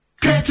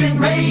Curtin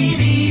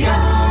Radio.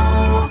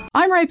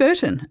 I'm Ray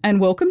Burton, and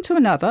welcome to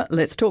another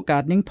Let's Talk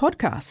Gardening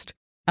podcast.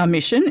 Our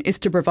mission is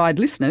to provide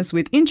listeners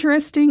with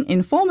interesting,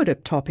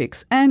 informative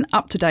topics and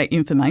up-to-date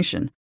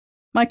information.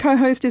 My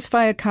co-host is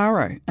Faye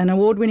Caro, an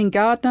award-winning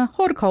gardener,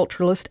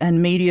 horticulturalist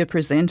and media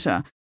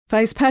presenter.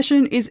 Faye's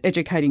passion is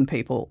educating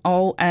people.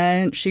 Oh,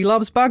 and she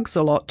loves bugs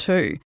a lot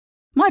too.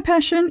 My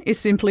passion is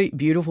simply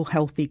beautiful,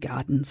 healthy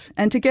gardens.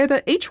 And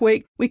together each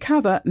week we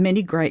cover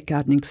many great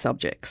gardening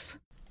subjects.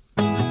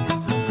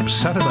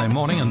 Saturday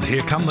morning and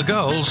here come the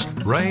girls,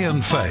 Ray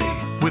and Faye,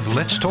 with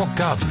Let's Talk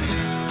Gardening.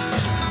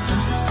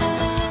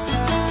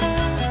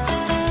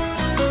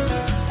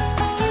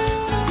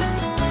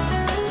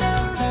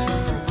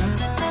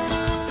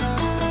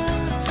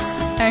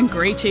 And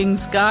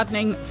greetings,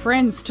 gardening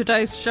friends.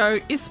 Today's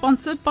show is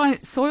sponsored by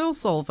Soil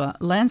Solver,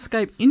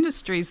 Landscape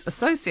Industries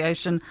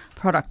Association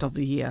Product of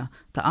the Year.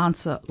 The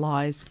answer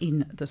lies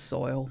in the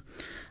soil.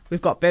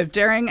 We've got Bev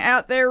Dering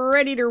out there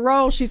ready to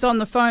roll. She's on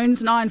the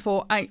phones,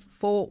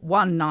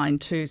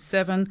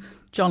 94841927.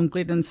 John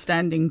Glidden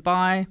standing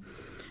by.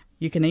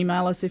 You can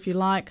email us if you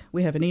like.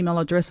 We have an email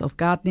address of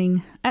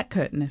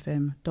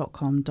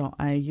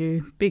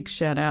gardening@curtinfm.com.au. Big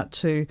shout out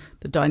to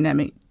the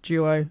dynamic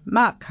duo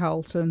Mark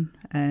Carlton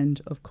and,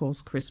 of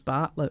course, Chris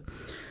Bartlett.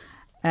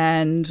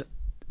 And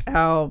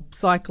our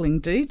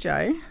cycling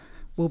DJ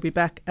will be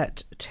back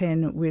at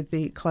 10 with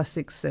the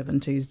classic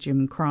 70s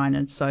Jim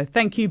Crinan. So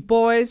thank you,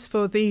 boys,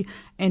 for the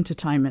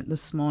entertainment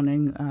this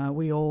morning.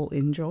 We all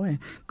enjoy.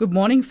 Good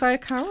morning, Faye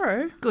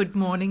Caro. Good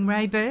morning,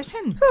 Ray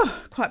Burton. Oh,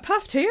 quite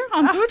puffed here.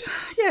 I'm good.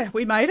 Yeah,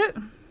 we made it.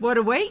 What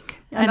a week.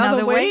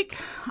 Another week.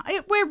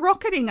 We're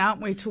rocketing,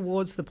 aren't we,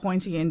 towards the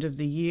pointy end of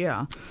the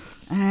year.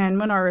 And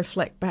when I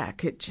reflect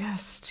back, it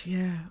just,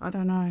 I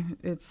don't know.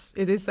 It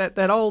is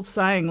that old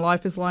saying,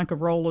 life is like a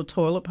roll of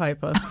toilet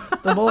paper.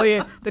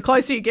 The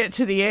closer you get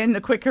to the end,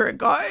 the quicker it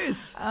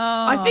goes. Oh.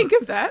 I think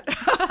of that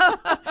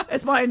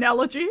as my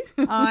analogy.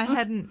 I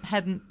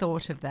hadn't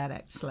thought of that,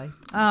 actually.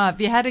 Have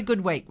you had a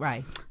good week,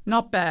 Ray?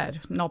 Not bad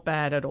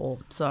at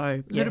all. So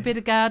a little bit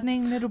of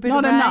gardening, little bit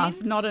of rain?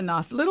 Not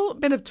enough. Little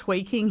bit of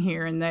tweaking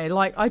here and there.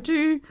 Like I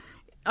do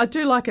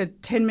like a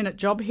 10-minute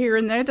job here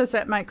and there. Does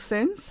that make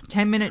sense?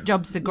 10-minute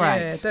jobs are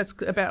great. Yeah, that's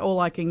about all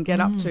I can get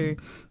up to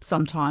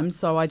sometimes.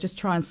 So I just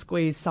try and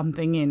squeeze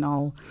something in.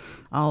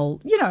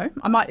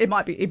 It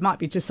might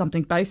be just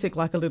something basic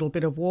like a little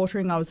bit of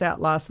watering. I was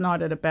out last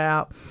night at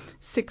about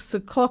 6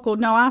 o'clock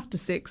after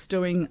 6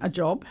 doing a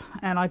job,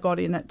 and I got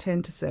in at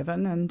 10 to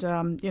 7 and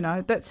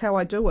that's how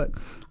I do it.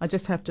 I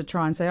just have to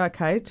try and say,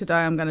 okay,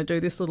 today I'm going to do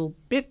this little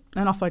bit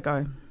and off I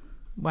go.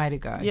 Way to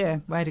go. Yeah.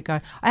 Way to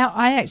go.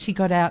 I actually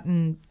got out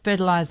and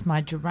fertilised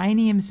my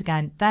geraniums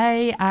again.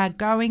 They are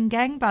going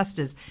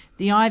gangbusters.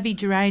 The ivy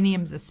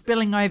geraniums are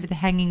spilling over the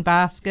hanging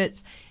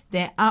baskets.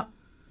 They're up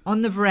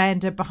on the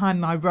veranda behind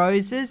my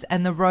roses,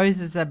 and the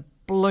roses are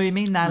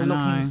blooming. They're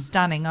looking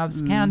stunning. I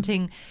was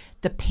counting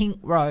the pink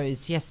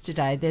rose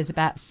yesterday. There's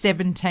about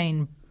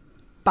 17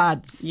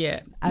 buds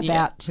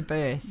about to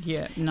burst.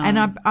 Yeah, no. And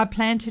I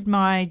planted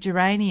my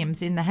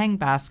geraniums in the hang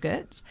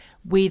baskets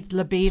with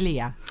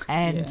lobelia.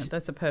 And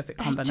that's a perfect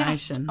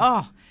combination.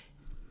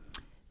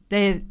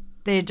 They're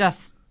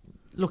just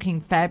looking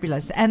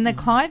fabulous. And the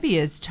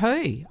clivias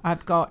too.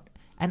 I've got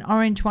an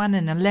orange one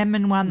and a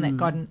lemon one that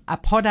got a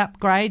pot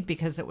upgrade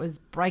because it was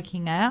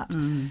breaking out.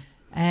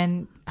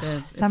 And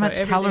so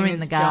much colour in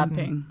the garden.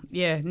 Jumping.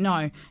 Yeah,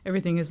 no,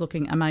 everything is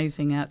looking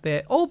amazing out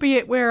there.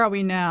 Albeit, where are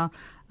we now?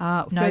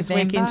 First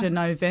week into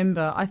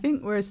November. I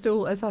think we're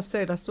still, as I've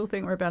said, I still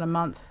think we're about a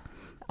month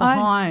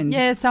behind.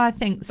 Yes, I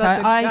think so.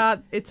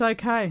 But it's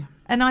okay.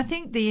 And I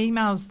think the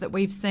emails that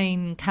we've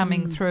seen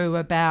coming through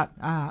about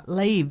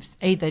leaves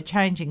either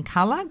changing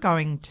colour,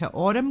 going to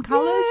autumn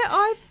colours. Yeah,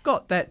 I've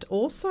got that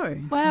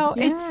also. Well,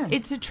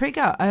 it's a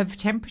trigger of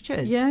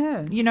temperatures.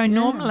 Yeah.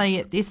 Normally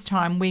at this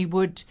time we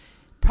would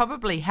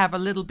probably have a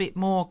little bit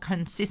more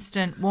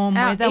consistent warm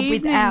weather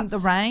without the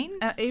rain.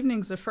 Our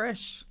evenings are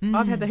fresh.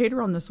 I've had the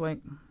heater on this week.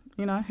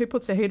 Who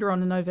puts a heater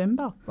on in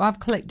November? Well, I've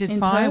collected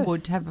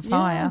firewood to have a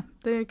fire. Yeah,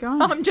 there you go.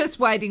 I'm just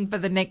waiting for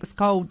the next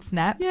cold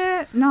snap.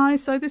 Yeah, no,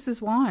 so this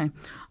is why.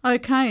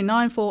 Okay,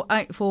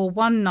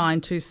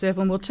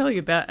 94841927. We'll tell you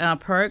about our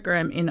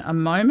program in a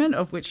moment,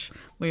 of which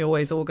we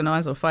always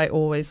organise, or Faye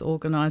always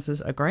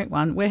organises a great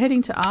one. We're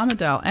heading to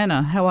Armidale.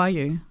 Anna, how are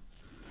you?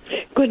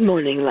 Good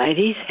morning,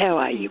 ladies. How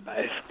are you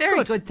both?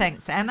 Very good,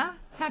 thanks, Anna.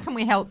 How can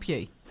we help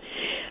you?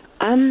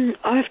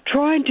 I've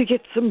tried to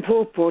get some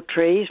pawpaw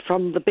trees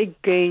from the big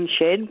green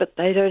shed, but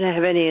they don't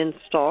have any in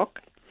stock.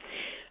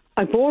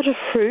 I bought a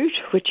fruit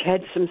which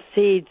had some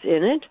seeds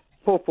in it,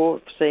 pawpaw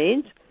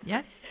seeds.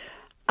 Yes.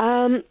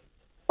 I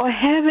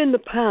have in the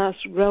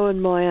past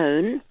grown my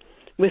own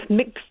with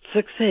mixed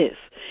success.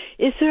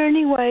 Is there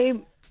any way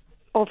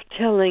of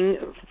telling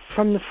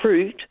from the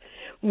fruit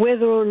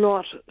whether or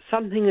not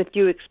something that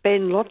you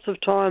expend lots of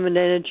time and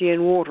energy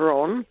and water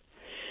on,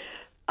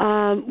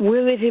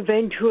 will it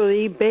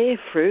eventually bear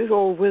fruit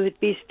or will it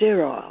be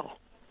sterile?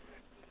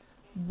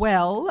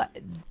 Well,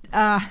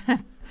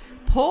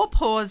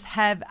 Pawpaws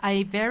have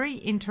a very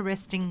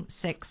interesting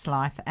sex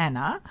life,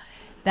 Anna.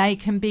 They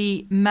can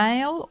be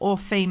male or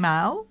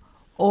female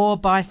or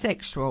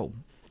bisexual,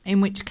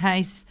 in which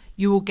case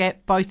you will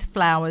get both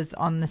flowers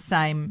on the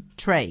same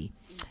tree.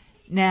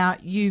 Now,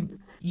 you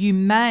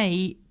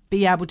may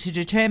be able to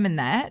determine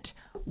that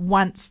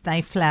once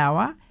they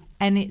flower,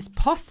 and it's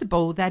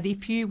possible that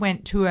if you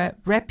went to a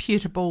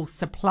reputable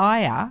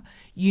supplier,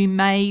 you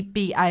may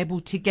be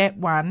able to get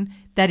one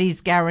that is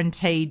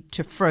guaranteed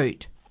to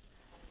fruit.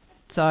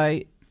 So,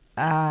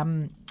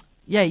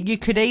 you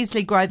could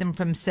easily grow them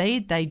from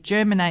seed. They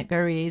germinate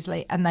very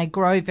easily and they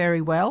grow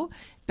very well,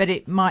 but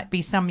it might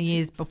be some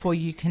years before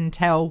you can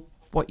tell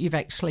what you've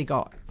actually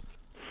got.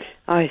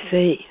 I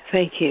see.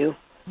 Thank you.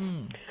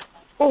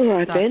 All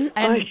right, So- then.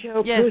 and I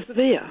shall yes,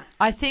 persevere.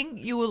 I think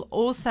you will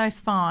also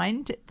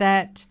find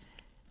that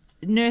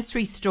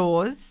nursery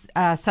stores,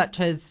 such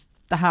as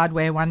the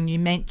hardware one you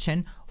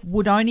mentioned,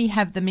 would only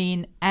have them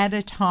in at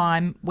a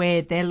time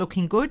where they're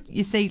looking good.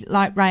 You see,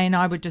 like Ray and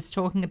I were just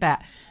talking about,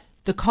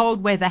 the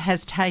cold weather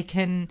has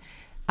taken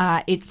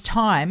its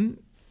time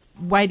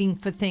waiting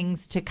for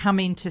things to come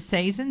into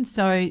season.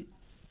 So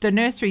the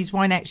nurseries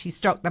won't actually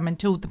stock them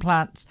until the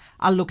plants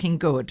are looking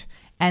good.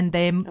 And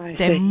I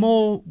they're see.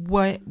 more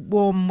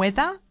warm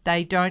weather.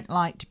 They don't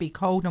like to be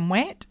cold and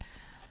wet.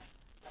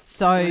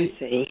 So, I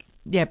see.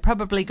 yeah,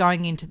 probably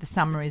going into the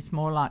summer is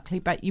more likely,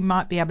 but you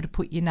might be able to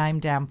put your name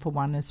down for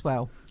one as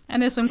well.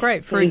 And there's some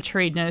great fruit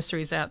tree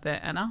nurseries out there,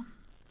 Anna.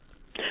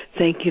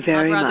 Thank you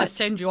very I'd rather much.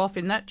 send you off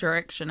in that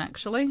direction,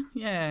 actually.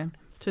 Yeah,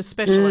 to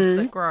specialists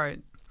that grow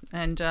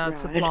and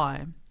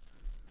supply.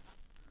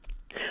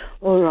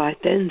 All right,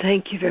 then.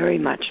 Thank you very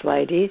much,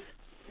 ladies.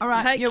 All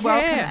right, Take you're care.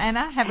 welcome,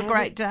 Anna. Have a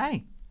great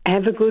day.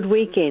 Have a good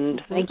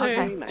weekend. Thank Will you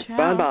do. very much.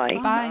 Ciao. Bye-bye.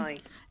 Bye.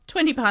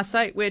 20 past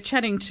 8, we're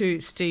chatting to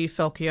Steve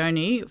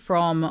Falcioni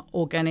from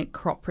Organic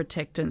Crop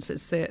Protectants.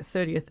 It's their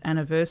 30th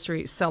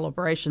anniversary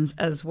celebrations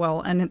as well.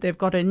 And they've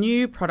got a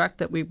new product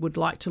that we would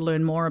like to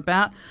learn more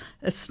about,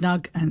 a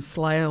snail and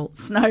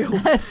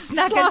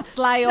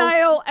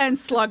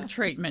slug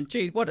treatment.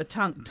 Gee, what a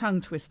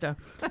tongue twister,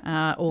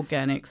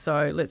 organic.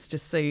 So let's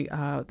just see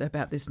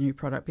about this new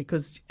product,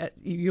 because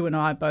you and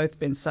I have both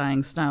been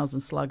saying snails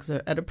and slugs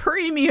are at a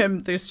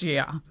premium this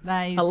year.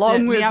 They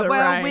Along with certainly the are.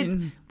 Well,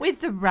 rain.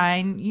 with the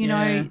rain, you Yeah.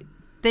 know,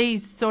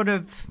 these sort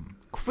of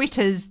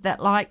critters that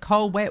like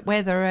cold, wet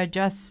weather are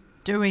just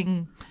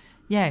doing,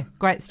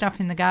 great stuff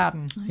in the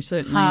garden. They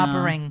certainly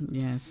Harbouring. are.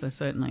 Yes, they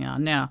certainly are.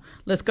 Now,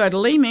 let's go to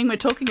Leeming. We're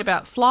talking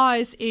about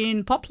flies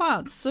in pot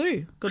plants.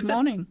 Sue, good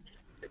morning.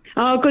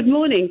 Oh, good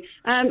morning.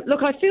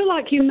 Look, I feel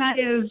like you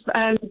may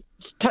have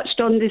touched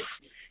on this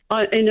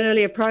in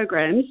earlier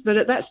programs, but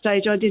at that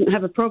stage I didn't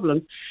have a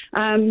problem.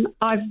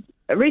 I've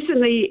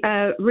recently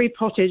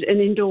repotted an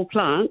indoor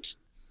plant,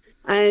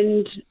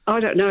 and I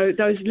don't know,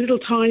 those little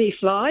tiny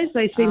flies,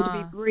 they seem to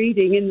be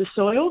breeding in the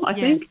soil, I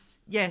think.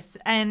 Yes,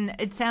 and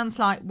it sounds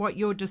like what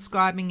you're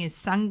describing is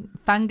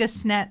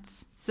fungus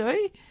gnats,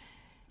 Sue.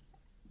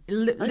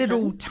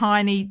 Little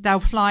tiny,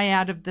 they'll fly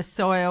out of the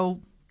soil,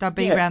 they'll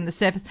be around the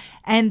surface,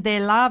 and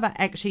their larvae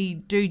actually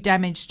do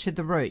damage to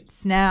the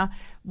roots. Now,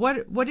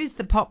 what is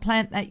the pot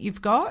plant that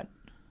you've got?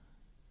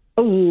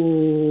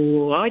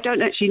 Oh, I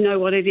don't actually know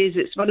what it is.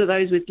 It's one of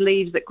those with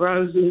leaves that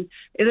grows, and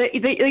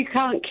they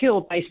can't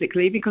kill,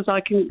 basically, because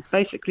I can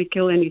basically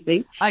kill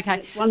anything. Okay.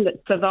 It's one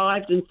that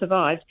survived.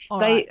 All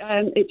right.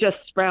 It just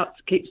sprouts,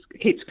 keeps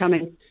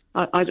coming.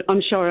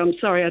 I'm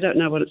sorry, I don't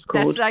know what it's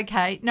called. That's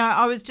okay. No,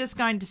 I was just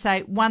going to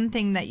say one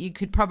thing that you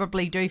could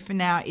probably do for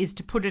now is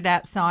to put it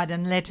outside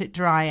and let it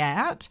dry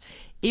out.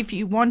 If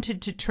you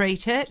wanted to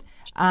treat it,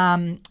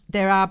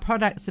 there are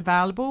products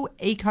available.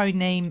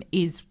 EcoNeem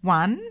is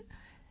one.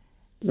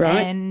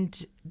 Right.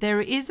 And there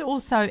is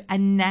also a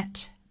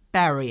gnat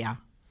barrier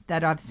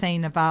that I've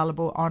seen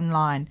available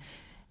online.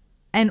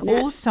 And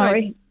also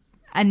sorry.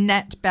 a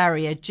gnat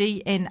barrier,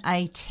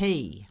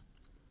 GNAT.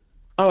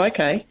 Oh,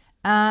 okay.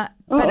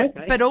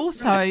 But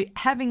also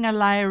having a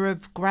layer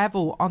of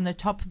gravel on the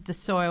top of the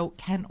soil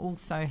can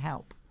also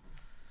help.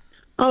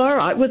 Oh, all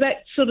right. Will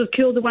that sort of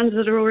kill the ones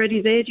that are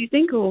already there, do you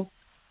think? Or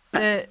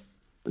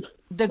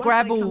The come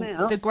gravel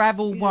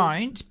out,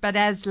 won't, but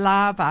as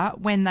larvae,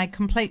 when they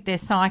complete their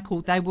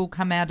cycle, they will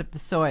come out of the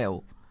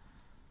soil.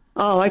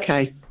 Oh,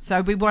 okay.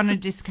 So we want to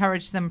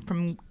discourage them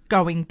from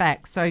going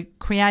back. So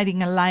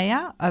creating a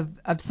layer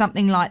of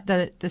something like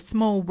the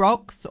small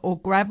rocks or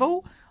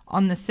gravel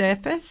on the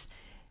surface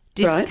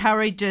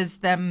discourages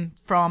them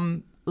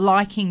from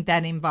liking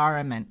that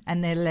environment,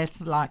 and they're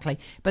less likely.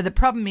 But the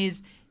problem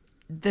is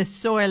the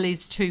soil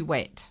is too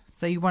wet,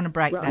 so you want to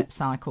break that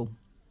cycle.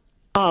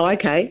 Oh,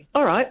 okay.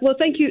 All right. Well,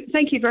 thank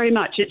you very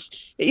much.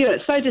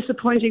 It's so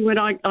disappointing when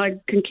I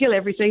can kill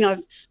everything. I've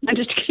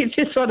managed to keep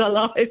this one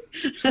alive.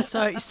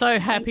 So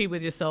happy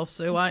with yourself,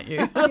 Sue, aren't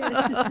you?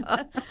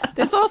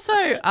 There's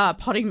also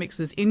potting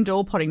mixes,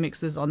 indoor potting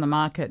mixes on the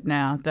market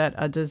now that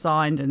are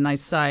designed, and they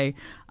say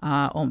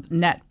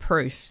gnat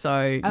proof.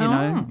 So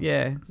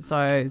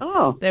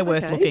so they're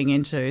worth looking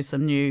into,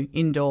 some new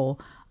indoor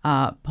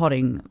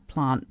potting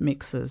plant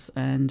mixes,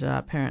 and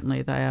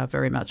apparently they are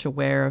very much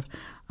aware of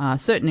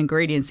certain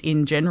ingredients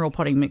in general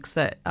potting mix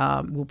that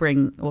will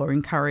bring or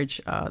encourage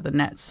the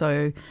gnats.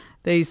 So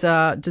these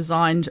are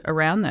designed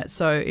around that,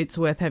 so it's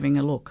worth having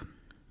a look.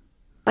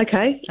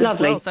 Okay,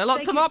 lovely. Well. So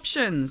lots of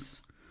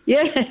options.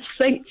 Yes,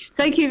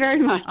 thank you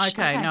very much.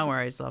 Okay, no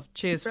worries, love.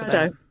 Cheers for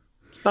that.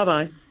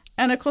 Bye-bye.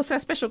 And, of course, our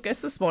special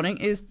guest this morning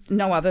is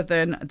no other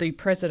than the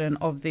president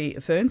of the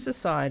Fern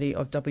Society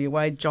of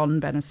WA,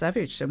 John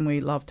Banasavage, and we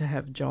love to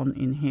have John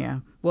in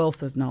here.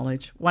 Wealth of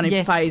knowledge. One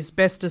of Faye's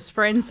bestest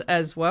friends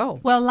as well.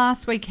 Well,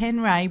 last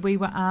weekend, Ray, we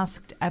were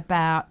asked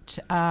about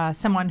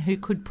someone who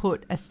could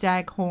put a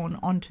staghorn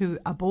onto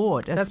a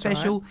board. A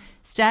special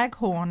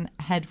staghorn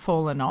had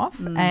fallen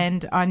off,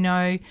 and I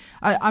know,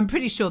 I'm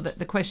pretty sure that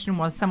the question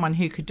was someone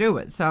who could do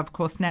it. So, of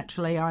course,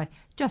 naturally, I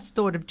just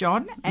thought of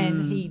John,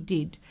 and he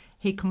did.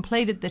 He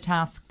completed the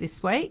task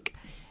this week,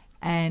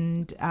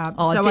 and did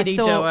I he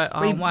thought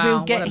do it?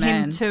 we'll get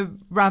him to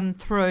run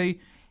through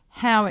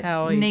how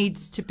it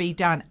needs to be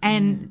done.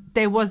 And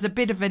there was a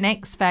bit of an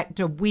X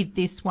factor with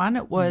this one.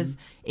 It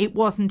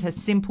wasn't a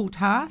simple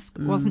task.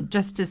 It wasn't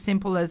just as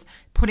simple as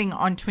putting it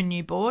onto a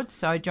new board.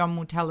 So John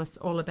will tell us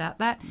all about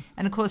that.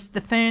 And of course, the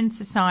Fern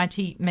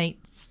Society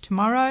meets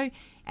tomorrow,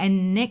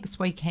 and next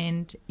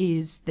weekend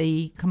is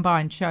the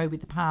combined show with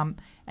the Palm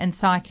and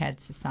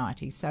CICAD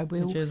Society. So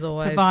we'll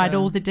provide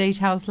all the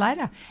details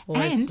later.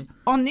 And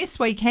on this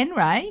weekend,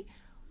 Ray,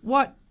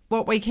 what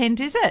weekend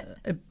is it?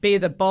 It'd be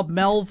the Bob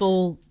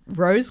Melville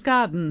Rose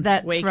Garden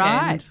That's weekend.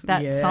 Right.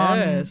 That's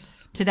on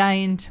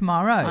today and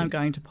tomorrow. I'm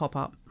going to pop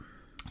up.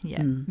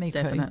 Yeah, me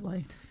too.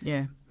 Definitely.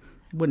 Yeah.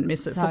 Wouldn't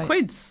miss it for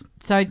quids.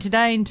 So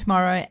today and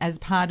tomorrow, as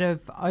part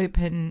of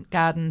Open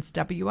Gardens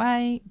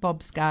WA,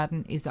 Bob's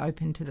Garden is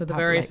open to the public. For the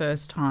very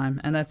first time,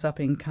 and that's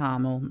up in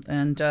Carmel.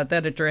 And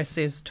that address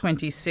is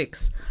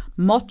 26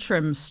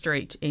 Mottram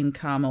Street in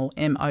Carmel,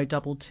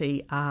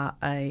 Mottram.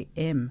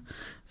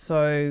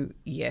 So,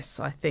 yes,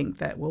 I think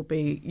that will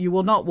be, you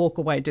will not walk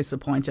away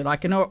disappointed. I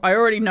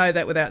already know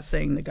that without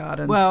seeing the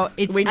garden. Well,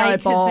 it's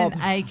acres Bob.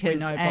 and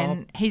acres,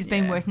 and he's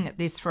been working at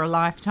this for a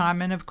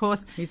lifetime. And, of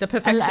course, he's a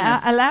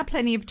perfectionist. Allow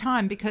plenty of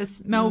time,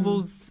 because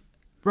Melville's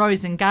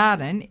Rose and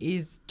Garden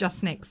is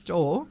just next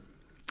door.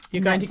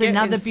 You're going to get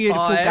another inspired.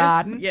 Beautiful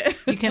garden. Yeah.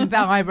 You can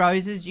buy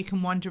roses. You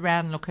can wander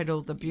around and look at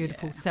all the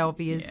beautiful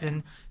salvias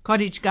and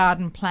cottage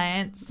garden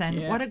plants.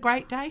 And what a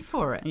great day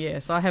for it.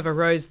 Yes, I have a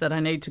rose that I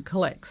need to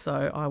collect,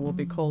 so I will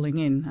be calling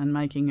in and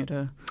making it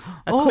a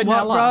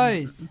quinella. What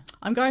rose?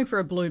 I'm going for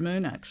a blue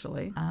moon,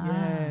 actually.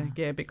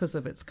 Yeah, because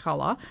of its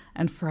colour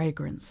and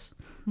fragrance.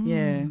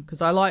 Yeah,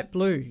 because I like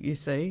blue, you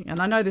see.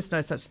 And I know there's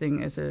no such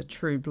thing as a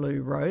true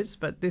blue rose,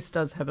 but this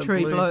does have a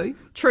True blue.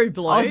 True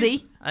blue.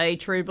 Aussie. A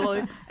true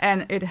blue.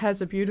 And it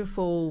has a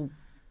beautiful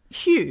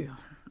hue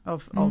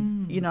of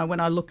when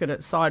I look at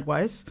it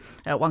sideways,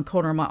 out one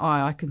corner of my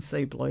eye, I can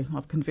see blue.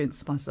 I've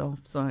convinced myself.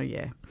 So,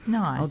 yeah.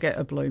 Nice. I'll get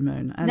a blue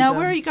moon. And, now,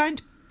 where are you going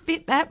to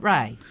fit that,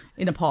 Ray?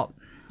 In a pot.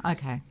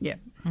 Okay. Yeah.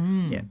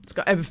 Yeah. It's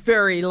got a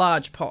very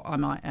large pot, I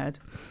might add.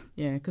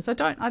 Yeah, because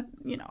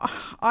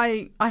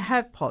I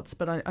have pots,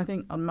 but I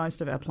think most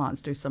of our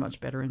plants do so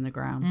much better in the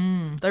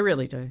ground. They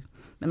really do.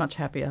 They're much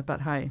happier,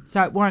 but hey.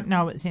 So it won't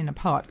know it's in a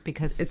pot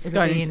because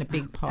it'll be in a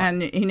big pot.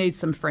 And he needs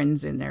some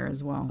friends in there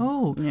as well.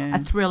 Oh, yeah. A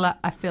thriller,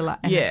 a filler,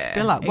 and a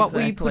spiller. What exactly.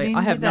 will you put in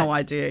I have with no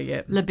idea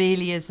yet.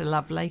 Lobelias are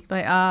lovely.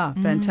 They are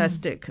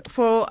fantastic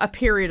for a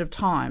period of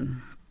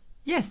time.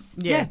 Yes,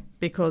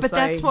 because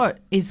that's what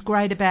is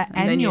great about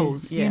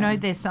annuals. You know,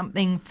 there's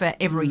something for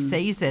every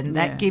season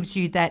that gives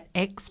you that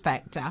X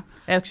factor.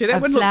 Actually,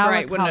 that would look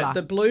great, colour. wouldn't it?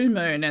 The blue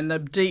moon and the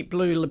deep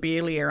blue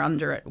lobelia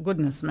under it.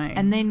 Goodness me.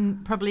 And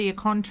then probably a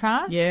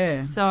contrast.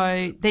 Yeah.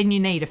 So then you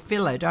need a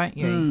filler, don't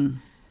you?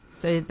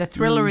 So the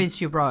thriller is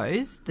your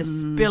rose, the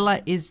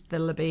spiller is the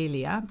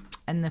lobelia,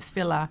 and the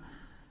filler,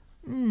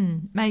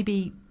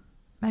 maybe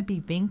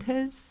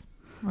vincas.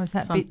 Or is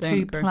that a bit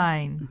too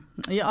plain?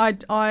 Yeah,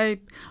 I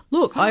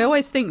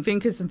always think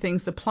vincas and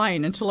things are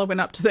plain until I went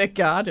up to their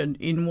garden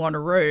in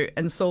Wanneroo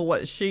and saw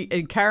what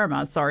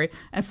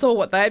and saw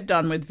what they've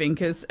done with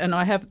vincas, and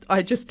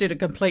I just did a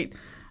complete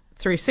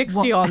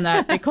 360 on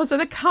that because of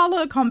the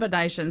colour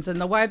combinations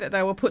and the way that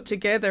they were put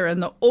together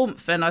and the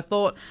oomph. And I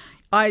thought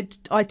I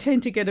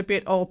tend to get a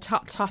bit old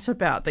tut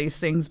about these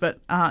things, but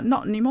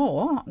not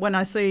anymore. When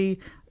I see,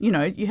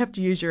 you have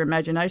to use your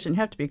imagination, you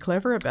have to be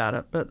clever about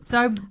it. But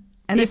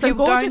and there's some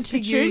gorgeous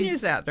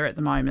petunias out there at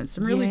the moment.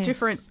 Some really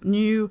different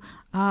new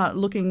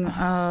looking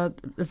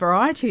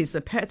varieties.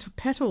 The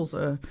petals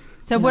are.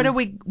 So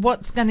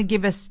what's going to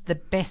give us the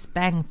best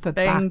bang for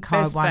buck?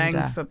 Best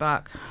bang for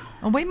buck.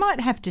 And we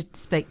might have to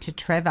speak to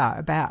Trevor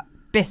about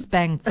best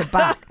bang for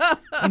buck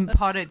in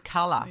potted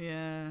colour.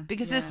 Yeah.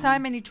 Because there's so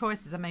many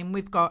choices. I mean,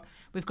 we've got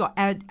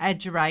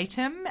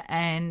ageratum,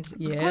 and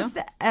of course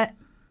the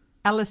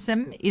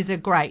alyssum is a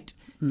great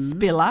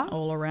spiller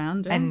all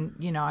around, and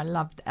I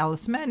love the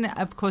alyssum, and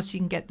of course you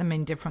can get them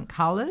in different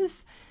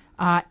colours.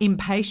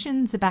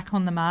 Impatiens are back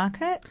on the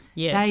market.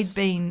 Yes, they'd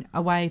been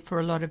away for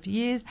a lot of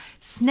years.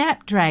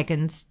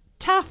 Snapdragons,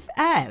 tough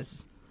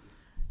as.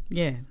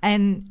 Yeah.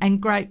 And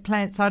great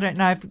plants, I don't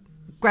know if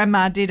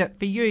Grandma did it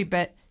for you,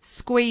 but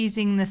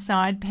squeezing the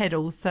side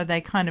petals so they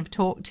kind of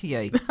talk to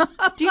you.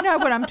 Do you know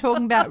what I'm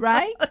talking about,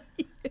 Ray?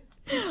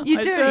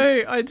 You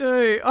do. I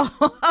do.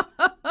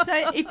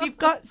 So if you've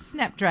got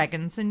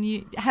snapdragons and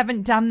you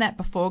haven't done that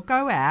before,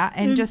 go out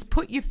and just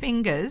put your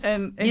fingers,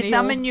 your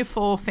thumb and your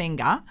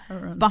forefinger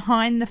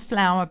behind the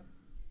flower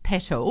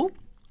petal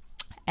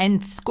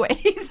and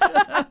squeeze.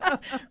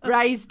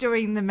 Ray's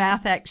doing the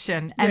mouth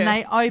action, and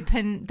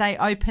they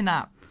open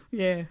up.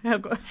 Yeah.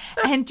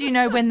 And do you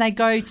know when they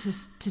go to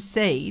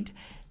seed,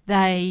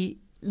 they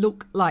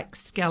look like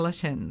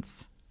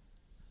skeletons.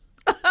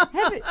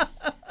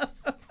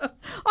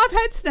 I've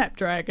had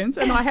snapdragons,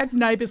 and I had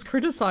neighbours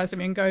criticise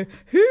me and go,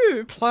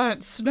 "Who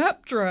plants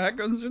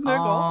snapdragons in their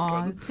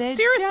garden?"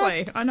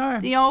 Seriously, I know.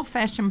 The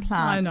old-fashioned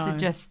plants are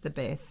just the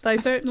best. They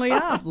certainly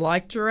are,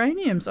 like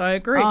geraniums. I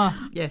agree. Oh,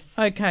 yes.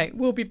 Okay,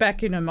 we'll be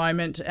back in a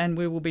moment, and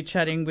we will be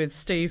chatting with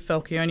Steve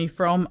Falcioni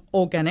from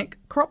Organic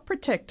Crop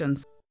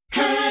Protectants.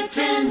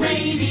 Curtin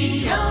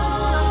Radio.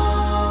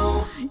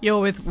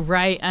 You're with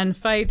Ray and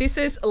Faye. This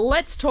is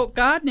Let's Talk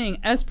Gardening.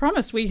 As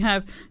promised, we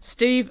have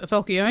Steve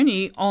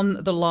Falcioni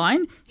on the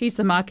line. He's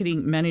the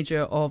marketing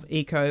manager of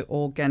Eco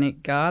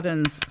Organic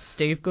Gardens.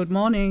 Steve, good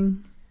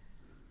morning.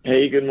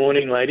 Hey, good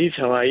morning, ladies.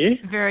 How are you?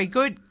 Very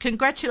good.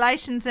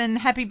 Congratulations and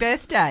happy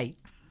birthday.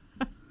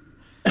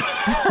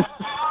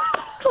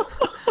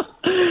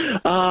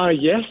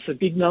 Yes, a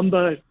big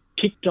number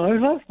ticked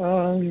over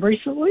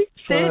recently.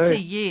 30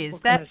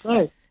 years.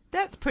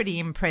 That's pretty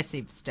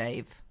impressive,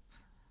 Steve.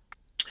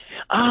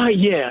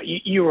 Yeah,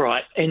 you're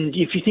right. And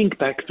if you think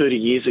back 30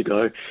 years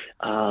ago,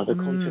 the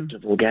concept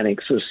of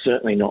organics was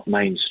certainly not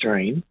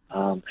mainstream.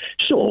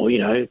 Sure, you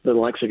know, the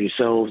likes of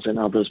yourselves and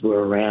others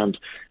were around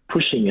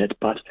pushing it,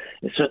 but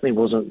it certainly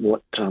wasn't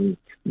what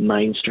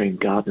mainstream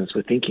gardeners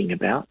were thinking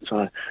about. So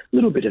a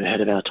little bit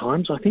ahead of our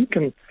times, I think.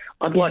 And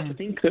I'd like to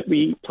think that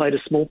we played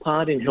a small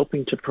part in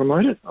helping to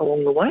promote it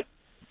along the way.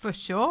 For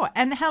sure.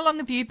 And how long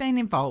have you been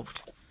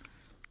involved?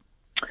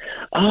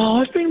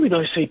 I've been with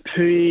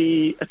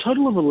OCP a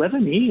total of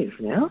 11 years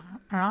now.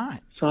 All right.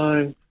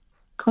 So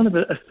kind of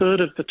a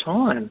third of the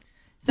time.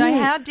 So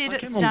how did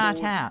it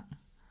start out?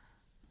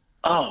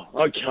 Oh,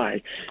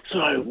 okay.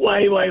 So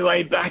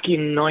way back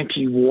in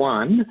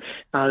 91,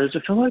 there's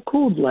a fellow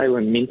called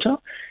Leyland Minter,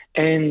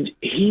 and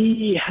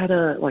he had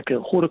a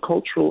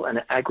horticultural and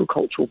an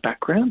agricultural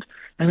background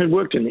and had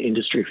worked in the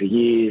industry for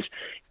years,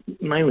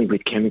 mainly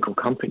with chemical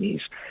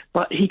companies.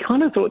 But he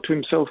kind of thought to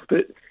himself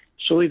that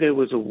surely there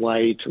was a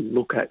way to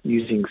look at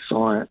using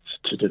science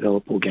to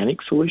develop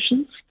organic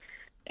solutions.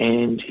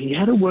 And he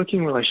had a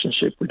working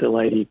relationship with a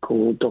lady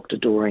called Dr.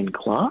 Doreen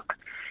Clark.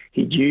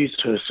 He'd used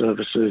her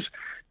services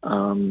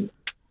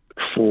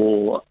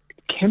for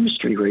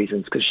chemistry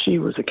reasons because she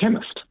was a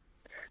chemist.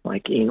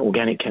 Like in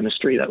organic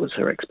chemistry, that was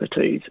her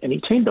expertise. And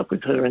he teamed up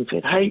with her and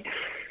said, hey,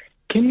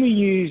 can we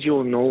use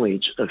your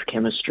knowledge of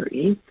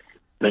chemistry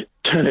but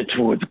turn it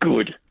towards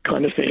good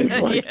kind of thing?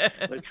 Like,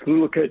 let's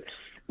look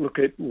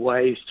at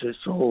ways to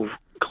solve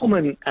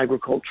common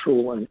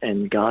agricultural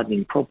and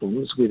gardening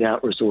problems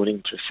without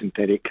resorting to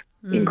synthetic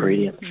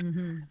ingredients.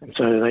 Mm-hmm. And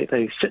so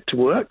they set to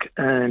work,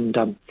 and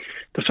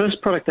the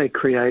first product they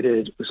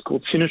created was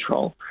called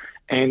Sinotrol,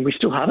 and we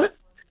still have it.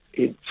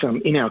 It's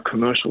in our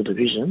commercial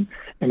division,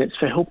 and it's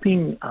for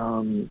helping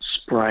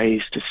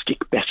sprays to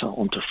stick better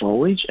onto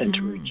foliage and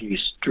to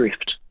reduce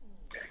drift.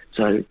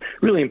 So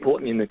really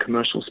important in the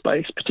commercial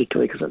space,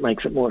 particularly because it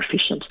makes it more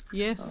efficient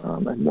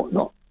and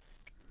whatnot.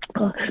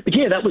 But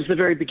yeah, that was the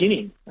very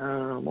beginning,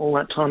 all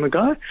that time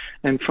ago.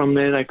 And from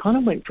there, they kind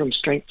of went from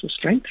strength to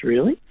strength,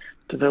 really,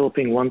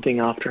 developing one thing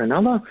after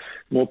another.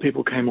 More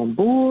people came on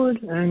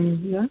board,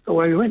 and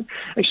away we went.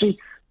 Actually,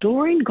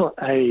 Doreen got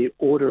a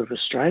Order of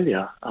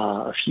Australia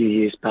a few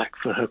years back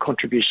for her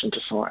contribution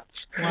to science.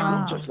 Wow.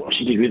 Not just what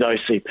she did with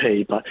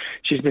OCP, but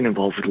she's been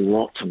involved with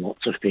lots and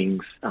lots of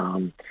things,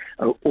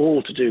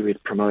 all to do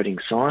with promoting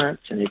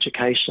science and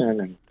education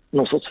and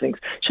all sorts of things.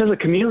 She has a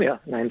camellia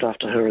named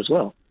after her as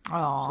well.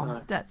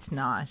 Oh, that's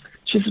nice.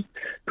 She's a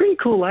pretty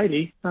cool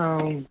lady.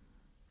 Anyway,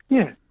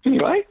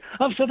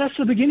 so that's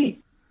the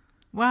beginning.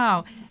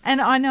 Wow. And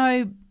I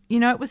know,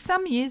 it was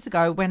some years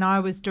ago when I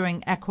was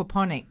doing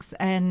aquaponics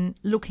and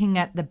looking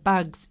at the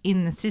bugs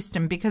in the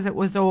system, because it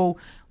was all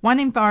one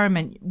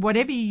environment.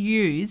 Whatever you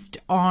used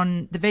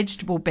on the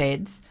vegetable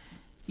beds,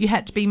 you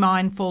had to be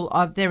mindful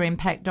of their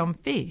impact on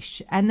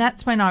fish. And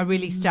that's when I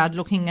really started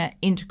looking at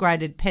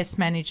integrated pest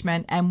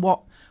management and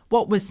what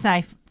was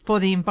safe for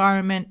the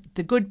environment,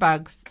 the good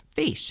bugs,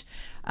 fish.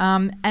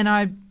 And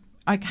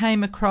I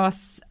came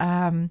across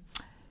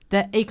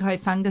the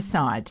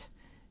eco-fungicide.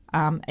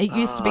 It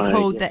used to be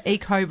called the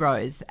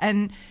Eco-Rose,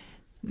 and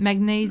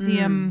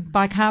magnesium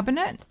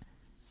bicarbonate.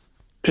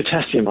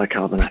 Potassium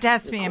bicarbonate.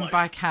 Potassium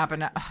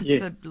bicarbonate. Oh,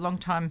 it's a long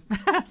time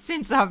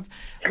since I've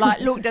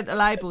looked at the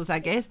labels, I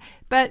guess.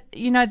 But,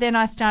 then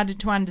I started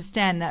to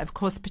understand that, of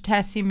course,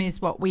 potassium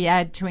is what we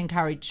add to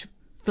encourage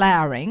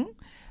flowering.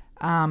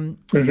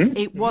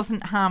 It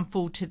wasn't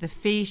harmful to the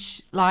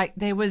fish. Like,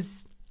 there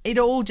was it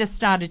all just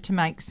started to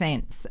make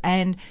sense.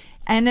 And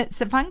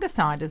it's a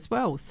fungicide as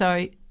well.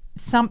 So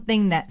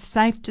something that's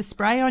safe to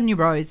spray on your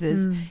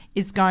roses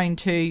is going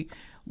to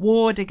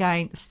ward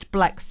against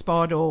black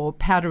spot or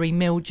powdery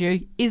mildew,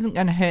 isn't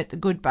going to hurt the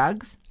good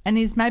bugs, and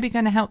is maybe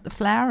going to help the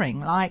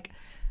flowering.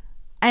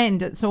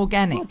 And it's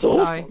organic. That's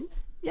awesome. So,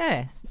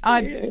 yeah.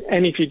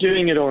 And if you're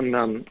doing it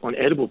on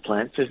edible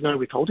plants, there's no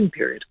withholding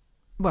period.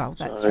 Well,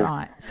 that's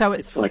right. So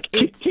it's like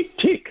tick, tick,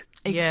 tick.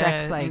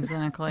 Exactly. Yeah,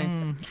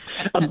 exactly.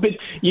 But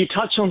you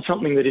touch on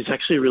something that is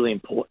actually really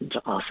important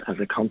to us as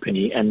a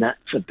company, and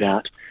that's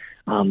about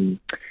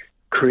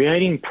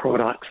creating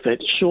products that,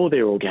 sure,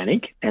 they're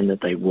organic and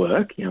that they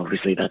work.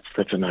 Obviously that's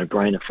a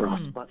no-brainer for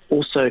us, but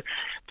also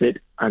that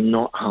are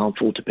not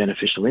harmful to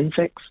beneficial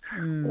insects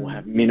or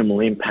have minimal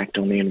impact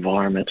on the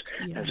environment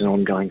as an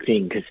ongoing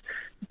thing. Because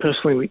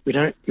personally, we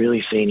don't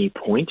really see any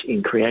point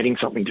in creating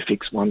something to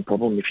fix one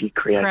problem if you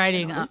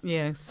creating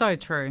so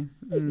true.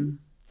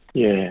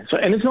 Yeah,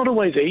 and it's not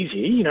always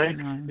easy.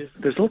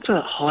 There's lots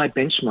of high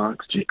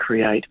benchmarks to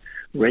create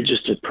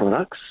registered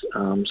products.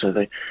 So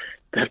they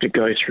have to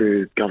go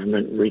through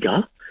government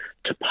rigour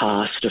to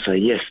pass to say,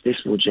 yes,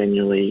 this will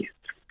genuinely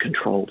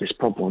control this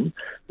problem.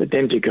 But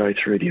then to go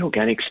through the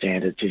organic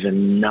standards is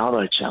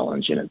another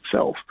challenge in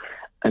itself.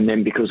 And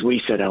then because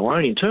we set our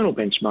own internal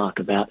benchmark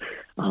about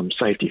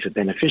safety for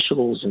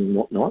beneficials and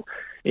whatnot,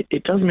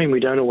 it does mean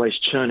we don't always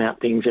churn out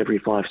things every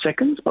 5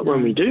 seconds, but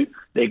when we do,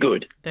 they're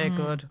good. They're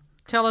good.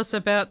 Tell us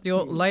about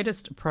your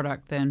latest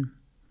product then.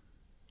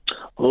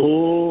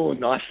 Oh,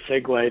 nice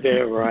segue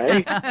there,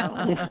 Ray.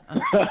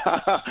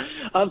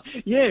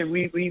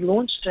 We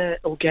launched an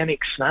organic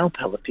snail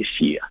pellet this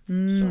year.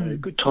 So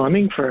good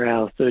timing for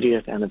our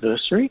 30th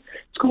anniversary.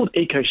 It's called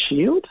Eco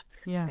Shield.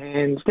 Yeah.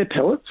 And they're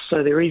pellets,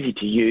 so they're easy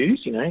to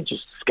use,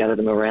 just scatter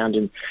them around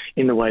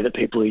in the way that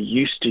people are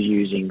used to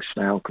using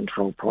snail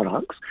control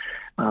products.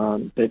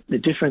 But the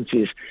difference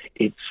is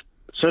it's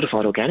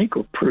certified organic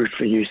or approved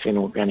for use in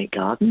organic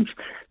gardens,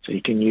 so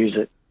you can use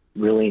it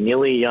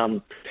willy-nilly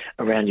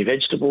around your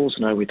vegetables,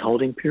 no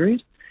withholding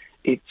period.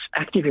 Its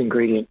active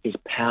ingredient is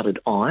powdered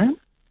iron.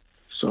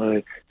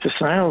 So for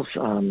snails,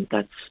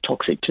 that's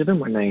toxic to them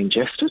when they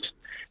ingest it.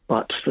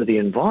 But for the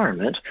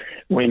environment,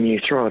 when you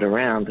throw it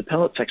around, the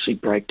pellets actually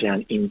break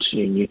down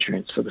into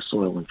nutrients for the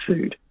soil and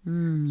food.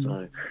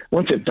 So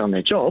once they've done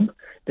their job,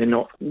 they're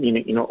not,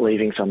 you're not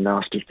leaving some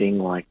nasty thing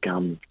like,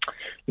 in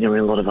a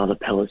lot of other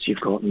pellets,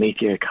 you've got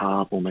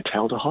methiocarb or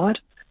metaldehyde,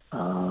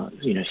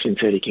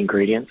 synthetic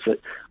ingredients that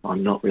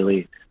I'm not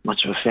really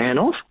much of a fan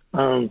of.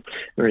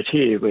 Whereas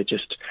here, we're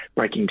just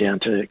breaking down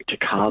to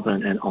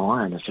carbon and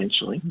iron,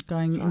 essentially.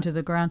 Going into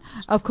the ground.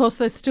 Of course,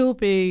 they'd still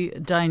be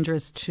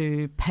dangerous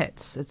to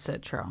pets,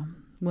 etc.,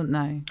 wouldn't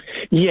they?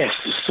 Yes.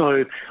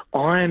 So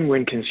iron,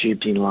 when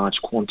consumed in large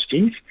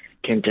quantities,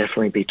 can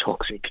definitely be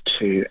toxic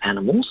to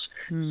animals.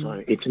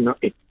 So it's not.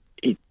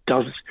 It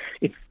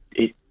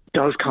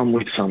does come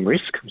with some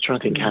risk. I'm trying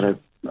to think how to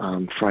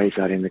phrase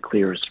that in the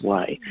clearest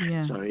way.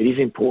 Yeah. So it is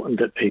important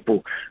that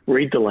people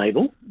read the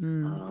label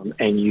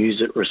and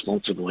use it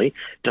responsibly.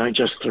 Don't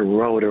just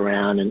throw it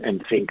around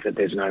and think that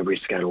there's no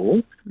risk at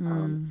all.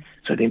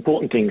 So the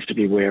important things to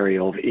be wary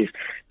of is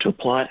to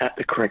apply it at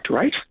the correct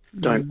rate.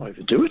 Don't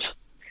overdo it.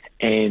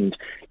 And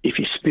if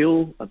you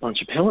spill a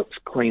bunch of pellets,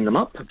 clean them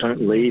up.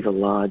 Don't leave a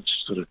large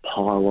sort of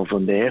pile of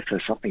them there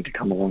for something to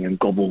come along and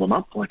gobble them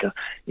up like a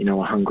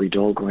hungry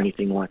dog or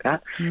anything like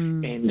that.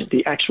 And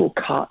the actual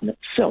carton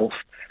itself,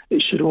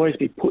 it should always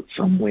be put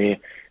somewhere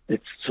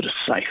that's sort of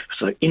safe.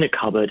 So in a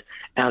cupboard,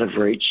 out of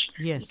reach.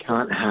 Yes. You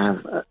can't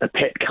have a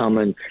pet come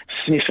and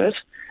sniff it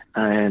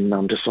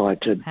and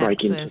decide to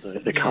break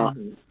into the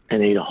carton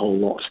and eat a whole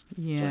lot.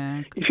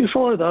 Yeah. So if you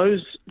follow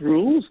those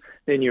rules,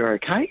 then you're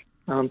okay.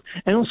 And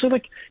also,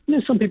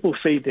 some people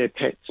feed their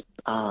pets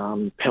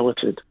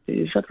pelleted,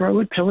 is that the right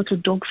word,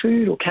 pelleted dog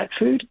food or cat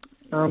food?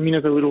 The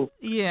little...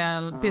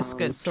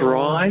 biscuits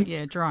dry.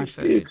 Dry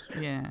food,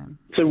 yeah.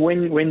 So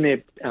when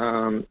they're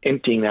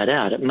emptying that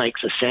out, it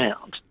makes a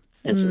sound.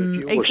 And so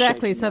if you're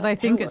exactly, so they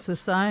think pellet, it's the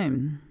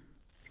same.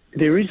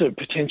 There is a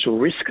potential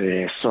risk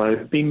there,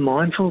 so be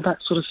mindful of that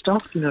sort of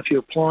stuff. If you're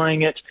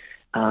applying it,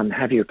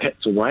 have your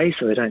pets away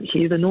so they don't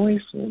hear the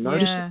noise or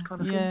notice it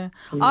kind of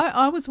thing.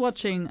 I was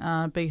watching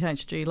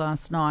BHG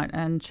last night,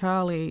 and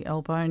Charlie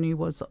Alboni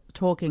was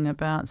talking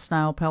about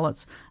snail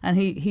pellets, and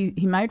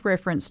he made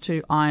reference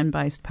to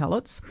iron-based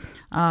pellets.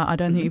 I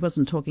don't think he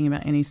wasn't talking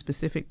about any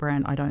specific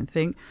brand, I don't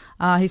think.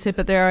 He said,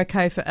 but they're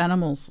okay for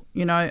animals,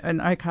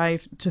 and okay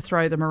to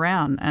throw them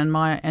around. And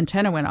my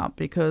antenna went up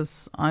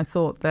because I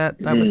thought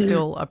that was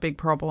still a big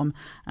problem.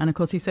 And, of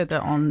course, he said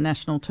that on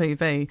national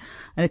TV.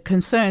 And it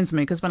concerns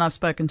me because when I've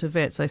spoken to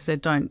vets, they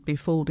said don't be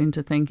fooled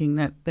into thinking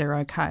that they're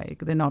okay.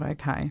 They're not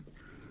okay.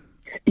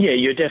 Yeah,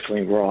 you're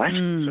definitely right.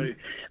 So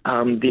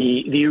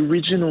the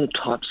original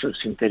types of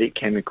synthetic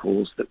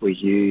chemicals that were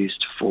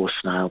used for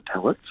snail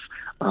pellets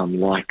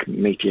like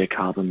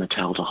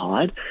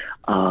methylcarbamidaldehyde,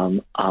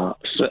 are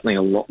certainly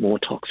a lot more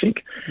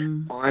toxic.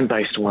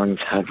 Iron-based ones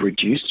have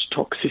reduced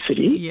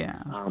toxicity,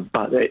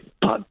 but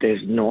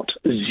there's not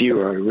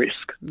zero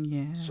risk.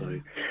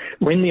 So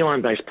when the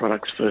iron-based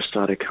products first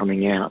started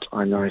coming out,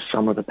 I know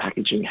some of the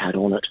packaging had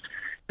on it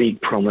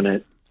big,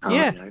 prominent,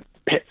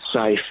 pet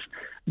safe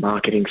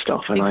marketing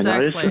stuff, and I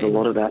noticed that a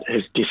lot of that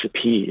has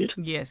disappeared.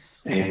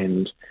 Yes.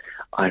 And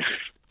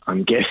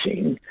I'm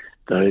guessing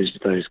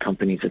those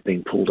companies have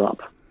been pulled up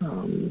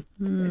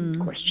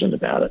and questioned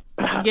about it,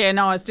 perhaps. Yeah,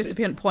 no, I was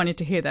disappointed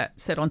to hear that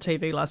said on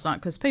TV last night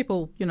because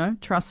people,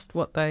 trust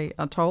what they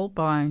are told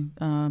by,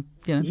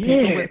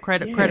 people with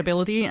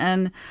credibility.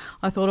 And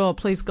I thought, oh,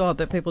 please God,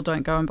 that people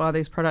don't go and buy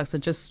these products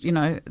and just,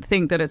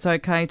 think that it's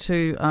okay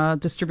to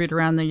distribute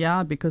around the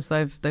yard because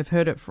they've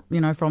heard it,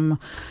 from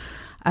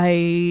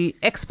a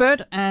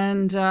expert.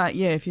 And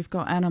if you've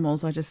got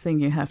animals, I just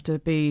think you have to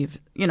be,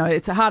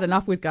 it's hard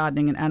enough with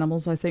gardening and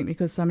animals, I think,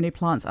 because so many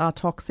plants are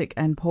toxic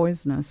and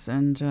poisonous,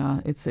 and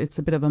it's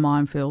a bit of a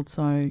minefield.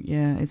 So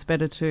it's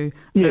better to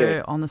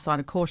err on the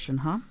side of caution,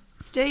 huh?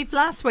 Steve,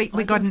 last week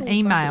we got an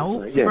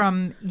email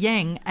from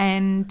Yang,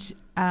 and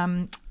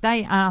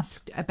they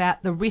asked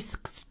about the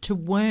risks to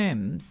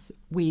worms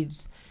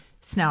with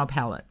snail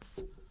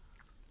pellets.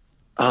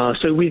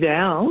 So with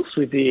ours,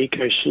 with the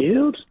Eco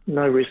Shield,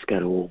 no risk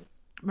at all.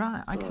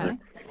 Right, okay.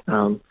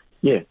 So,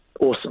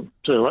 awesome.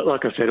 So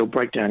like I said, it'll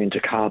break down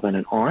into carbon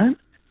and iron.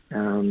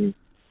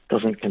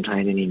 Doesn't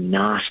contain any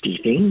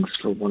nasty things,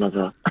 for want of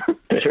a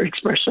better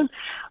expression.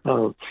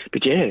 But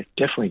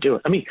definitely do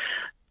it. I mean,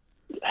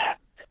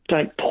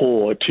 don't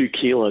pour 2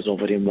 kilos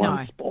of it in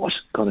one spot,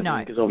 kind of thing,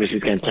 because obviously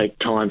it's going to take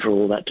time for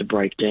all that to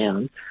break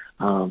down.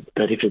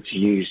 But if it's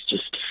used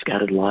just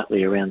scattered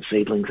lightly around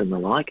seedlings and the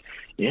like,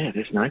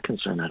 there's no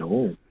concern at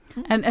all.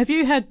 And have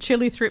you had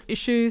chili thrip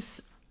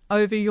issues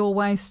over your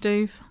way,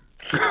 Steve?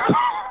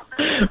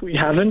 We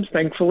haven't,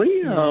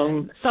 thankfully.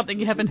 Something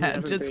you haven't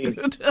had. It's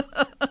good.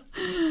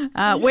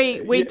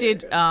 We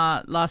did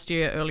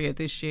earlier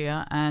this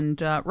year,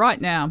 and right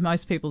now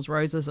most people's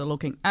roses are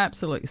looking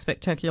absolutely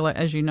spectacular.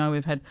 As you know,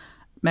 we've had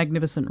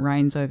magnificent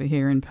rains over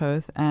here in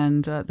Perth,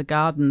 and the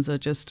gardens are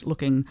just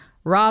looking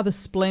rather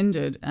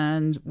splendid,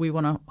 and we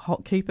want to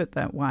keep it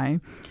that way.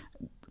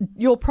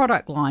 Your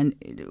product line,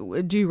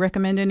 do you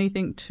recommend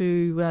anything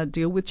to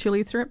deal with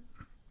chili thrip?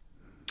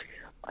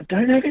 I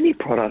don't have any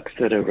products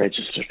that are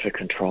registered for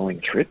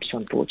controlling thrips,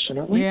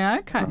 unfortunately. Yeah,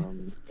 okay.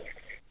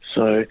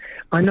 So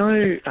I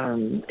know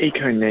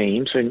Eco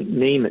Neem, so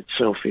neem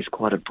itself is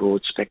quite a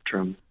broad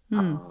spectrum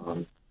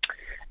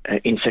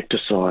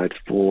insecticide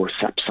for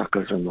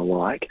sapsuckers and the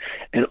like.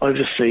 And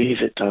overseas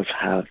it does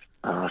have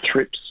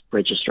thrips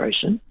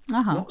registration,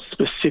 not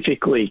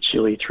specifically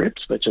chili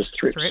thrips, but just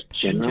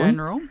thrips in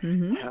general.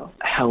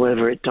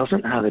 However, it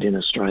doesn't have it in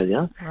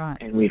Australia,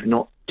 and we've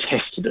not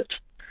tested it.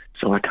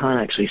 So I can't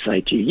actually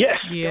say to you, yes,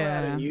 go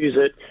out and use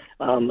it.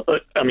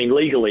 I mean,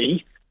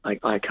 legally,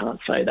 I can't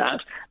say that,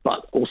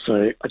 but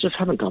also I just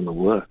haven't done the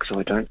work, so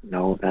I don't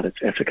know about its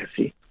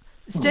efficacy.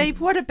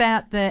 Steve, what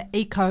about the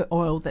eco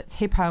oil that's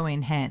hippo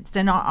enhanced?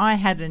 And I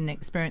had an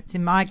experience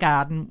in my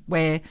garden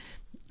where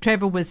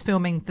Trevor was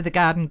filming for the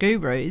Garden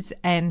Gurus,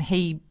 and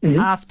he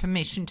asked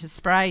permission to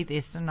spray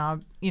this.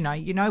 And you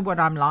know what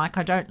I'm like.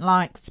 I don't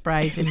like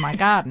sprays in my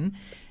garden,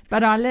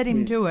 but I let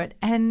him do it.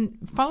 And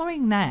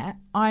following that,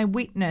 I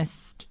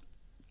witnessed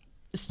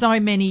so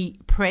many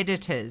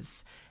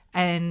predators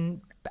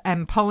and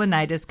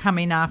pollinators come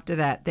in after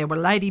that. There were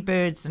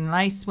ladybirds and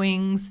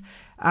lacewings.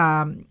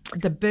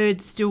 The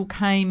birds still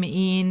came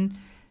in.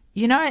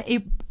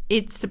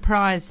 It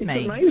surprised me.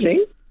 It's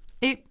amazing.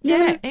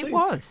 It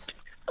was.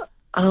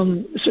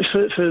 So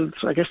for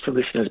I guess for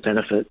listeners'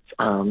 benefit,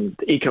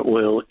 the Eco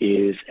Oil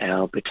is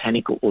our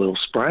botanical oil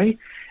spray.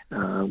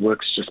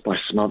 Works just by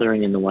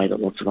smothering in the way that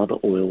lots of other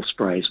oil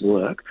sprays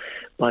work.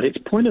 But its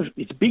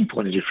big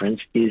point of difference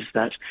is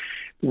that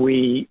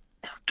we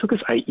took us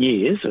 8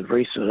 years of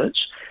research,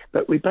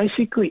 but we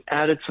basically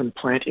added some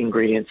plant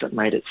ingredients that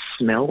made it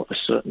smell a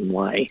certain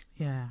way.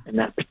 Yeah. And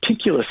that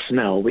particular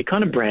smell, we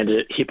kind of branded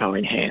it Hippo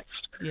Enhanced.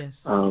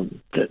 Yes.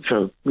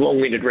 For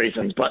long-winded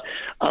reasons. But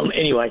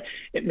anyway,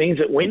 it means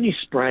that when you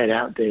spray it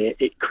out there,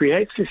 it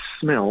creates this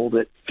smell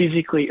that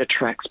physically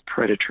attracts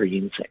predatory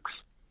insects.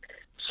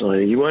 So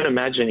you weren't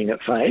imagining it,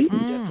 Faye. You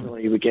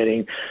definitely were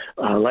getting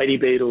lady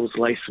beetles,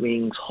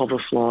 lacewings,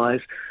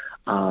 hoverflies,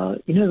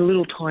 the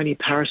little tiny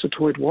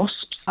parasitoid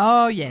wasps.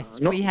 Oh, yes.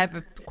 We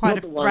have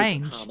quite a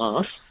range.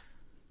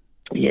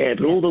 Yeah,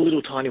 but all the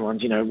little tiny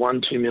ones,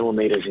 1-2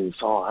 millimetres in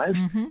size,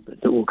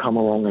 that will come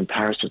along and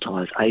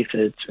parasitise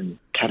aphids and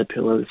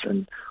caterpillars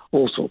and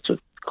all sorts of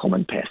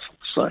common pests.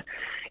 So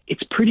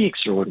it's pretty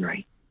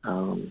extraordinary.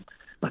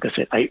 Like I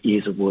said, 8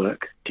 years of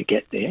work to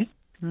get there.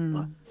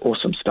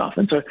 Awesome stuff.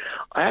 And so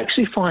I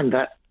actually find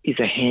that is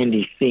a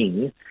handy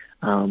thing.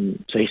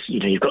 So,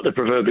 you've got the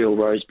proverbial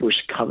rose bush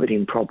covered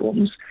in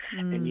problems,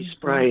 and you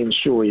spray and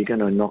sure you're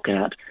going to knock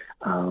out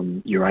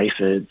your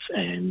aphids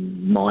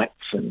and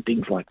mites and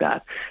things like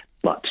that.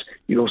 But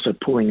you're also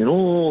pulling in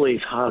all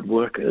these hard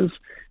workers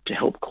to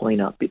help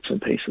clean up bits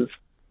and pieces.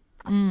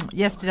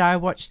 Yesterday I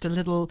watched a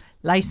little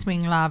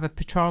lacewing larva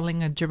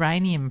patrolling a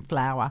geranium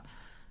flower,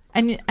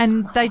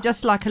 and they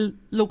just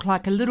look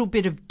like a little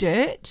bit of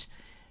dirt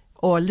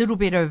or a little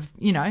bit of,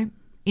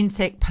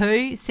 insect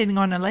poo sitting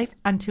on a leaf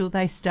until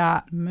they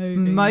start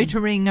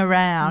motoring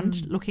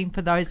around looking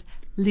for those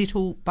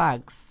little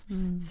bugs.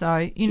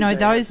 So,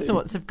 those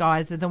sorts of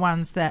guys are the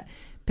ones that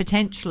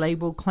potentially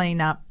will clean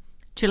up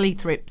chili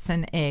thrips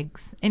and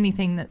eggs,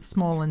 anything that's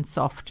small and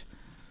soft.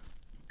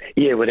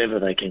 Yeah, whatever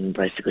they can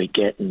basically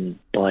get and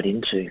bite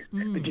into.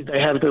 But did they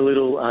have the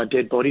little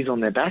dead bodies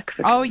on their back?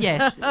 Oh,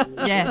 yes,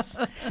 yes.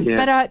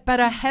 Yeah. But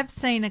I have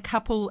seen a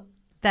couple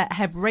that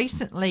have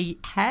recently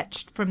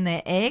hatched from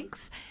their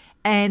eggs,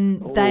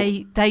 and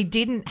they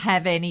didn't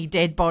have any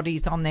dead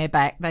bodies on their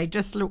back. They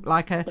just looked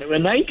like They were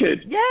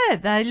naked. Yeah,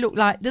 they look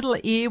like little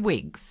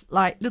earwigs,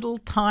 like little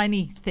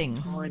tiny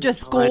things. Tiny,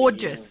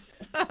 gorgeous.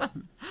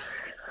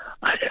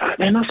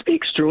 They must be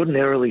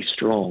extraordinarily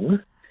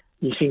strong.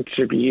 You think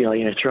to be,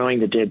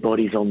 throwing the dead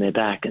bodies on their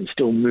back and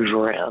still move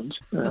around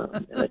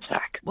and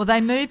attack. Well,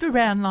 they move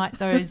around like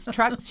those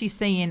trucks you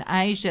see in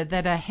Asia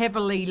that are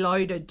heavily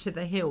loaded to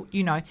the hilt,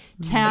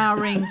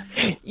 towering,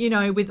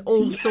 with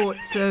all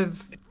sorts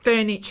of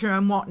furniture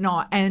and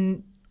whatnot,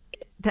 and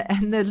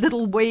the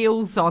little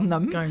wheels on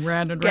them. Going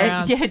round and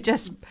round. Yeah,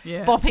 just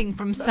bopping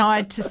from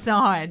side to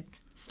side,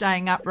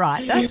 staying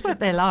upright. That's what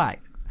they're like.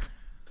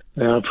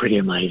 They're pretty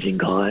amazing,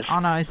 guys. I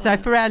know. So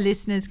for our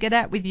listeners, get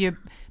out with your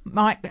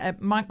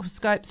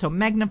microscopes or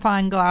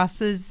magnifying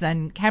glasses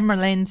and camera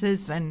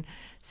lenses and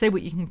see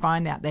what you can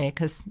find out there,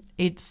 because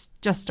it's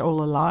just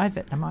all alive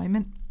at the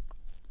moment.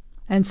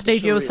 And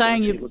Steve, you were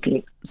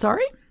saying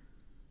Sorry?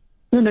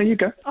 No, you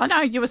go. Oh, no,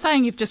 you were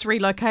saying you've just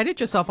relocated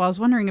yourself. I was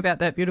wondering about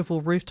that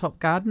beautiful rooftop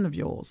garden of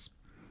yours.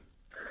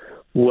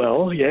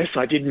 Well, yes,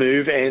 I did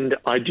move, and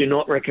I do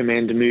not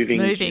recommend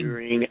moving.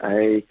 During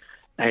a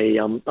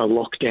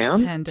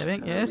lockdown.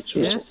 Pandemic, yes.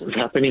 What was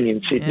happening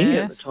in Sydney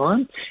at the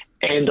time.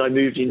 And I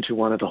moved into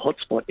one of the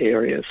hotspot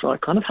areas, so I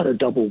kind of had a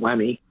double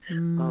whammy.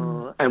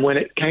 And when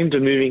it came to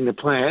moving the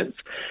plants,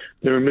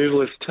 the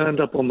removalists turned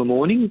up on the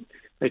morning.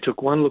 They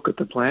took one look at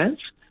the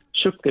plants,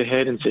 shook their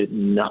head and said,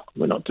 no,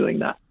 we're not doing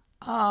that.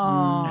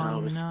 Oh,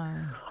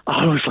 no.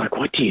 I was like,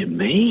 what do you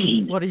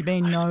mean? What do you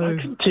mean, no?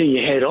 I spoke to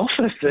your head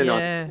office and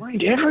I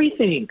explained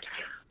everything.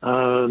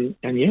 And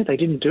they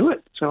didn't do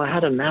it. So I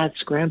had a mad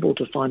scramble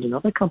to find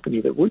another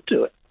company that would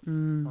do it.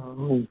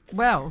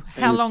 Well,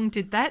 how long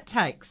did that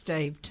take,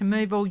 Steve, to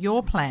move all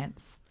your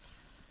plants?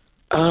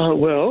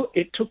 Well,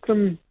 it took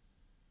a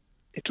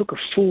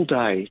full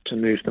day to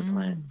move the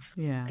plants.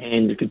 Yeah.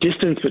 And the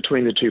distance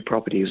between the two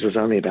properties was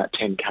only about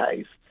 10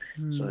 k's.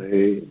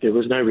 So there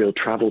was no real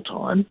travel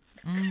time.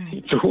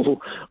 It's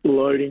all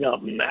loading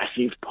up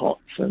massive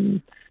pots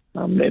and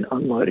then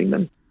unloading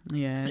them.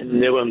 Yeah.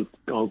 And there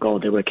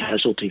were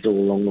casualties all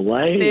along the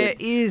way.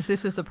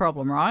 This is the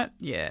problem, right?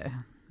 Yeah.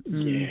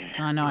 Yeah.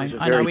 I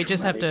know. We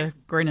just have to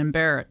grin and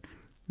bear it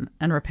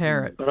and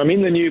repair it. But I'm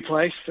in the new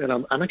place, and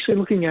I'm actually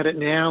looking at it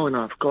now, and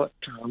I've got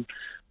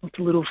lots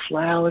of little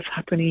flowers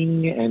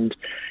happening, and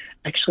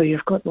actually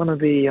I've got one of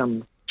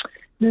the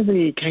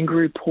the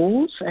kangaroo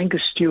paws.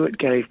 Angus Stewart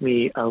gave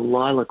me a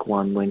lilac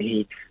one when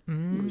he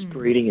was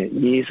breeding it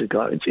years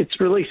ago. It's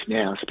released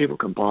now, so people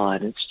can buy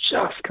it. It's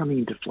just coming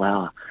into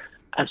flower.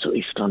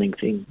 Absolutely stunning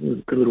thing.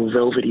 The little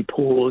velvety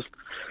paws.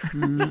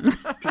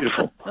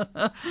 Beautiful.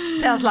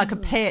 Sounds like a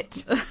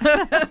pet.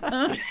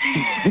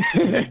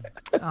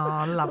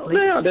 Oh, lovely.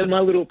 They're my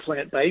little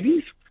plant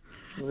babies.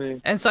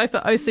 And so for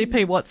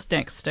OCP, what's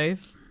next,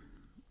 Steve?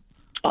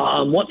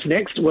 What's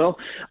next? Well,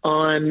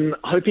 I'm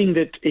hoping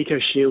that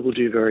EcoShield will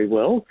do very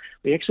well.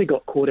 We actually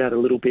got caught out a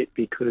little bit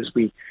because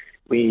we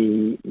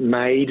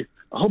made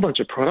a whole bunch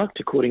of product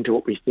according to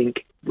what we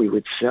think we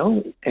would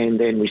sell, and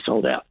then we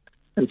sold out.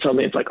 And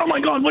suddenly it's like, oh, my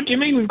God, what do you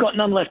mean we've got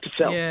none left to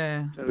sell?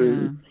 Yeah.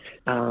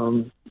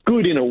 So,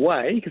 good in a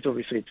way, because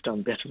obviously it's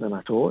done better than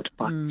I thought,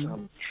 but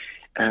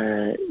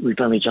we've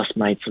only just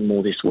made some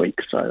more this week,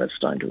 so that's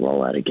starting to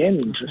roll out again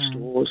into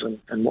stores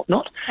and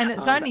whatnot. And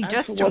it's only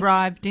just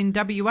arrived in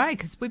WA,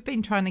 because we've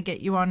been trying to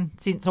get you on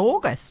since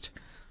August.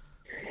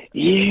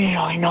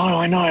 Yeah, I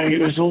know.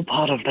 It was all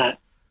part of that.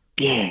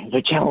 Yeah,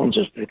 the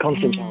challenges, the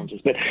constant challenges.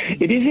 But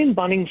it is in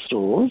Bunnings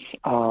stores,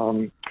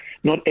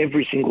 not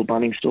every single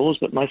Bunnings stores,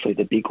 but mostly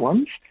the big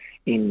ones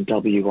in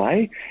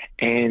WA.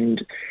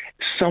 And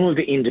some of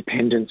the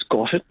independents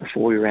got it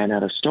before we ran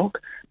out of stock,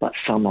 but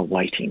some are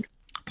waiting.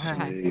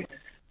 Okay.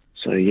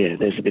 So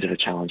there's a bit of a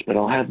challenge. But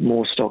I'll have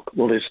more stock.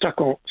 Well, there's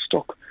stock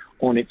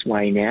on its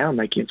way now,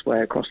 making its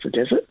way across the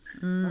desert.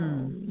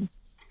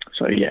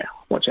 So,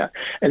 watch out.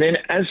 And then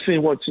as for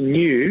what's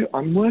new,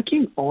 I'm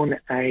working on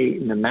a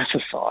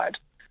nematicide.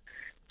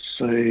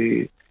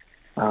 So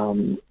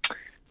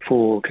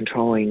for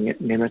controlling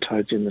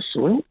nematodes in the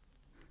soil.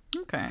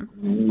 Okay.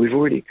 We've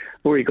already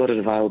got it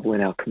available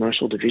in our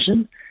commercial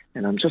division,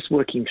 and I'm just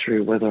working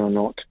through whether or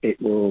not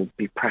it will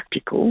be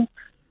practical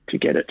to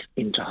get it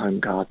into home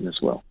garden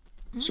as well.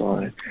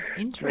 So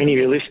for any of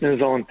your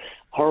listeners on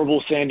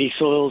horrible sandy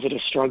soils that are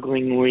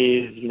struggling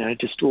with,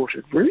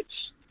 distorted roots,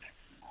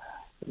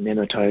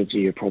 nematodes are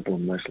your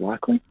problem most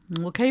likely.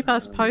 Well, keep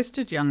us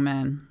posted, young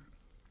man.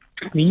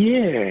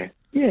 Yeah.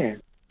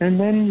 And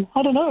then,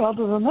 I don't know,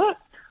 other than that,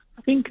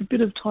 I think a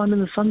bit of time in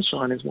the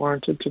sunshine is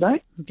warranted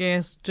today.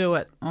 Yes, do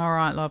it. All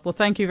right, love. Well,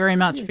 thank you very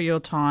much for your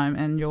time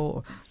and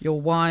your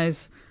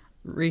wise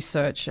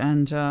research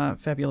and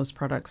fabulous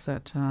products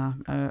that are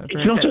very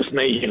It's not just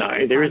me,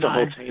 there is a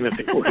whole team of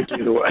people who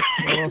do the work.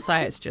 We'll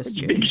say it's just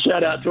you. Big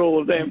shout out to all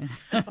of them.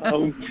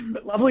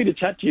 But lovely to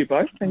chat to you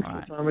both. Thanks for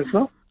the time as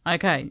well.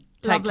 Okay,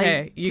 take Lovely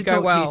care. You to go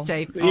talk well. to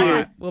you, Steve. All Yeah.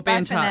 right, we'll be Bye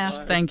in for touch.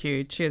 now. Thank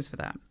you. Cheers for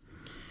that.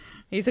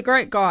 He's a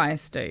great guy,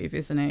 Steve,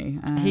 isn't he?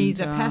 And, He's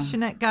a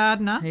passionate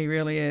gardener. He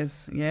really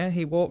is. Yeah,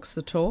 he walks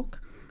the talk.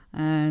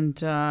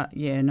 And, I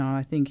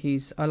think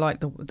I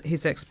like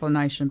his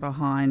explanation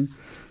behind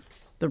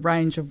the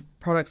range of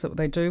products that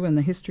they do and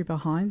the history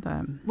behind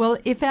them. Well,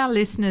 if our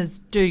listeners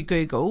do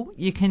Google,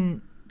 you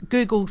can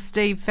Google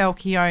Steve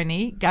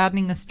Falcione,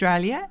 Gardening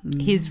Australia.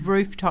 His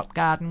rooftop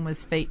garden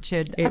was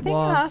featured, I think,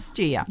 last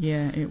year.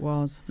 Yeah, it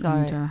was. So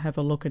and, have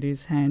a look at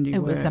his handiwork.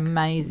 It was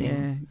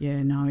amazing.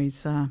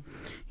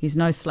 He's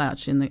no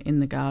slouch in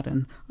the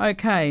garden.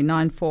 Okay,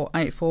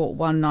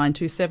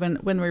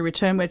 94841927. When we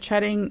return, we're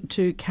chatting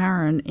to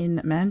Karen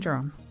in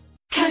Mandurah.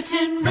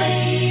 Curtin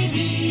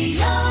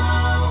Radio.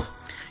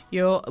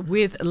 You're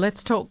with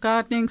Let's Talk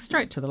Gardening.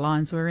 Straight to the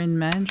lines. We're in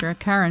Mandurah.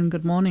 Karen,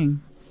 good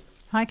morning.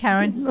 Hi,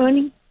 Karen. Good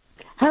morning.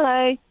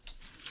 Hello.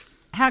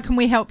 How can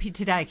we help you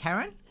today,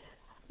 Karen?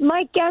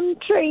 My gum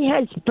tree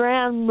has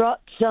brown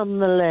rots on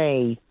the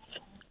leaves.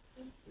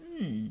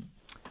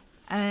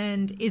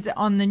 And is it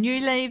on the new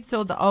leaves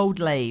or the old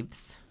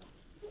leaves?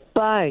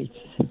 Both.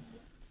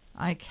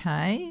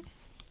 Okay.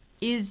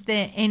 Is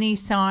there any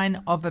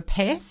sign of a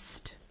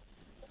pest?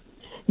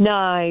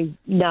 No.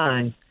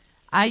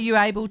 Are you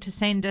able to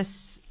send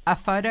us a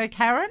photo,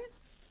 Karen?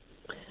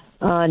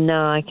 Oh,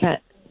 no, I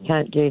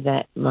can't do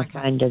that. My Okay.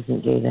 phone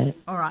doesn't do that.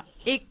 All right.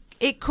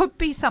 It could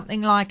be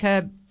something like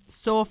a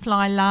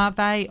sawfly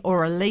larvae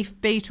or a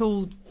leaf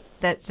beetle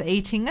that's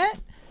eating it.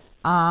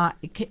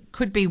 It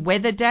could be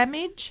weather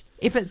damage.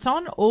 If it's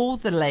on all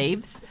the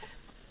leaves,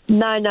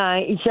 No,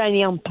 it's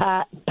only on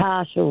partly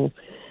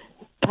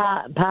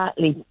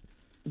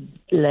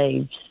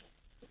leaves.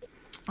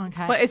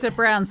 okay. But it's a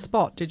brown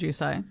spot, did you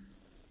say?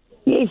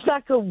 Yeah, it's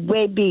like a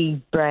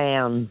webby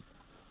brown.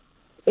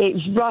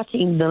 It's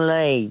rotting the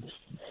leaves,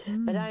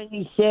 but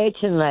only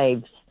certain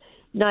leaves.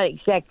 Not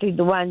exactly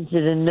the ones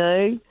that are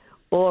new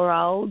or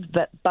old,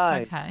 but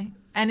both. Okay.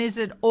 And is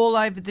it all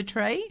over the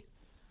tree?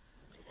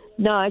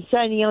 No, it's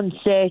only on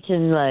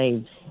certain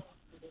leaves.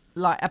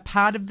 Like a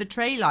part of the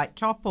tree, like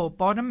top or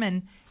bottom?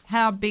 And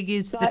how big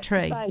is the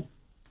tree?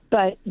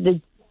 But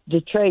the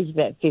tree's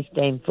about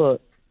 15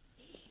 foot.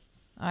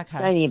 It's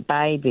Okay. only a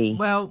baby.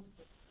 Well,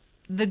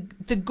 the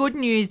good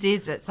news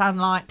is it's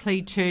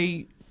unlikely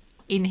to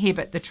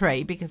inhibit the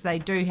tree because they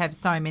do have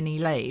so many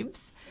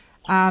leaves.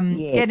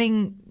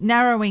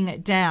 Narrowing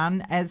it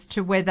down as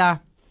to whether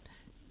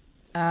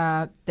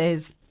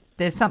there's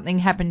something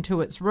happened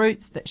to its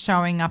roots that's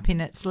showing up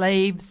in its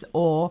leaves,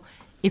 or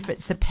if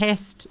it's a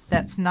pest,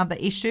 that's another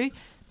issue.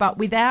 But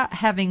without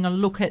having a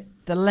look at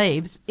the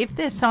leaves, if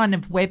there's sign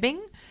of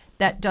webbing,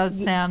 that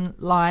does sound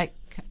like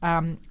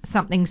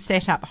something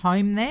set up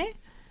home there.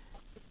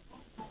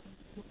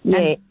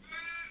 Yeah.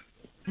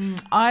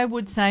 I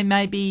would say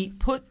maybe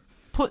put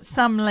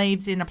some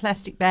leaves in a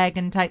plastic bag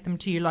and take them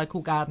to your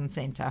local garden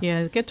centre.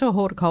 Yeah, get to a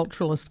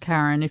horticulturalist,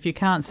 Karen, if you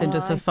can't send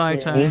us a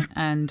photo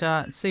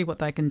and see what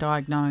they can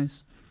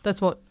diagnose.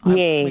 That's what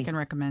we can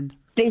recommend.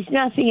 There's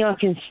nothing I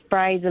can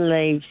spray the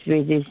leaves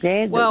with, is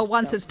there? Well,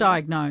 once it's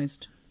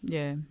diagnosed,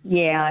 yeah.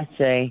 Yeah, I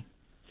see.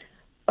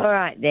 All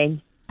right,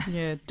 then.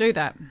 Yeah, do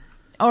that.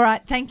 All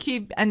right, thank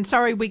you. And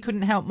sorry we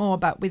couldn't help more,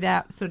 but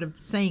without sort of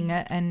seeing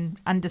it and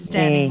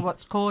understanding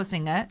what's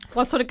causing it.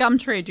 What sort of gum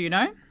tree do you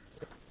know?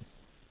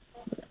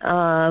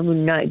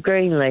 No,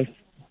 green leaf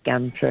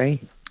gum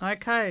tree.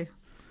 Okay.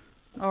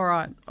 All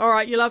right,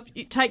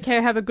 you take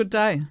care, have a good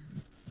day.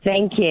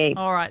 Thank you.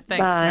 All right,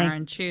 thanks, Bye.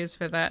 Karen. Cheers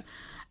for that.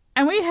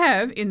 And we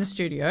have in the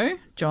studio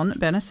John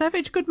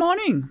Banner-Savage. Good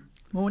morning.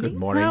 Morning. Good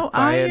morning, How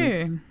Faye are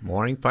and- you?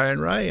 Morning, Faye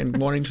and Ray, and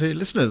morning to your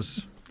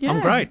listeners. Yeah,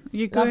 I'm great.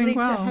 You're Lovely going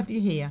well. to have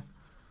you here.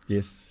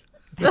 Yes.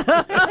 Should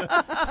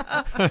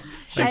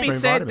Thanks be for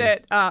said inviting me.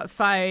 that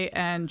Faye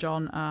and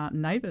John are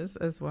neighbours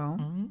as well.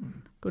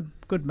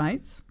 Good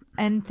mates.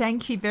 And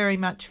thank you very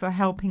much for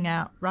helping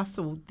out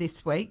Russell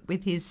this week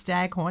with his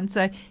staghorn.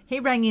 So he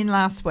rang in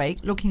last week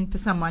looking for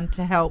someone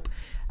to help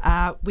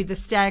with a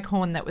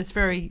staghorn that was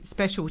very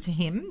special to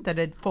him that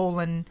had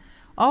fallen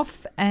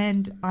off.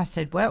 And I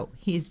said, well,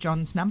 here's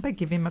John's number.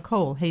 Give him a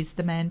call. He's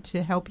the man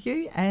to help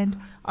you. And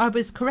I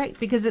was correct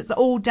because it's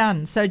all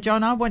done. So,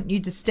 John, I want you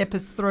to step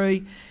us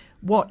through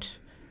what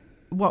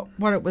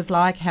it was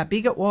like, how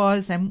big it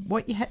was, and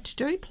what you had to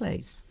do,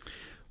 please.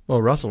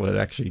 Well, Russell had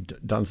actually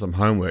done some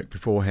homework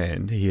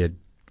beforehand. He had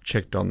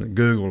checked on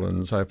Google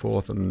and so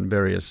forth and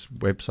various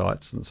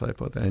websites and so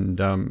forth.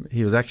 And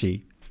he was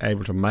actually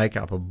able to make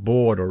up a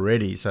board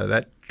already, so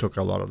that took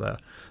a lot of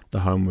the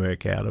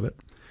homework out of it.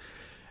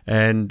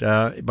 And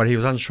but he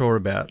was unsure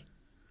about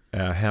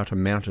how to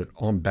mount it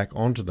back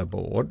onto the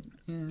board.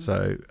 Yeah.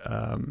 So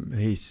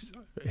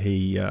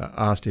he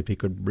asked if he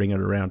could bring it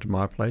around to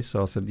my place.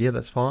 So I said, yeah,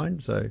 that's fine.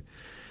 So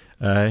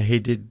he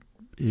did.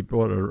 He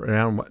brought it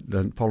around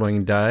the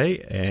following day,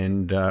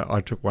 and I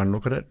took one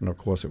look at it. And of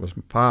course, it was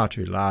far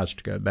too large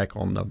to go back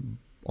on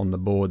the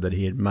board that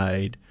he had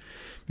made,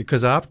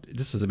 because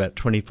this is about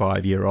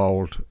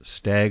 25-year-old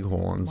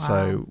staghorn. Wow.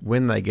 So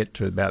when they get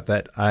to about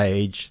that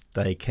age,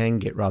 they can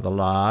get rather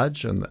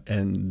large, and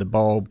the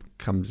bulb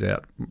comes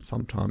out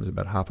sometimes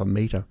about half a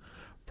metre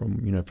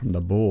from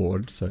the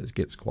board, so it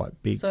gets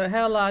quite big. So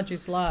how large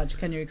is large?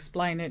 Can you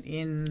explain it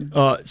in?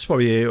 It's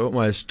probably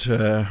almost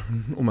a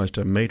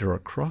metre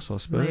across, I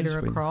suppose.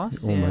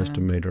 Almost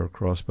a metre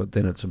across, but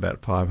then it's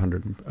about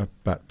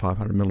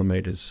 500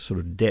 millimetres sort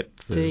of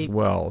depth deep as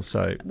well.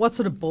 So what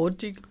sort of board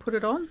do you put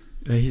it on?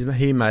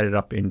 He made it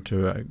up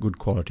into a good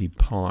quality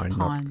pine,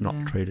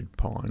 not treated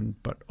pine.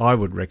 But I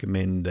would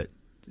recommend that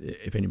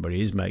if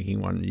anybody is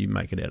making one, you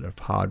make it out of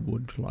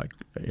hardwood, like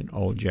an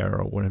old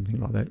jarrah or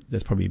anything like that.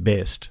 That's probably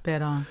better.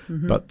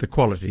 Mm-hmm. But the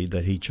quality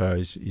that he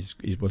chose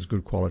was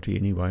good quality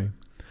anyway.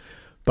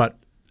 But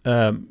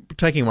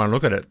taking one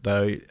look at it,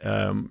 though,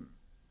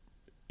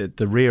 at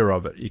the rear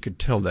of it, you could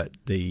tell that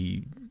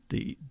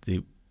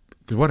because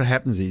what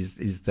happens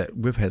is that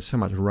we've had so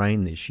much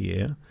rain this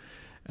year,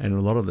 and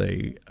a lot of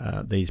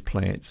these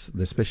plants,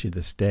 especially the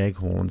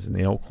staghorns and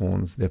the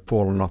elkhorns, they've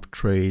fallen off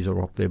trees or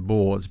off their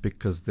boards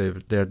because they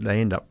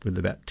end up with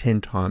about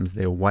 10 times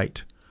their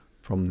weight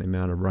from the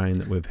amount of rain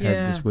that we've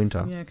had this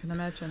winter. Yeah, I can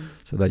imagine.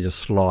 So they just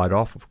slide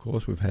off, of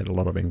course. We've had a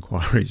lot of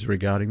inquiries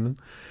regarding them.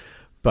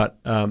 But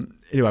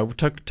anyway,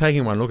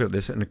 taking one look at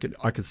this, and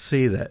I could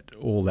see that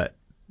all that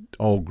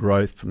old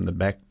growth from the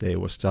back there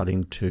was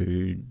starting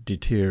to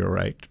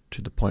deteriorate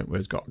to the point where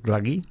it's got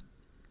gluggy.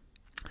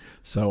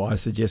 So I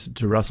suggested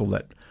to Russell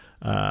that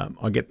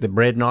I get the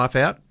bread knife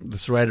out, the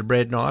serrated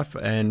bread knife,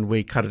 and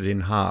we cut it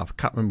in half.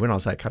 When I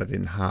say cut it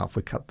in half,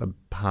 we cut the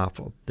half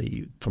of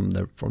from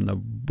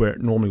where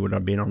it normally would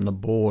have been on the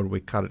board. We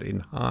cut it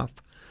in half,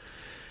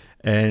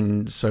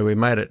 and so we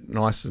made it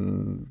nice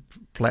and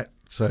flat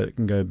so it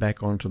can go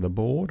back onto the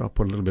board. I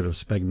put a little bit of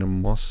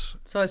sphagnum moss.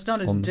 So it's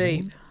not as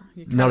deep.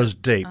 Not as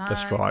deep.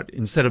 That's right.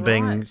 Instead of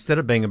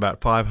being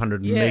about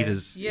 500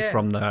 metres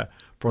from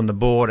the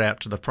board out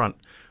to the front,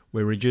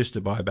 we reduced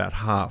it by about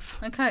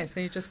half. Okay, so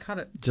you just cut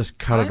it. Just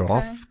cut it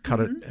off, cut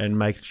it and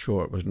make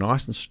sure it was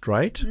nice and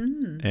straight.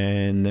 Mm.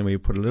 And then we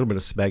put a little bit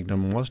of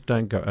sphagnum moss.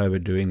 Don't go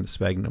overdoing the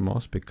sphagnum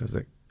moss because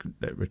it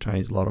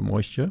retains a lot of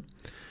moisture.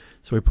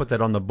 So we put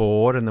that on the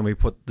board, and then we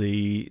put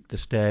the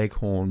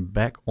staghorn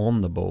back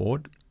on the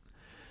board.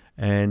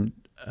 And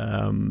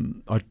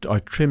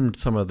I trimmed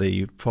some of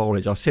the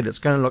foliage. I said it's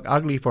going to look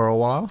ugly for a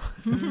while.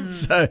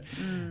 And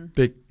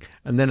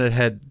then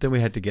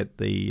we had to get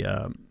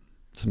the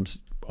some.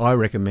 I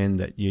recommend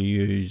that you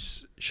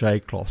use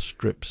shade cloth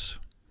strips,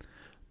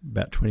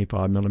 about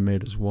 25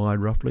 millimetres wide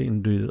roughly,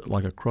 and do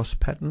like a cross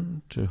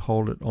pattern to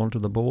hold it onto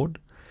the board.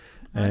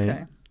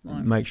 And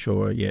make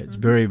sure, it's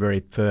very,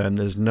 very firm.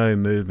 There's no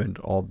movement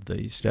of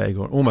the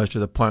staghorn, almost to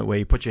the point where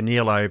you put your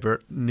kneel over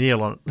it,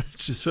 kneel on it,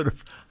 to sort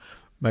of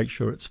make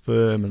sure it's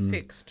firm and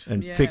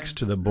fixed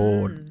to the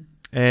board.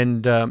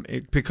 And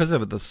because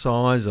of the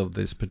size of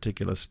this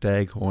particular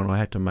staghorn, I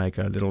had to make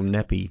a little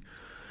nappy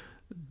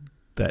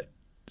that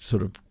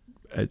sort of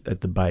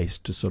at the base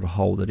to sort of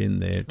hold it in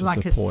there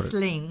to support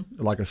it.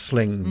 Like a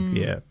sling,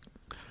 yeah.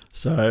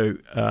 So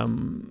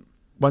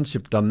once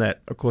you've done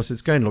that, of course,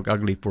 it's going to look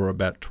ugly for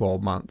about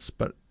 12 months,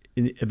 but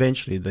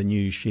eventually the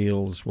new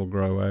shields will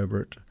grow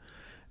over it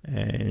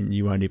and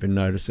you won't even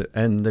notice it.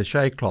 And the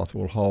shade cloth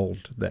will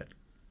hold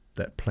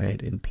that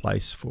plant in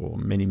place for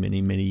many,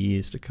 many, many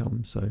years to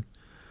come. So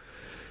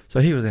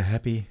he was a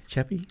happy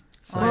chappy.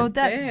 So. Well,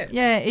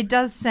 it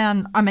does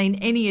sound,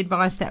 any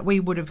advice that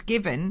we would have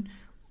given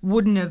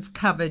wouldn't have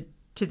covered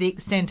to the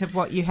extent of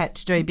what you had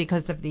to do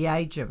because of the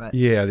age of it.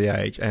 Yeah, the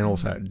age, and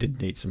also it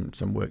did need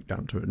some work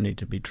done to it. It needed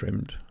to be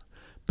trimmed.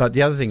 But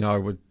the other thing I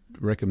would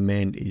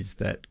recommend is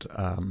that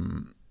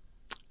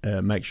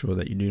make sure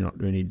that you do not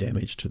do any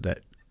damage to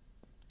that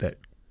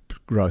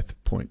growth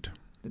point.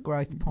 The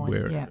growth point,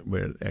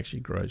 where it actually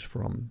grows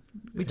from.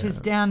 Which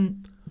is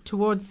down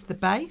towards the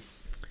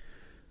base?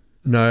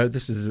 No,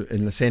 this is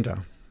in the centre,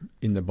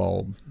 in the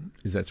bulb,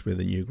 that's where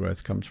the new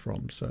growth comes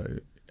from. So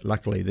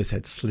luckily this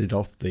had slid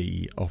off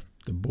the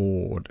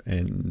board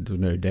and there was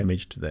no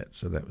damage to that,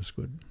 so that was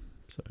good.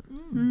 So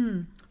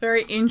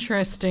very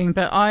interesting,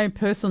 but I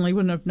personally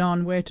wouldn't have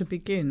known where to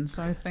begin,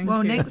 so thank you.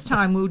 Well, next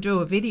time we'll do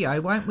a video,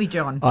 won't we,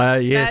 John?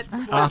 Yes.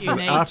 That's what you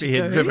need after he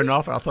to had do. driven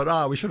off, I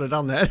thought, we should have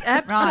done that.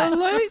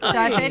 Absolutely. Right.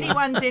 So if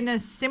anyone's in a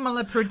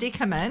similar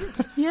predicament,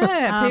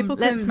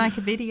 let's make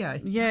a video.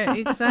 Yeah,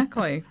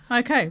 exactly.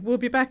 Okay, we'll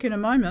be back in a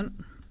moment.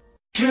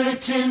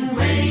 Curtin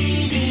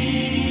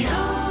Radio.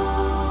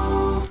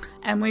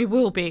 And we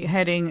will be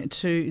heading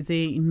to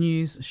the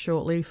news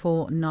shortly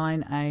for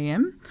 9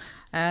 a.m.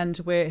 And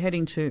we're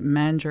heading to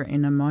Mandurah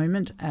in a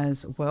moment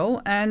as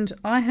well. And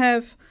I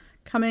have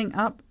coming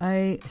up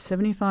a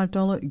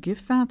 $75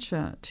 gift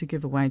voucher to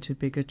give away to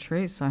Bigger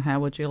Tree. So how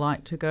would you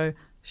like to go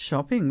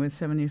shopping with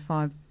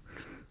 $75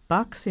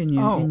 in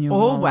your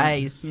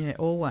always. wallet? Yeah,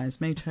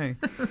 always. Me too.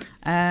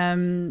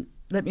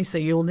 Let me see.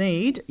 You'll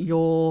need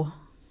your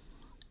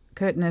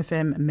Curtin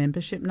FM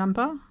membership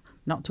number,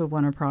 not to have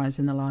won a prize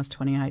in the last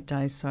 28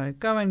 days. So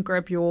go and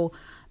grab your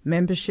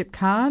membership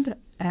card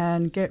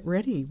and get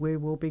ready. We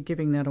will be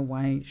giving that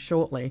away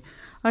shortly.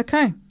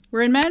 Okay,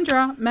 we're in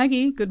Mandurah.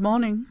 Maggie, good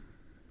morning.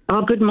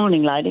 Oh, good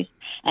morning, ladies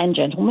and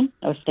gentlemen,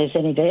 if there's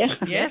any there.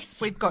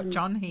 Yes, we've got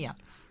John here.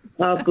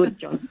 Oh, good,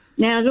 John.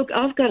 Now, look,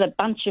 I've got a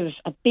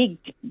big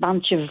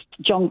bunch of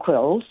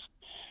jonquils,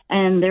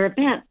 and they're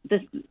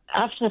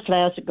after the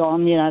flowers are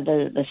gone, you know,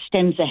 the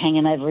stems are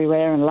hanging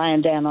everywhere and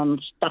laying down on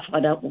stuff I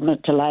don't want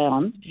it to lay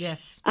on.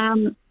 Yes.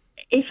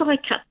 If I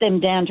cut them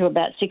down to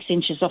about 6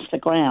 inches off the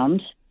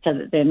ground so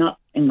that they're not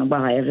in the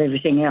way of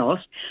everything else,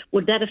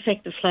 would that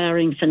affect the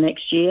flowering for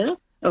next year,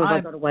 or have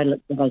I got to wait till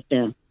it goes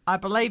down? I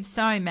believe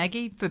so,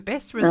 Maggie. For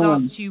best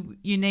results, you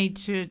need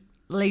to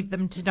leave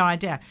them to die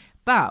down.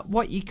 But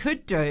what you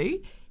could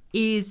do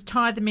is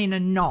tie them in a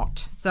knot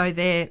so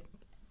they're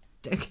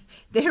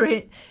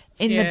in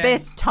the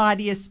best,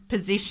 tidiest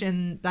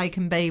position they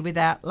can be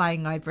without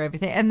laying over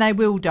everything. And they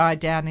will die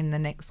down in the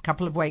next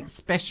couple of weeks,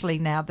 especially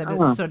now that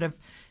it's sort of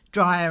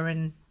drier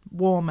and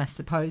warmer,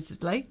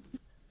 supposedly.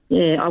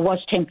 Yeah, I was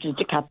tempted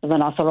to cut them,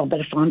 and I thought I'd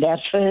better find out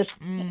first.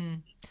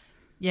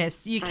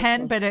 Yes, you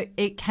can, but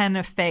it can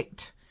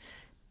affect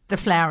the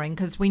flowering,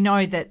 because we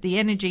know that the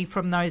energy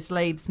from those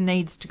leaves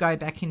needs to go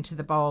back into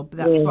the bulb.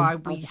 That's why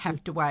we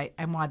have to wait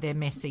and why they're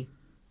messy.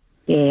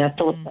 Yeah, I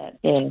thought that,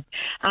 yeah.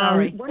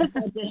 Sorry. What if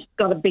I just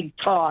got a big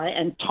tie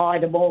and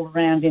tied them all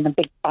around in a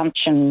big bunch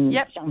and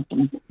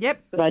something?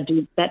 Yep. Could I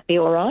do that be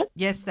all right?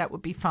 Yes, that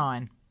would be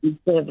fine.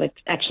 Instead of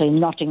actually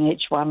knotting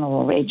each one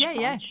or each bunch?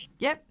 Yeah.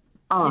 Yep.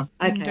 Oh,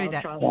 yeah, okay, you can do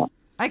that. I'll try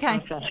that.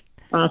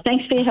 Okay.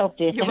 Thanks for your help,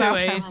 dear. You're Too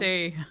welcome.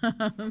 easy.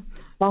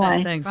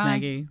 Bye. Thanks, Bye.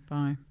 Maggie.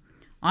 Bye.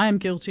 I am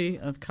guilty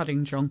of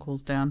cutting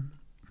jonquils down.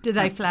 Do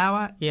they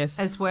flower? Yes.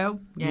 As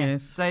well? Yeah.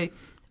 Yes. So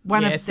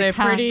one of the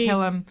can't kill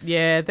them.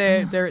 Yeah,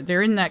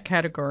 they're in that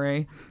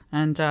category.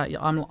 And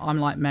I'm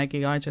like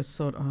Maggie. I just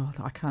thought,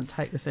 I can't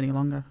take this any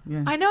longer.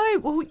 Yeah. I know.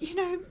 Well,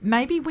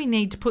 maybe we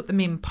need to put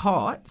them in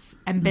pots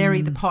and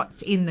bury the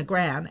pots in the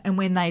ground. And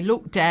when they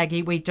look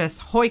daggy, we just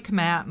hoik them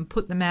out and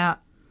put them out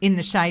in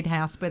the shade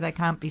house where they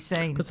can't be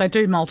seen. Because they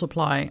do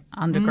multiply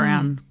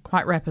underground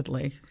quite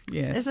rapidly.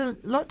 Yes. There's a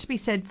lot to be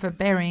said for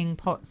burying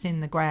pots in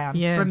the ground.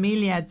 Yeah.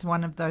 Bromeliad's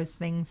one of those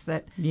things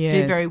that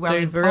do very well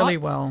in really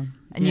pots. well.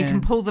 And you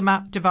can pull them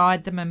up,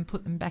 divide them and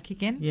put them back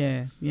again.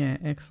 Yeah,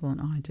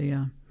 excellent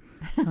idea.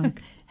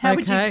 Okay.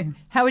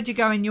 How would you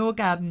go in your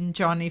garden,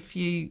 John, if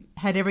you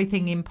had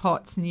everything in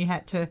pots and you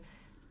had to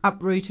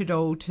uproot it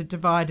all to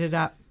divide it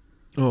up?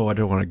 Oh, I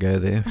don't want to go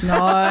there.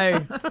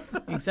 No,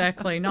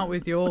 exactly. Not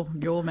with your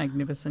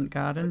magnificent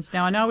gardens.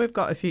 Now, I know we've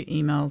got a few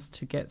emails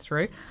to get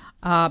through.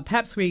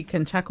 Perhaps we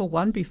can tackle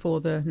one before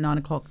the 9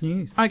 o'clock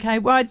news. Okay,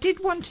 well, I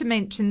did want to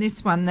mention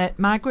this one that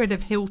Margaret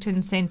of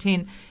Hilton sent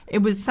in. It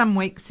was some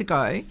weeks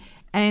ago,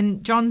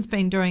 and John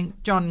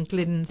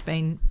Glidden's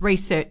been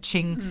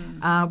researching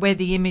where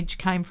the image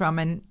came from,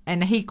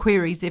 and he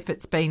queries if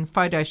it's been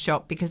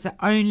photoshopped because it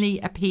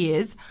only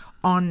appears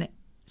on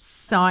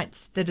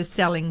sites that are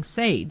selling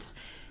seeds.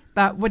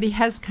 But what he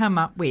has come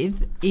up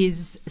with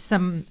is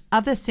some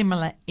other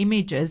similar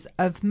images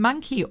of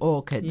monkey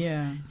orchids.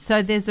 Yeah.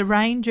 So there's a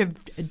range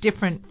of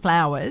different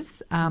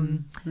flowers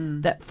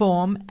that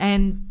form,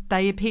 and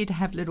they appear to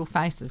have little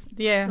faces.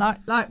 Yeah.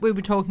 Like we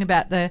were talking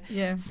about the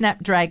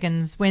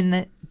snapdragons,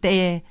 when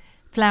their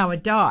flower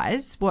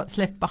dies, what's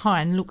left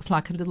behind looks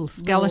like a little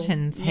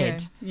skeleton's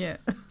head. Yeah.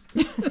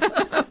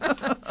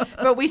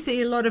 But we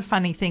see a lot of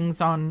funny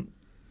things on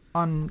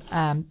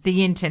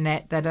the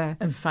internet that are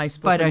and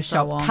Facebook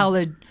Photoshop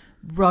coloured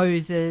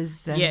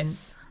roses and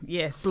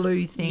yes,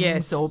 blue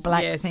things or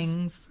black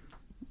things.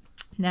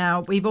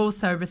 Now, we've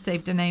also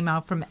received an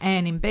email from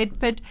Anne in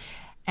Bedford,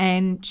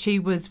 and she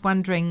was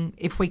wondering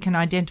if we can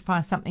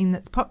identify something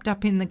that's popped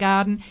up in the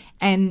garden.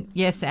 And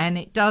yes, Anne,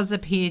 it does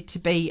appear to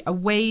be a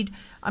weed.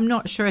 I'm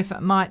not sure if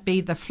it might be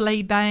the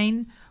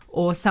fleabane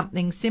or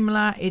something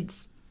similar.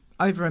 It's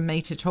over 1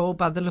 metre tall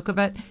by the look of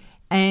it.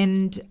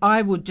 And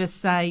I would just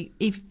say,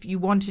 if you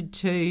wanted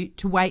to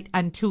wait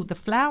until the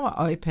flower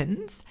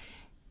opens,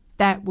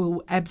 that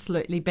will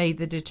absolutely be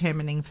the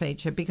determining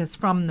feature, because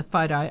from the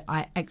photo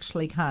I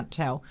actually can't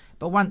tell.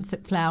 But once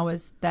it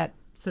flowers, that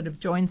sort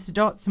of joins the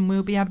dots, and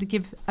we'll be able to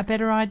give a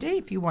better idea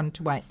if you wanted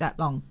to wait that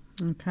long.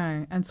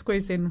 Okay, and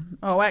squeeze in.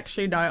 Oh,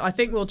 actually, no, I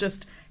think we'll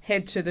just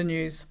head to the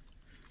news.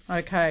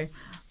 Okay,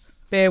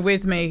 bear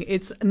with me.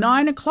 It's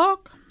 9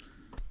 o'clock.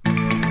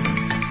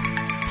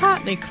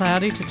 Partly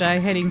cloudy today,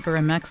 heading for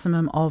a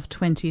maximum of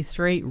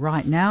 23.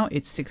 Right now,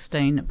 it's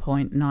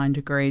 16.9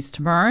 degrees.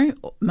 Tomorrow,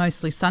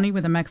 mostly sunny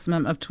with a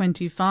maximum of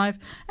 25.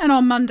 And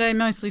on Monday,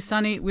 mostly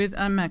sunny with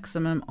a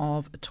maximum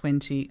of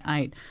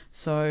 28.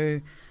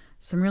 So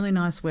some really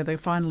nice weather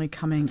finally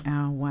coming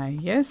our way.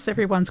 Yes,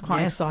 everyone's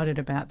quite excited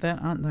about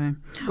that, aren't they?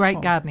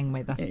 Great gardening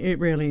weather. It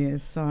really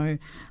is. So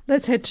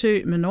let's head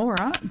to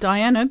Manoora.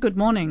 Diana, good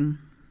morning.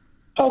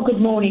 Oh,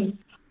 good morning.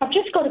 I've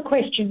just got a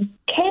question.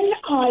 Can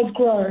I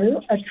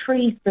grow a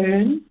tree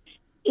fern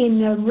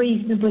in a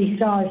reasonably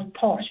sized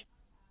pot?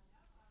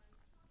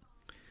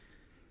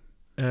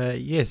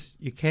 Yes,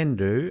 you can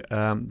do. The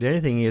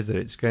only thing is that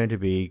it's going to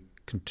be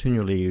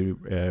continually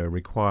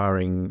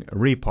requiring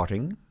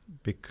repotting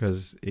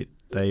because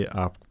they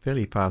are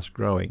fairly fast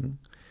growing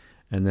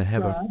and they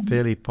have a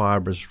fairly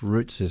fibrous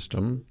root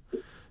system.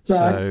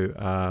 So,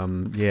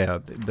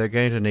 they're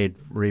going to need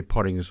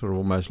repotting sort of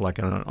almost like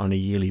on a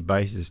yearly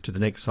basis to the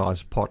next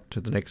size pot,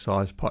 to the next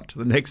size pot, to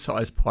the next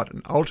size pot.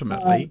 And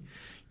ultimately,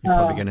 you're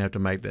probably going to have to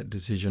make that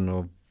decision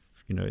of,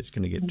 it's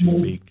going to get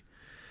too big.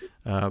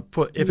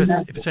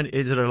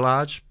 Is it a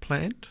large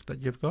plant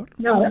that you've got?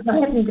 No, I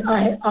haven't.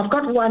 I've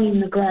got one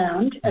in the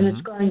ground and it's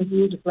growing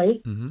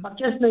beautifully. I've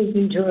just moved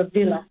into a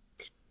villa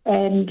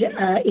and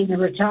in a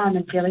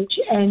retirement village,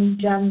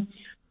 and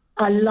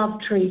I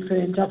love tree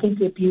ferns. I think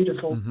they're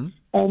beautiful.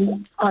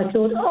 And I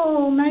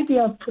thought, maybe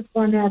I'll put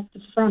one out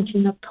the front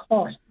in a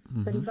pot.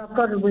 But if I've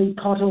got to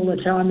repot all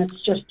the time,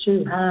 it's just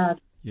too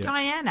hard. Yep.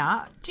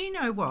 Diana, do you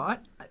know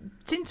what?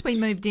 Since we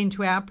moved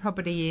into our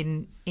property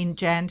in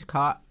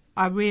Jandakot,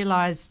 I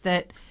realised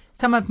that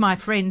some of my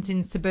friends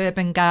in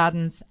suburban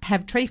gardens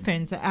have tree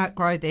ferns that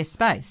outgrow their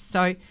space.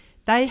 So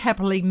they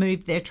happily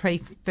move their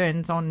tree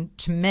ferns on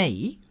to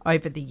me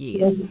over the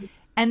years.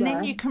 And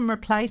then you can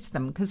replace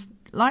them because,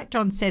 like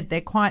John said, they're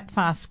quite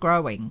fast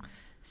growing.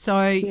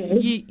 So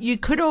you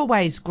could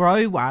always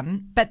grow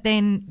one, but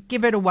then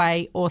give it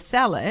away or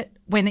sell it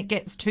when it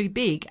gets too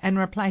big and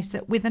replace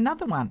it with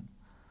another one.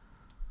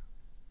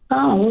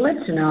 Oh, well,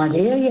 that's an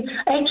idea.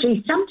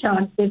 Actually,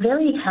 sometimes they're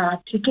very hard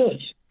to get.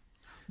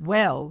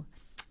 Well,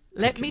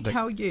 let me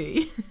tell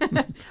you.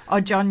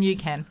 John, you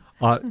can.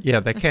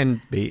 They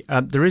can be.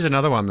 There is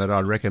another one that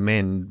I'd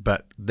recommend,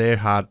 but they're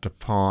hard to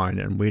find,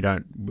 and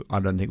I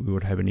don't think we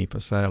would have any for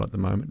sale at the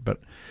moment.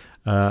 But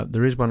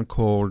there is one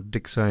called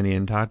Dicksonia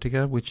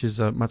antarctica, which is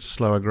much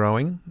slower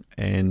growing,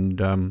 and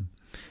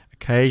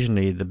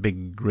occasionally the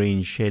big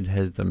green shed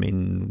has them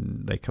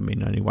in. They come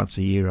in only once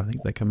a year, I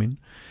think they come in,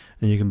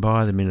 and you can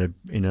buy them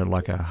in a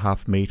like a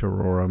half metre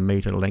or a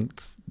metre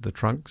length, the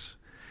trunks.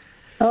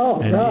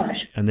 Oh, right.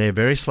 And they're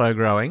very slow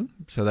growing,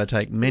 so they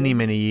take many,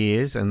 many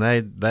years, and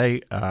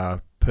they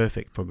are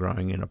perfect for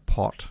growing in a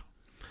pot.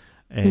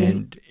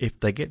 And if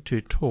they get too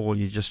tall,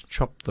 you just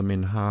chop them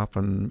in half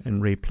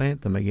and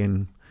replant them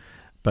again.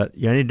 But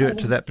you only do it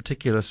to that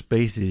particular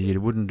species. You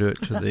wouldn't do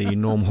it to the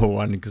normal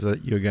one because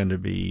you're going to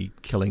be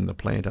killing the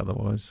plant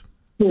otherwise.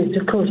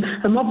 Yes, of course.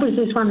 And what was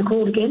this one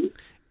called again?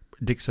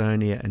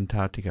 Dicksonia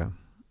antarctica.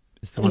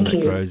 It's the one that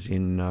grows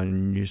in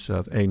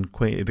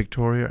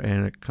Victoria,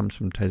 and it comes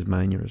from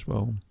Tasmania as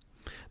well.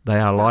 They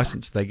are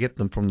licensed. They get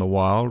them from the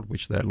wild,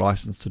 which they're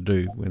licensed to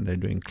do when they're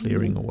doing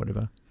clearing or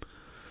whatever.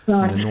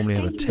 Right. And they normally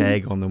have a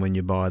tag on them when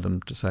you buy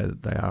them to say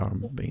that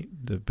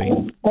they've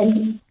been.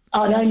 And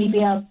I'd only be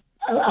able.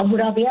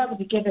 Would I be able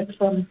to get it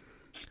from?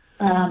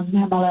 How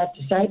am I allowed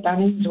to say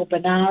Bunnings or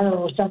Banara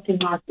or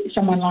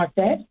someone like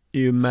that?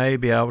 You may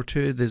be able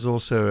to. There's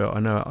also I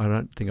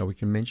don't think we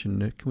can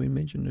mention. Can we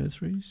mention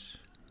nurseries?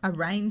 A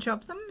range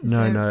of them?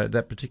 No,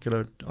 that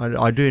particular...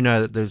 I do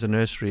know that there's a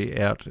nursery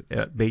out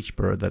at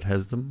Beachborough that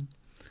has them.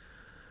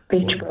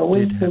 Beachborough,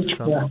 where's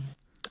Beachborough?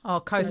 Oh,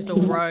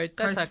 Coastal Road.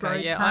 That's Coast okay,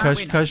 Road yeah.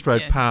 Coast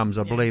Road Palms,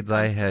 I believe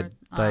they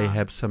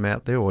have some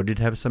out there, or did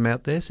have some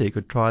out there, so you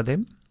could try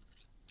them.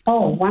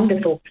 Oh,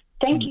 wonderful.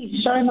 Thank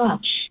you so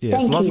much. Yeah,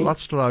 it's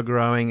lots slow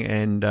growing,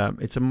 and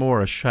it's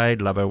a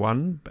shade lover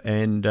one,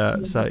 and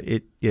so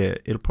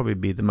it'll probably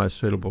be the most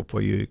suitable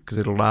for you because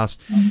it'll last.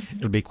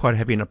 It'll be quite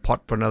happy in a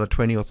pot for another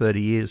 20 or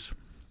 30 years.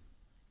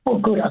 Oh,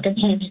 good! I can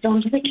hand it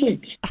on to the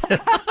kids.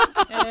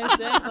 Yeah,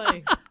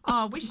 exactly.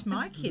 I wish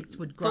my kids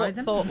would grow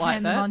them and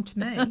hand them on to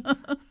me.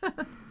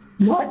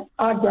 What?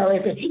 I grow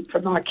everything for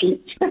my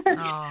kids.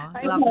 Oh,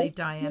 lovely,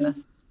 Diana.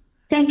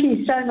 Thank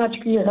you so much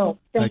for your help.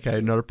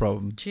 Okay, not a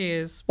problem.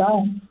 Cheers.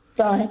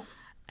 Bye.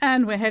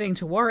 And we're heading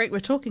to Warwick. We're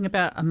talking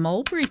about a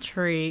mulberry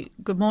tree.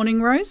 Good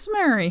morning,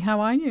 Rosemary.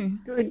 How are you?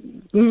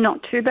 Good.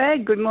 Not too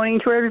bad. Good morning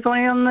to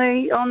everybody on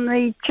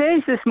the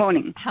chairs this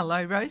morning.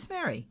 Hello,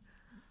 Rosemary.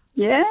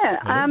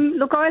 Yeah.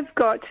 Look, I've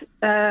got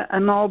a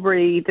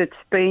mulberry that's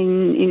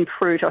been in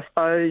fruit, I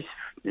suppose,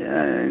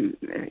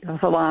 for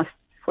the last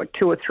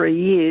 2 or 3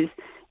 years.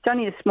 It's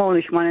only a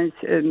smallish one.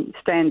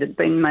 It's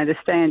been made a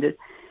standard.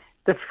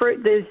 The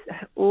fruit, there's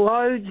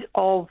loads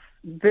of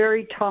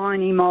very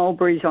tiny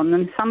mulberries on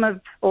them. Some have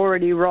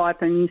already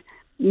ripened.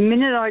 The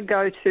minute I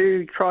go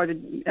to try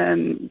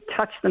to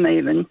touch them,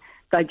 even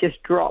they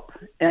just drop.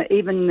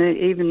 Even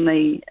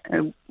the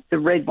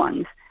red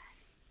ones.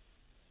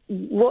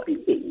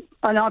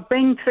 And I've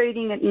been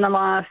feeding it in the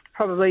last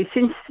probably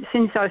since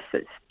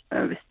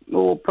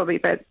probably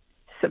about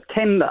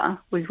September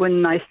was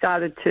when they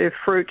started to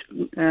fruit.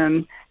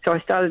 So I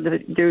started to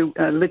do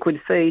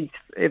liquid feeds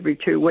every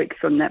 2 weeks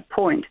from that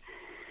point.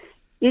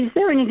 is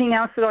there anything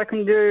else that I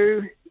can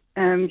do?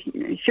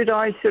 Should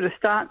I sort of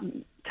start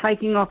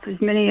taking off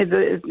as many of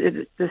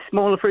the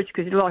smaller fruits?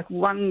 Because like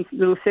one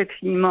little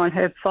section, you might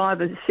have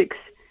 5 or 6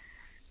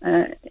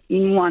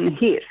 in one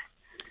hit.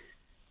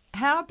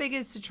 How big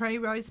is the tree,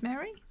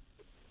 Rosemary?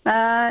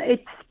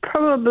 It's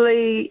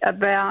probably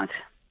about,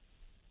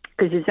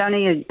 because it's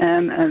only a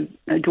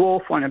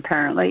dwarf one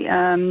apparently.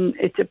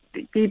 It's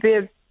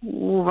about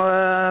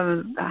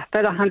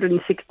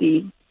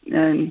 160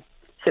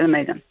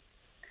 centimetre.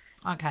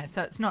 Okay,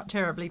 so it's not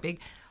terribly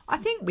big. I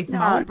think with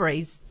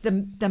mulberries,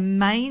 the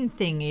main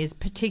thing is,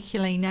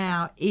 particularly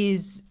now,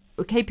 is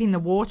keeping the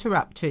water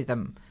up to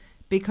them,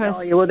 because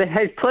they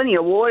have plenty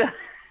of water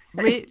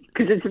because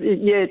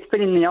it's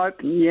been in the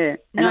open. Yeah,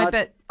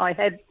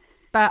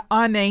 but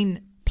I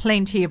mean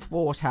plenty of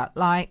water.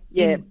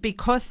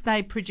 Because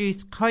they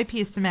produce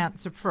copious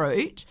amounts of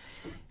fruit,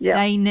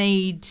 they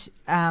need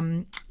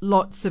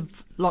lots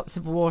of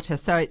water.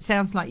 So it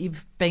sounds like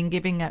you've been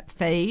giving it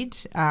feed.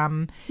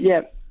 And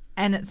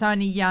it's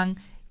only young.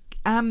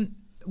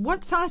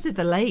 What size are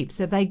the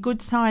leaves? Are they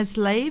good sized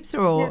leaves,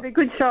 or? Yeah, they're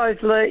good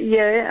sized leaves.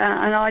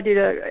 Yeah,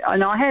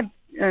 and I have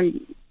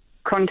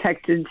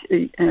contacted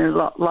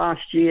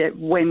last year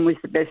when was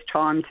the best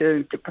time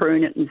to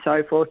prune it and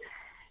so forth.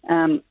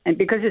 And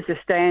because it's a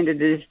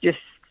standard, it's just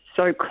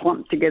so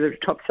clumped together at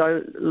the top.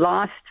 So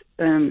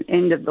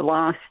end of the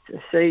last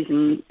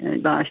season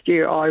last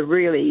year, I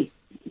really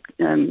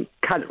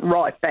cut it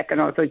right back, and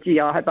I thought,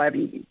 I hope I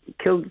haven't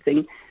killed the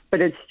thing. But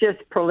it's just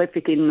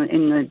prolific in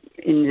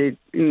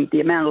the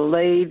amount of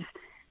leaves.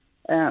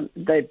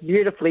 They're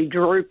beautifully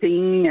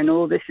drooping and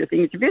all this sort of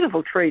thing. It's a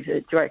beautiful tree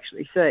to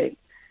actually see.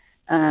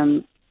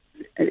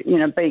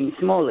 Being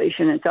smallish,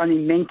 and it's only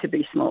meant to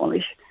be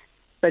smallish.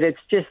 But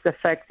it's just the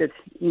fact that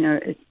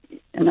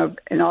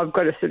I've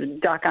got to sort of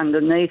duck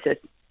underneath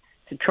it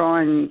to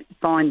try and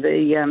find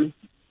the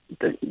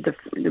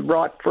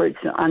ripe fruits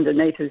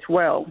underneath as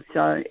well.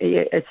 So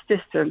it's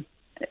just a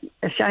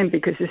shame,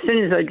 because as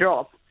soon as they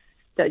drop,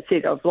 that's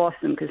it. I've lost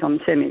them because I'm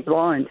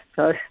semi-blind.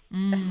 So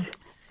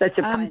that's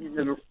a pain in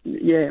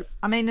the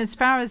I mean, as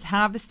far as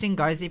harvesting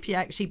goes, if you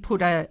actually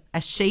put a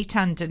sheet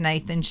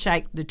underneath and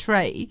shake the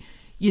tree,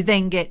 you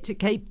then get to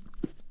keep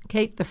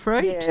the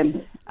fruit.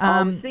 Yeah,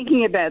 I was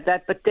thinking about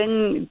that, but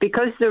then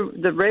because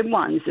the red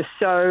ones are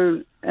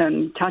so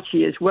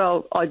touchy as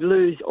well, I'd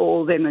lose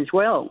all them as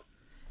well.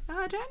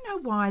 I don't know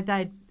why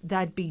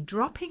they'd be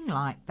dropping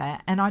like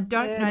that, and I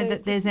don't know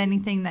that there's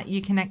anything that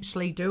you can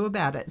actually do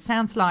about it. It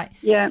sounds like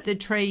the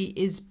tree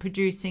is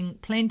producing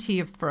plenty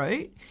of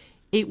fruit.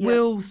 It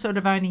will sort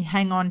of only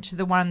hang on to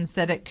the ones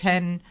that it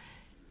can,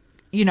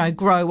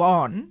 grow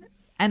on.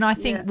 And I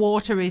think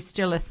water is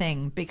still a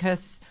thing,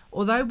 because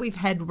although we've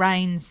had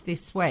rains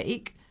this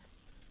week,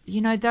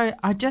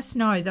 I just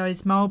know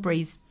those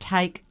mulberries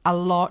take a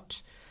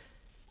lot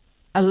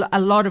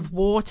of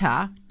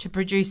water to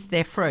produce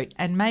their fruit,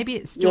 and maybe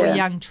it's still a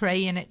young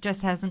tree and it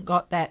just hasn't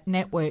got that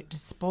network to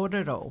support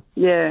it all.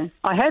 Yeah,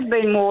 I have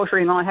been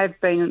watering. I have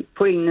been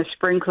putting the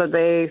sprinkler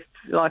there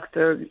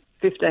for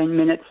 15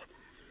 minutes,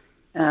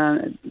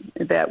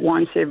 about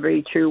once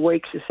every 2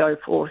 weeks or so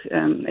forth,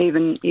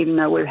 even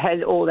though we've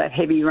had all that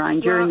heavy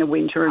rain during the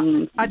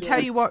winter. I tell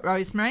you what,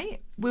 Rosemary,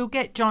 we'll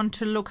get John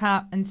to look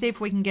up and see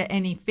if we can get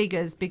any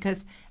figures,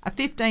 because a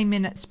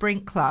 15-minute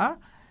sprinkler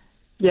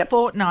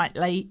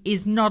fortnightly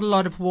is not a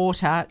lot of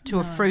water to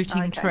a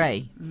fruiting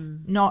tree.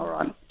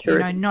 Not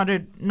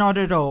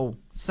at all.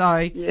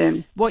 So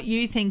what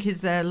you think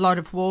is a lot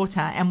of water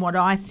and what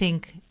I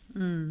think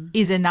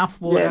is enough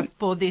water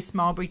for this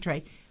mulberry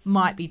tree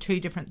might be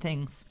two different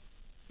things.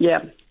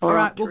 Yeah. All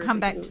right, we'll come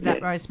back to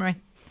that, Rosemary.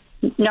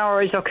 No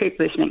worries, I'll keep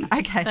listening.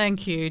 Okay.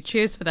 Thank you.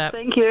 Cheers for that.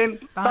 Thank you.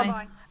 Bye.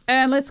 Bye-bye.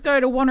 And let's go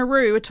to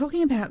Wanneroo. We're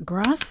talking about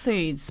grass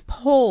seeds.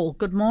 Paul,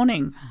 good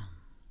morning.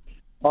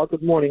 Oh,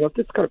 good morning. I've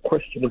just got a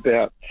question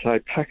about a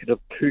packet of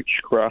cooch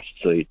grass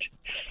seed.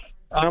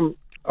 I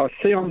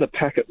see on the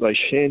packet they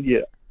shandy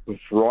it with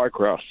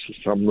ryegrass for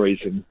some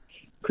reason.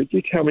 Could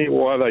you tell me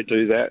why they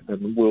do that,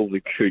 and will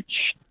the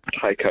cooch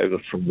take over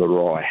from the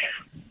rye?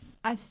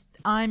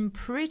 I'm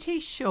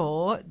pretty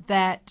sure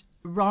that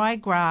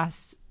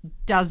ryegrass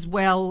does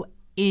well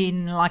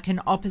in like an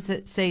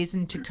opposite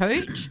season to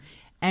cooch,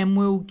 and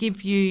will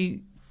give you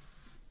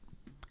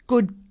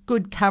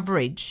good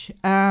coverage.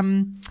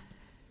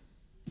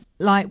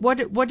 Like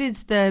what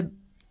is the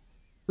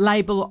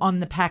label on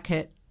the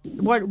packet?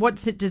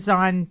 What's it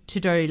designed to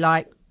do?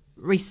 Like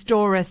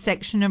restore a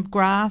section of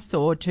grass,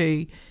 or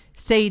to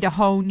seed a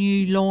whole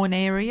new lawn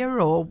area,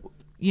 or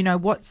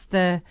what's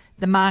the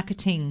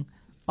marketing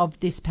of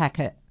this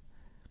packet?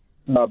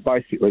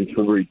 Basically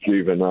to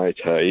rejuvenate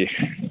a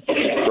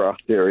grass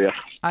area.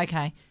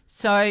 Okay,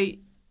 so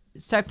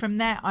from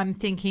that I'm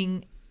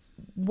thinking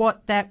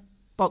what that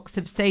box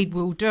of seed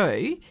will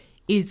do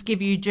is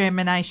give you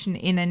germination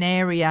in an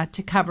area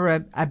to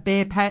cover a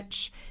bare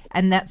patch,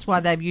 and that's why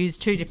they've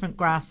used two different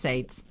grass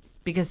seeds,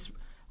 because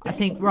I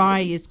think rye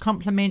is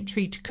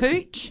complementary to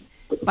cooch,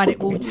 but it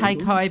will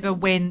take over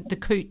when the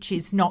cooch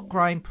is not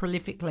growing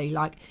prolifically.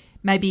 Like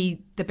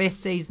maybe the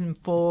best season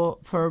for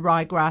a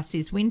ryegrass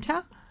is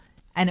winter,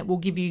 and it will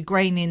give you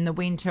green in the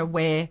winter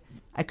where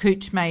a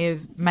cooch may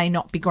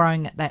not be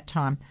growing at that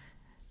time.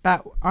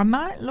 But I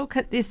might look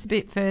at this a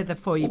bit further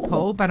for you,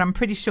 Paul, but I'm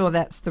pretty sure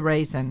that's the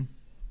reason.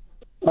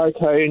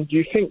 Okay, and do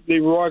you think the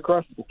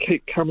ryegrass will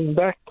keep coming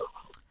back?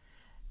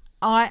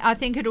 I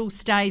think it'll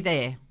stay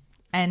there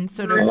and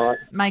sort of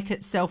make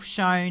itself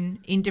shown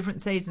in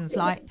different seasons.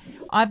 Like,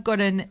 I've got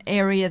an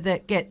area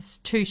that gets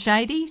too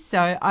shady,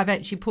 so I've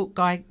actually put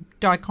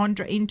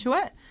dichondra into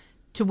it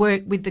to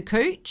work with the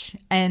cooch,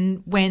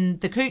 and when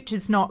the cooch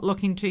is not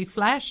looking too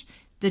flash,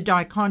 the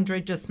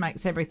dichondra just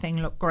makes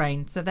everything look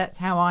green. So that's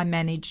how I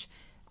manage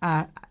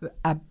a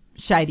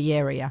shady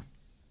area.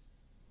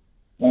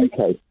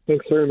 Okay,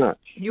 thanks very much.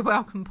 You're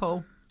welcome,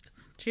 Paul.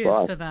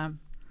 Cheers for that.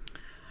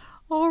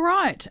 All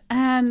right,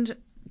 and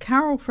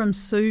Carol from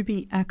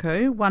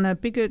Subiaco won a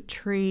Bigger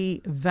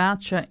Tree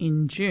voucher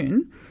in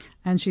June,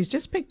 and she's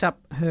just picked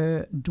up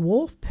her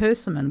dwarf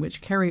persimmon,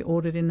 which Kerry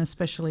ordered in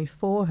especially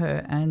for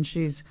her, and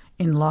she's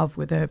in love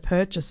with her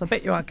purchase. I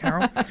bet you are,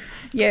 Carol.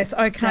 Yes,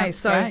 okay,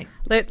 so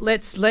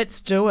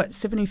let's do it.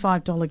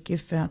 $75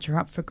 gift voucher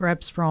up for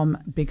grabs from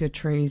Bigger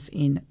Trees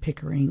in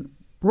Pickering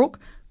Brook.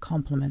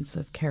 Compliments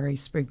of Kerry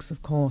Spriggs,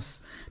 of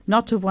course.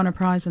 Not to have won a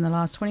prize in the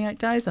last 28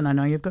 days, and I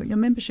know you've got your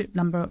membership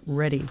number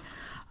ready.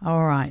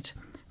 All right.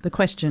 The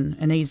question,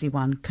 an easy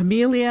one.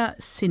 Camellia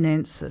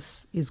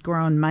sinensis is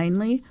grown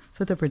mainly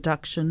for the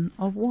production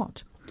of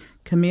what?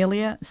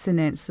 Camellia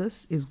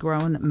sinensis is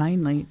grown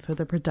mainly for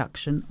the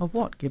production of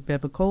what? Give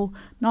Bev a call,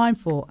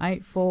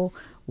 9484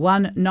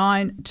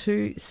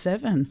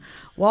 1927.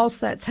 Whilst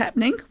that's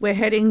happening, we're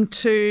heading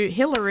to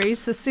Hillary.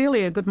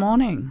 Cecilia, good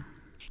morning.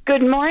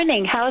 Good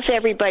morning. How's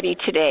everybody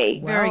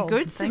today? Very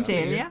good,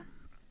 Cecilia.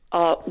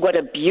 What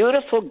a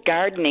beautiful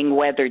gardening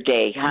weather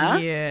day, huh?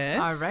 Yes.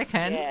 I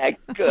reckon. Yeah,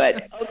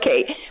 good.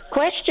 Okay.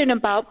 Question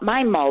about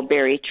my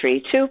mulberry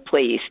tree, too,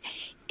 please.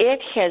 It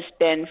has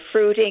been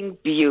fruiting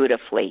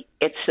beautifully.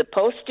 It's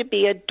supposed to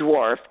be a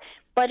dwarf,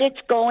 but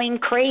it's going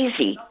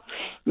crazy.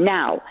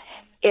 Now,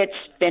 it's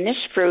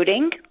finished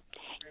fruiting,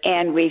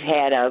 and we've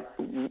had a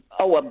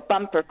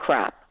bumper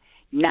crop.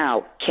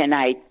 Now, can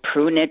I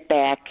prune it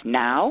back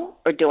now,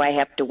 or do I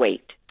have to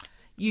wait?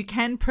 You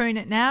can prune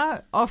it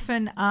now.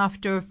 Often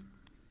after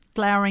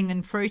flowering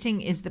and fruiting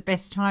is the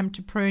best time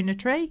to prune a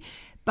tree,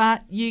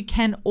 but you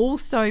can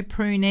also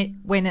prune it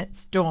when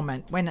it's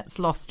dormant, when it's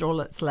lost all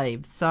its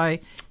leaves. So,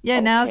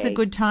 now's a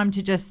good time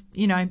to just,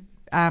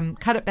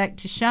 cut it back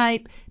to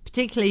shape,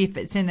 particularly if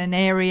it's in an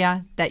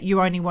area that you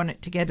only want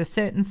it to get a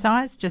certain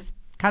size, just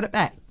cut it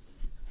back.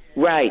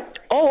 Right.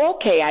 Oh,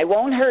 okay. I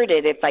won't hurt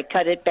it if I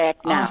cut it back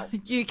now. Oh,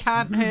 you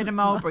can't hurt a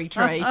mulberry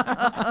tree.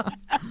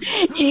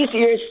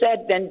 Easier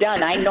said than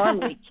done. I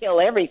normally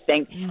kill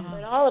everything.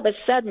 But all of a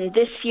sudden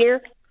this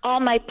year, all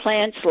my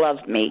plants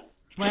love me.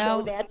 Well,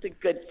 so that's a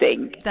good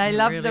thing. They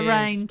love the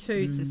rain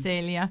too,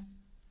 Cecilia.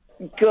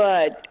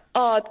 Good.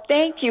 Oh,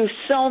 thank you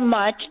so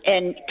much,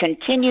 and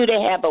continue to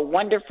have a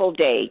wonderful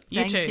day.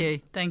 Thank you.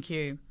 Thank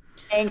you.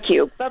 Thank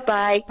you.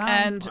 Bye-bye.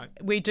 And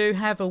we do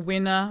have a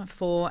winner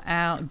for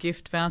our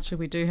gift voucher.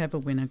 We do have a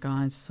winner,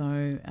 guys.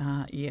 So,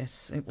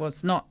 yes, it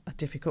was not a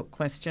difficult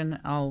question.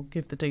 I'll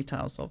give the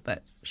details of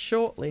that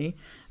shortly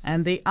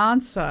and the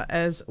answer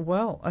as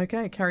well.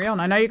 Okay, carry on.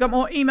 I know you got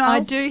more emails.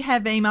 I do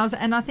have emails,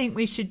 and I think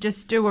we should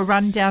just do a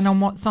rundown on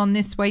what's on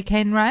this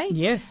weekend, Ray.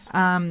 Yes.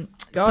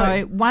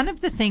 So one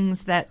of the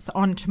things that's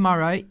on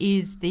tomorrow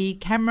is the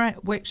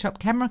Workshop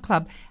Camera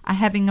Club are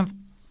having a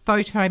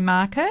photo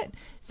market.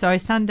 So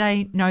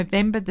Sunday,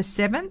 November the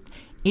 7th,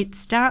 it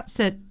starts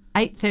at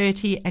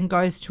 8:30 and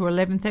goes to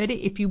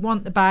 11:30. If you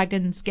want the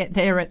bargains, get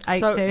there at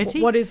 8:30.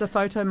 So what is a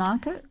photo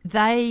market?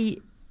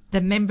 The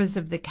members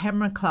of the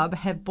Camera Club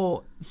have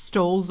bought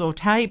stalls or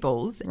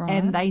tables,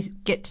 and they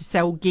get to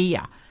sell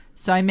gear.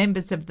 So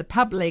members of the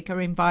public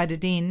are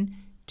invited in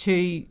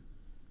to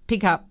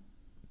pick up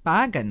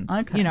bargains,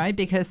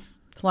 because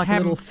it's like a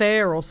little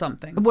fair or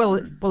something. Well,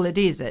 it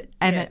is.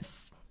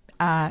 It's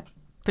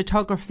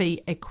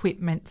photography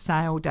equipment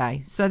sale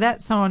day. So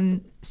that's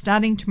on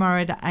starting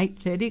tomorrow at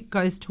 8:30. It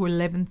goes to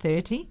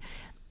 11:30.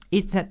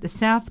 It's at the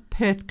South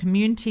Perth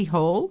Community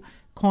Hall,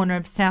 corner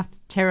of South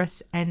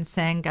Terrace and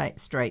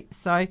Sandgate Street.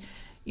 So,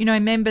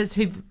 members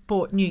who've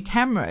bought new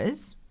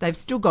cameras, they've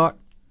still got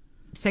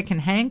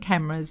second-hand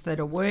cameras that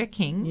are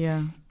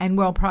working and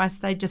well priced.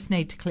 They just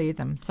need to clear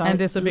them. So, and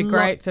this would be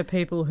great for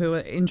people who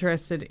are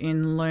interested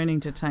in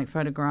learning to take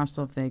photographs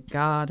of their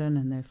garden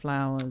and their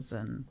flowers.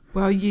 And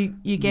well,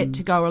 you get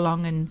to go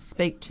along and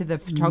speak to the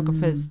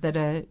photographers that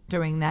are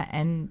doing that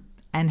and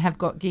have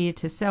got gear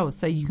to sell,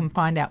 so you can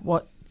find out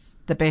what's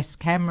the best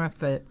camera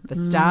for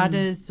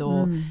starters,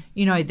 or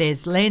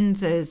there's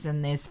lenses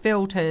and there's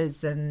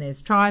filters and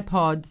there's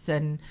tripods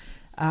and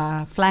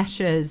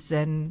flashes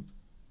and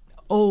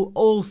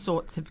all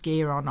sorts of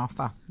gear on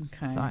offer.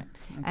 Okay.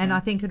 And I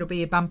think it'll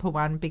be a bumper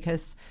one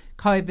because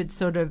COVID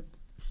sort of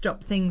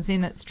stopped things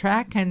in its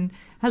track, and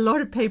a lot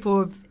of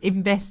people have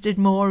invested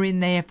more in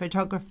their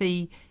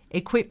photography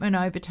equipment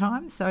over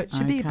time, so it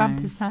should be a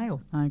bumper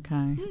sale.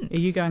 Okay.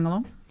 Are you going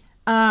along?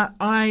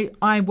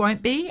 I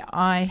won't be.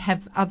 I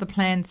have other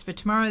plans for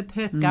tomorrow. The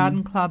Perth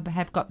Garden Club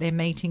have got their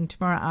meeting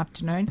tomorrow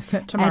afternoon. Is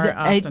that tomorrow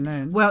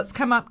afternoon? Well, it's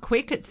come up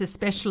quick. It's a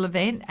special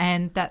event,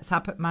 and that's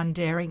up at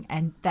Mundaring,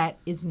 and that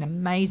is an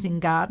amazing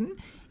garden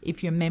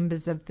if you're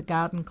members of the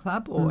Garden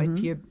Club or if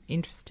you're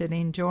interested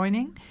in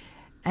joining.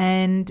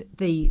 And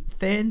the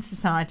Fern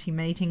Society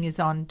meeting is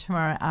on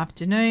tomorrow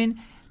afternoon,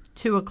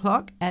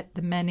 2:00 at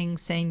the Manning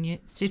Senior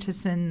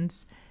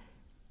Citizens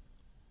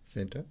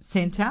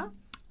Centre,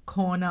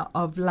 corner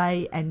of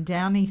Leigh and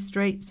Downey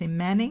Streets in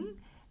Manning.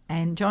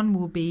 And John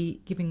will be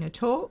giving a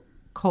talk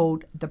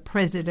called The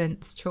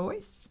President's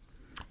Choice.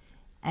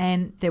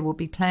 And there will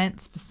be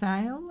plants for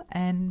sale,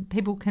 and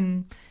people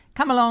can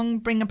come along,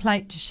 bring a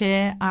plate to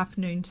share,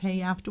 afternoon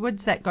tea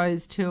afterwards. That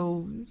goes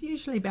till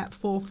usually about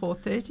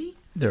 4:30.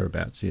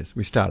 Thereabouts, yes.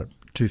 We start at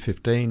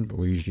 2:15, but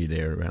we're usually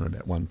there around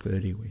about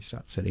 1:30. We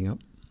start setting up.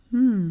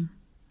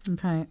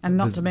 Okay, and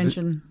not to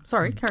mention...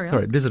 Sorry, carry on.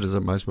 Sorry, visitors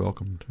are most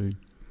welcome too.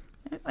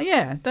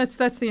 Yeah, that's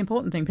the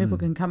important thing. People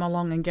can come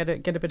along and get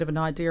a bit of an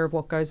idea of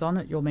what goes on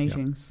at your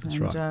meetings. That's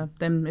and right.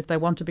 Then if they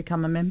want to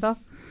become a member,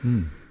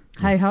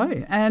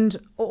 hey-ho. And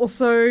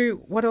also,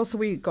 what else have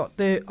we got?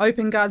 The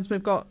open gardens,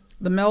 we've got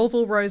the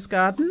Melville Rose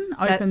Garden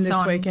open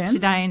this weekend.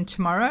 Today and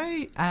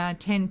tomorrow,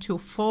 10 till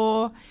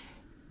 4,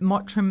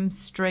 Mottram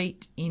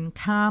Street in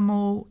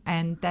Carmel,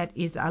 and that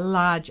is a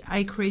large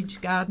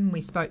acreage garden.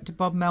 We spoke to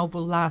Bob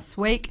Melville last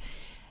week,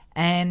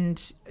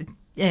 and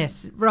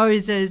yes,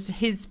 roses,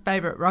 his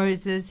favourite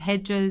roses,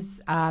 hedges,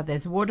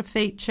 there's a water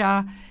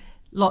feature,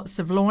 lots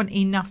of lawn,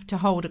 enough to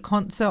hold a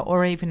concert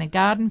or even a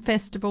garden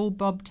festival,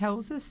 Bob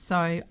tells us,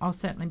 so I'll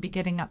certainly be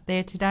getting up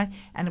there today.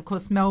 And of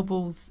course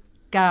Melville's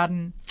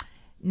garden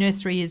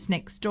nursery is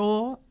next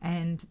door,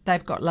 and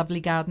they've got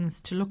lovely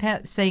gardens to look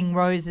at, seeing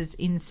roses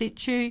in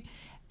situ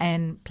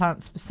and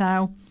plants for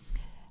sale.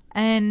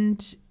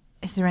 And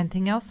is there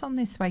anything else on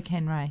this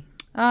weekend, Ray?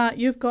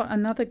 You've got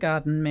another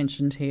garden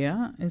mentioned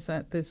here. Is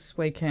that this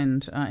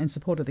weekend in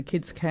support of the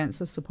Kids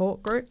Cancer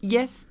Support Group?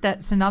 Yes,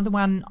 that's another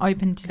one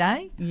open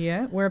today.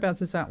 Yeah.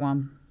 Whereabouts is that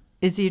one?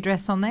 Is the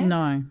address on there?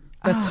 No.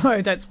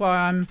 That's why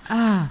I'm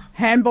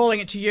handballing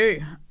it to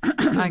you.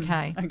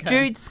 Okay.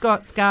 Jude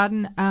Scott's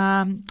garden.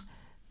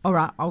 All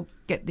right, I'll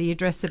get the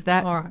address of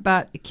that. All right.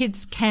 But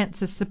Kids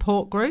Cancer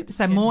Support Group.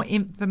 So more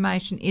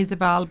information is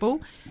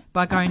available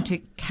by going to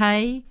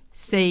kcsg.org.au.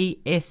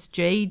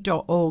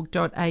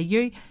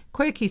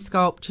 Quirky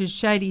sculptures,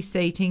 shady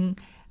seating,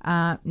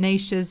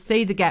 niches,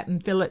 see the gap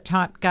and fill it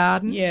type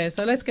garden. Yeah,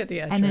 so let's get the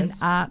address. And an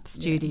art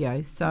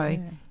studio.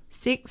 So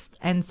 6th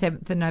and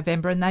 7th of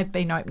November, and they've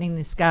been opening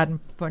this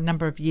garden for a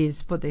number of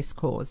years for this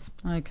cause.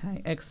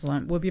 Okay,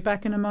 excellent. We'll be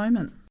back in a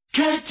moment.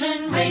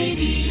 Curtin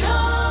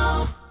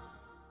Radio.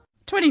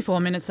 24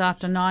 minutes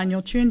after 9,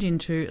 you're tuned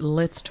into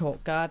Let's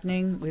Talk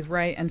Gardening with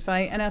Ray and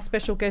Faye, and our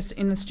special guest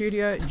in the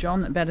studio,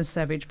 John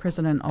Batter-Savage,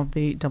 President of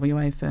the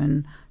WA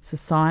Fern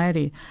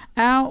Society.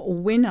 Our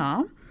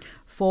winner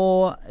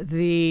for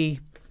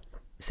the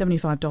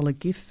 $75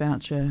 gift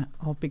voucher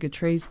of Bigger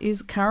Trees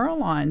is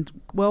Caroline.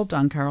 Well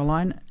done,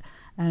 Caroline.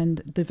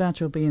 And the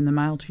voucher will be in the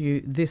mail to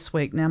you this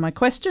week. Now, my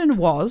question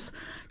was,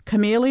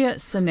 Camellia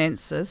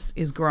sinensis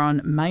is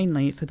grown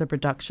mainly for the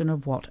production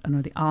of what?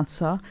 And the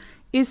answer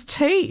is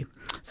tea.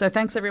 So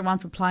thanks everyone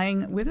for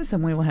playing with us,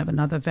 and we will have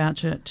another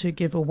voucher to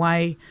give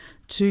away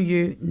to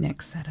you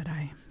next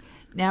Saturday.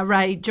 Now,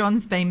 Ray,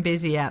 John's been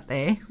busy out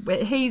there.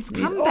 He's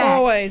come back.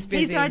 Always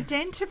busy.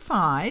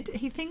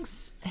 He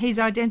thinks he's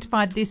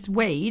identified this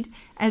weed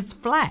as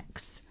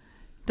flax,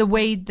 the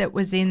weed that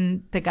was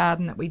in the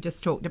garden that we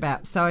just talked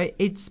about. So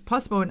it's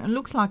possible, and it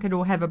looks like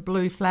it'll have a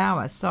blue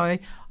flower. So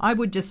I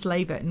would just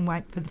leave it and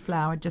wait for the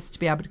flower just to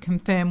be able to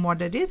confirm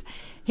what it is.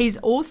 He's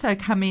also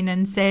come in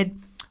and said,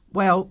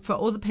 well, for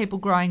all the people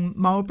growing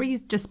mulberries,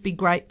 just be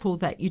grateful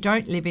that you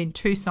don't live in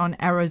Tucson,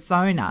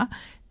 Arizona,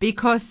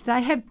 because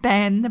they have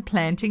banned the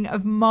planting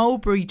of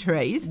mulberry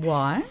trees.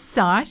 Why?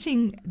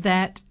 Citing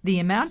that the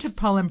amount of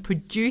pollen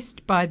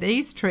produced by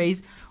these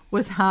trees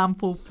was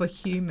harmful for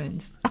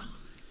humans.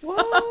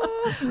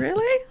 What?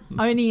 Really?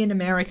 Only in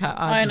America,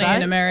 I'd say. Only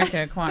in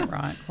America, quite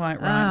right.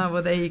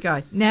 Well, there you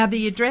go. Now,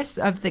 the address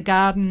of the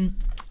garden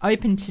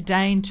open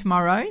today and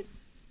tomorrow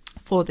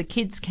for the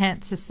Kids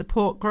Cancer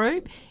Support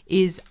Group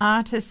is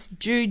artist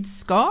Jude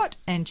Scott,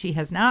 and she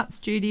has an art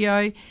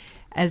studio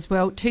as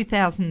well,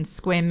 2,000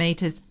 square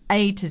metres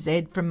A to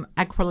Z from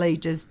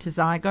Aquilegias to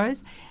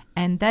Zygos,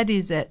 and that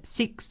is at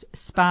 6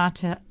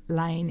 Sparta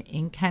Lane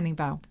in Canning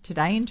Vale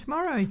today and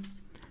tomorrow.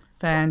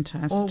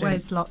 Fantastic.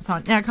 Always lots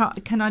on. Now,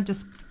 can I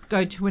just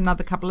go to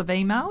another couple of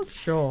emails?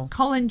 Sure.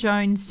 Colin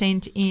Jones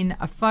sent in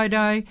a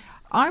photo.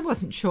 I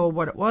wasn't sure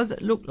what it was.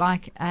 It looked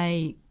like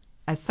a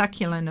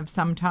succulent of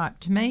some type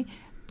to me,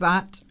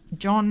 but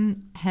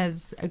John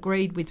has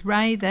agreed with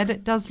Ray that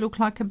it does look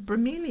like a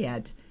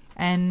bromeliad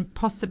and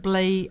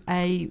possibly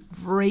a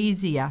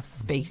Vreesia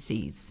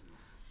species.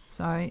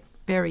 So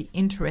very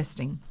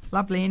interesting.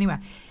 Lovely anyway.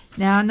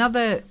 Now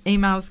another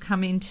email's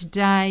come in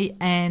today,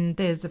 and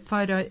there's a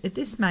photo.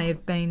 This may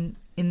have been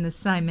in the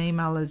same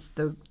email as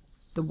the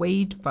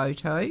weed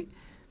photo.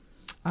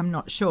 I'm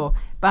not sure.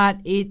 But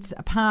it's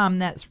a palm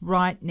that's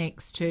right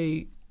next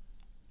to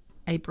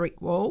a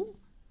brick wall,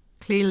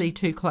 clearly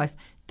too close.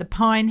 The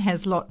pine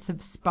has lots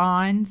of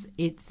spines.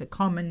 It's a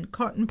common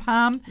cotton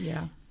palm.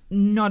 Yeah.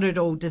 Not at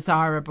all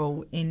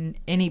desirable in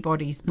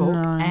anybody's book.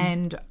 No.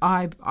 And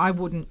I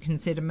wouldn't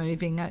consider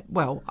moving it.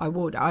 Well, I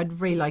would. I'd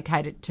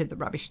relocate it to the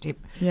rubbish tip.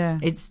 Yeah.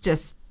 It's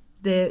just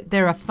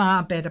there are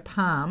far better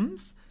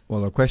palms.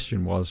 Well, the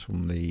question was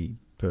from the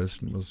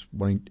person was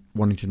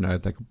wanting to know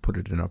if they could put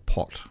it in a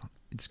pot.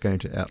 It's going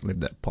to outlive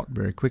that pot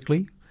very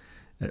quickly.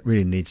 It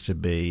really needs to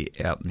be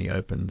out in the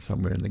open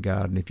somewhere in the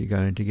garden if you're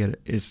going to get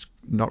it. It's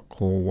not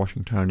called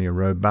Washingtonia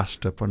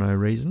robusta for no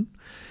reason.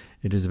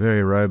 It is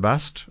very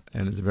robust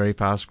and it's very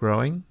fast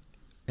growing,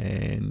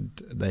 and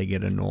they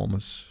get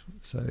enormous.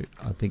 So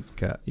I think,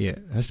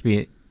 it has to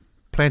be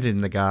planted in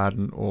the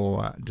garden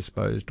or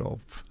disposed of.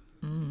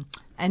 Mm.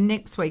 And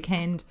next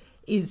weekend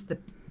is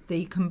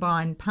the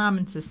combined Palm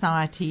and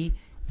Society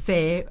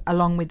Fair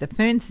along with the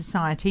Fern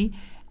Society,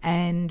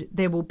 and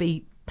there will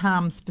be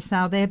palms for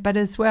sale there, but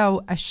as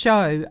well a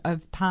show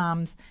of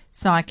palms,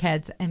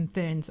 cycads and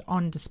ferns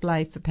on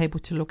display for people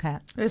to look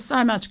at. There's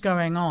so much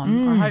going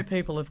on. I hope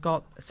people have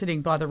got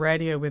sitting by the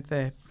radio with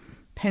their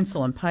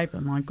pencil and paper.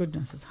 My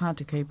goodness, it's hard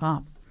to keep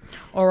up.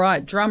 All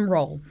right, drum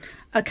roll.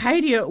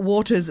 Acadia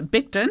Waters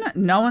Bicton,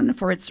 known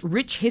for its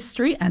rich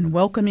history and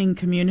welcoming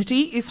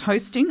community, is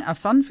hosting a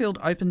fun-filled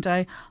open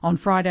day on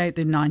Friday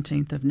the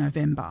 19th of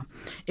November.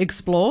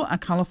 Explore a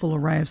colourful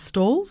array of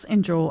stalls,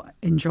 enjoy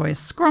a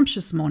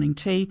scrumptious morning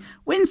tea,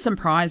 win some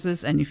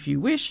prizes, and if you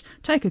wish,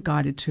 take a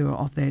guided tour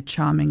of their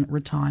charming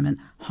retirement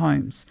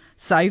homes.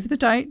 Save the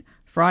date,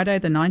 Friday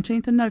the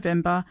 19th of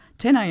November,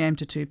 10 a.m.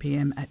 to 2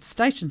 p.m. at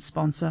station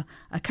sponsor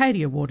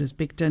Acadia Waters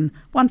Bicton,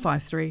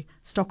 153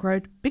 Stock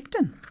Road,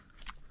 Bicton.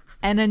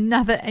 And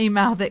another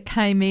email that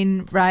came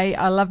in, Ray,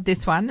 I love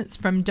this one. It's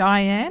from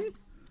Diane.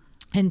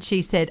 And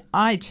she said,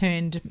 I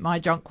turned my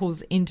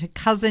jonquils into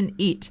Cousin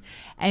It,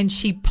 and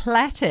she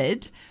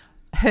platted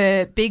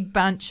her big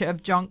bunch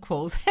of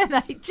jonquils, and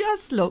they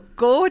just look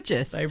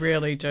gorgeous. They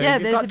really do. Yeah,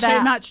 You've got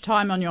too much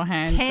time on your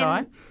hands,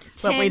 Guy.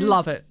 But we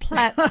love it.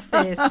 Plats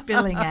there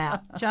spilling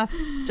out.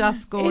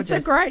 Just gorgeous.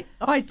 It's a great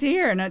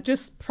idea, and it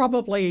just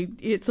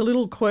it's a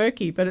little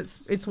quirky, but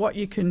it's what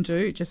you can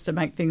do just to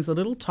make things a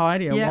little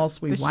tidier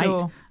whilst we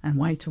wait and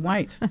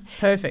wait.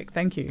 Perfect.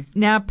 Thank you.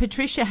 Now,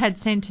 Patricia had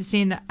sent us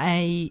in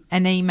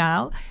an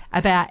email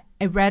about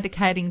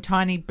eradicating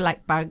tiny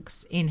black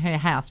bugs in her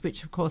house,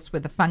 which of course were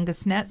the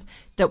fungus gnats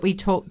that we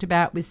talked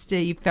about with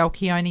Steve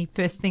Falcione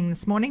first thing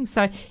this morning.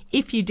 So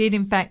if you did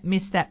in fact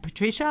miss that,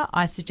 Patricia,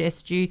 I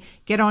suggest you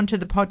get onto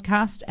the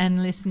podcast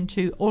and listen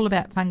to all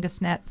about fungus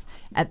gnats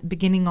at the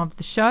beginning of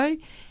the show.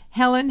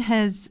 Helen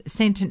has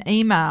sent an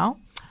email,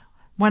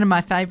 one of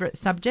my favourite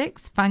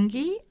subjects,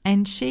 fungi,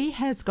 and she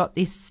has got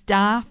this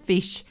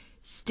starfish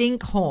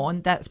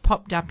stinkhorn that's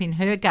popped up in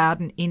her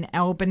garden in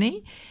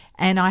Albany.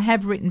 And I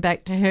have written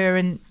back to her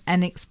and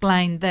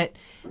explained that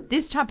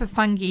this type of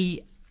fungi,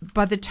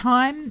 by the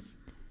time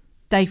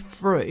they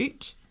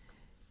fruit,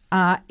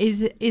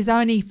 is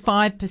only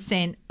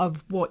 5%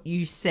 of what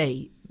you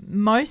see.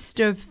 Most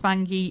of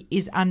fungi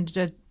is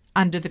under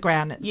the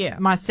ground. It's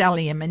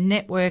mycelium, a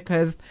network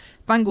of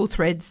fungal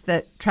threads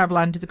that travel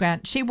under the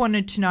ground. She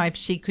wanted to know if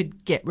she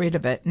could get rid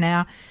of it.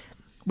 Now,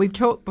 we've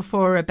talked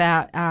before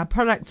about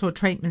products or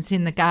treatments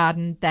in the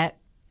garden that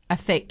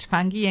affect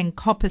fungi, and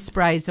copper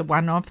sprays are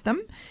one of them.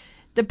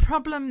 The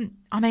problem,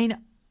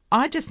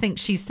 I just think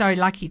she's so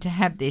lucky to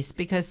have this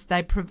because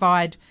they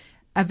provide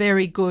a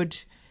very good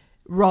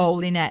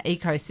role in our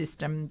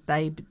ecosystem.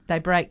 They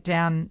break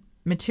down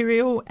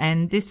material,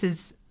 and this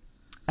is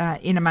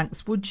in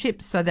amongst wood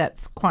chips, so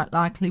that's quite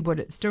likely what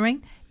it's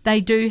doing.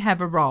 They do have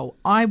a role.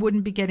 I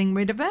wouldn't be getting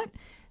rid of it,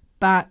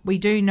 but we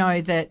do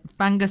know that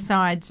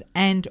fungicides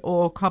and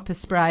or copper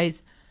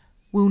sprays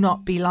will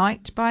not be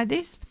liked by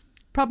this.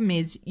 Problem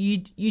is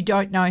you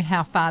don't know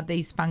how far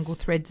these fungal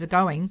threads are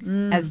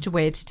going as to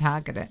where to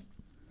target it.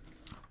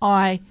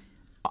 I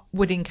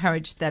would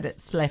encourage that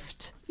it's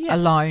left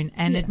alone,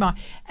 and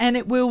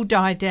it will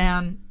die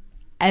down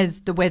as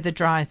the weather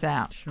dries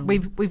out. Sure.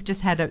 We've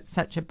just had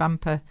such a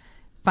bumper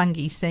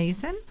fungi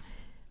season.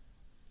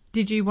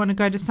 Did you want to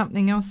go to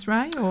something else,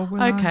 Ray? Or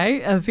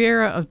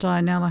Vera of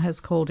Dianella has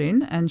called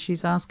in, and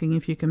she's asking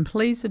if you can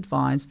please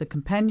advise the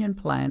companion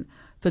plant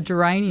for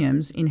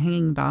geraniums in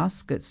hanging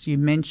baskets you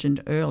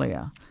mentioned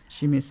earlier.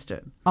 She missed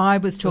it. I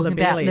was talking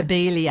about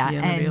lobelia,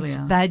 and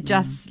lobelia. They're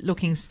just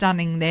looking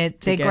stunning. They're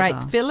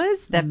great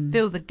fillers. They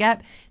fill the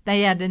gap.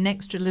 They add an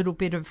extra little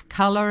bit of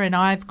colour, and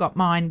I've got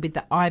mine with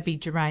the ivy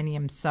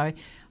geraniums. So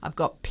I've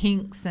got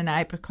pinks and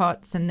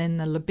apricots, and then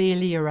the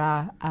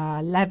lobelia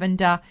are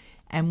lavender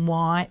and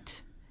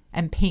white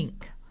and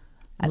pink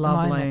at the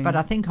moment. But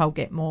I think I'll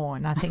get more,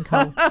 and I think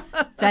I'll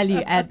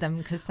value add them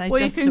because they just look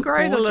gorgeous. Well, you can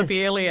grow the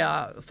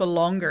lobelia for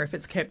longer if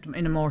it's kept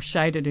in a more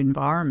shaded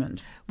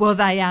environment. Well,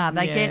 they are.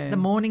 They get the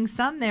morning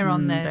sun. They're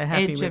on the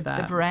edge of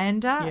the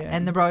veranda,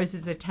 and the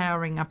roses are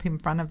towering up in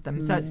front of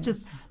them. So it's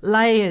just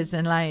layers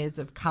and layers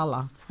of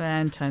colour.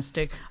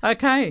 Fantastic.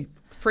 Okay,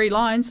 Free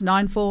lines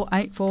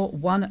 9484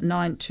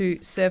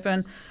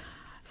 1927.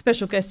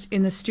 Special guest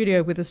in the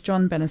studio with us,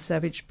 John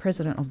Banner-Savage,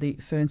 President of the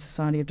Fern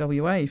Society of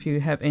WA. If you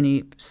have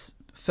any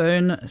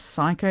fern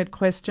cycad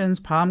questions,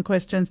 palm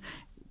questions,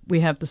 we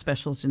have the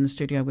specialist in the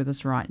studio with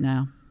us right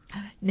now.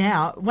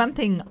 Now, one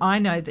thing I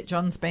know that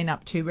John's been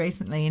up to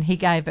recently, and he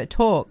gave a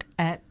talk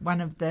at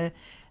one of the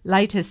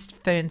latest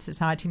Fern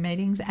Society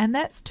meetings, and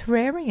that's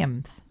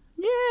terrariums.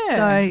 Yeah,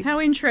 so, how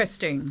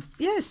interesting.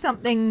 Yeah,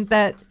 something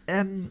that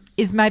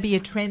is maybe a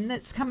trend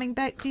that's coming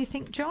back, do you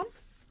think, John?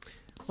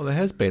 Well, there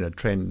has been a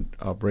trend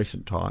of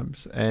recent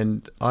times,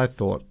 and I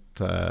thought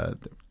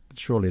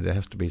surely there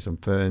has to be some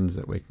ferns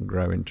that we can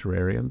grow in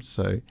terrariums.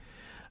 So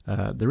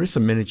there is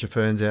some miniature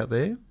ferns out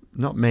there,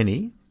 not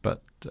many,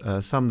 but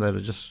some that are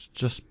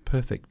just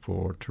perfect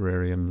for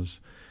terrariums.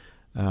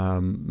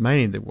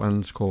 Mainly the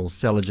ones called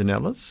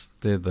Selaginellas.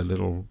 They're the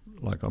little,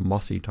 like a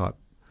mossy type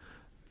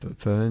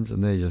ferns,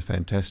 and they're just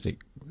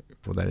fantastic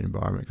for that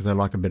environment because they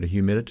like a bit of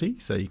humidity,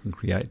 so you can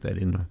create that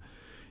in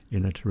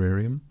a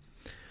terrarium.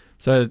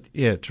 So,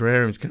 yeah,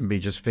 terrariums can be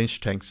just fish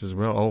tanks as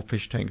well, old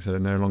fish tanks that are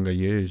no longer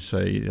used. So,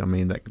 I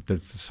mean,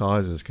 the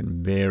sizes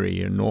can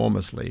vary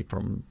enormously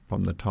from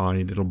the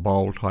tiny little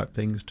bowl type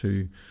things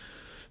to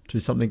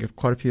something of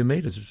quite a few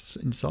metres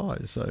in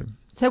size.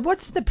 So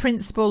what's the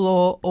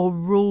principle or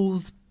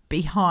rules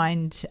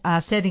behind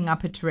setting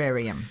up a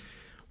terrarium?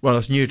 Well,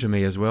 it's new to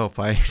me as well,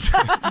 Faye.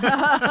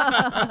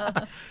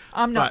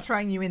 I'm not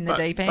throwing you in the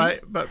deep end.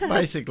 But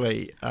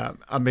basically,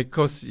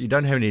 because you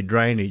don't have any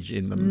drainage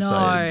in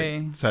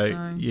them,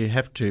 so you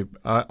have to.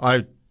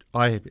 I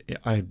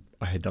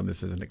had done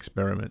this as an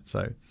experiment,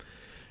 so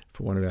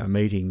for one of our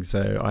meetings,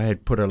 so I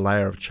had put a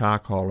layer of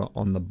charcoal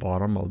on the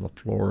bottom of the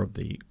floor of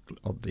the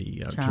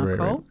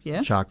terrarium.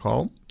 Yeah.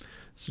 Charcoal,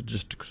 so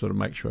just to sort of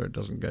make sure it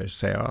doesn't go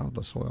sour,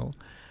 the soil.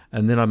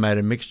 And then I made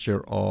a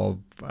mixture of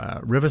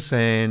river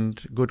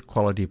sand, good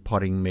quality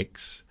potting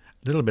mix,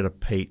 a little bit of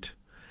peat,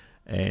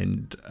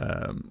 and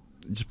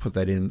just put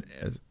that in,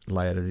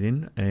 layered it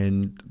in.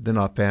 And then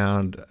I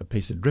found a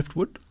piece of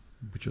driftwood,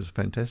 which was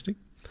fantastic,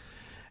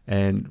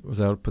 and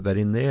was able to put that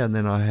in there. And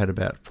then I had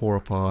about 4 or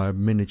 5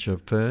 miniature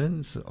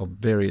ferns of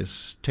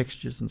various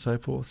textures and so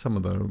forth. Some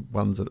of the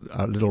ones that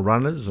are little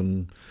runners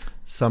and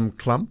some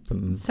clump.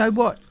 And so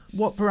what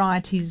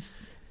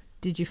varieties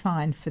did you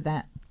find for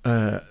that?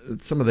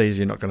 Some of these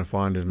you're not going to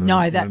find in a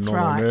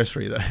normal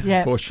nursery, though,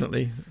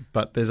 unfortunately.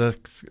 But there's a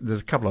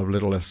couple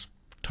of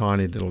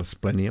tiny little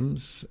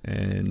aspleniums,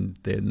 and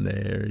then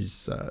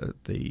there's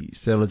the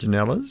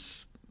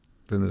Selaginellas.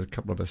 Then there's a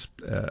couple of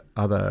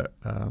other.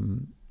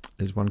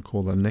 There's one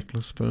called the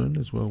necklace fern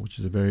as well, which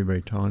is a very,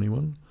 very tiny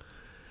one.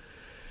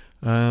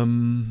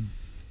 I'm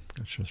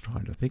just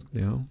trying to think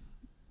now.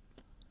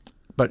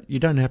 But you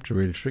don't have to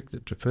restrict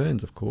it to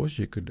ferns, of course.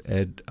 You could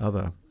add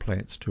other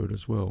plants to it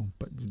as well,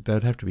 but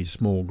they'd have to be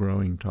small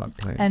growing type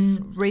plants.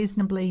 And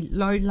reasonably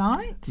low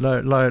light?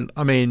 Low.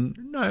 I mean,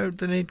 no,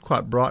 they need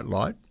quite bright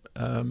light.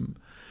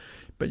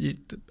 But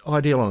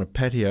ideal on a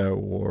patio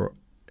or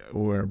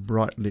a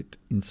bright lit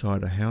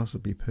inside a house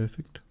would be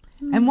perfect.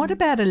 And what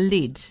about a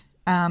lid?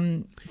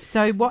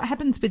 So what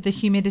happens with the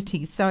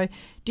humidity? So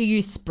do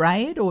you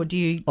spray it or do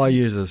you... I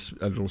use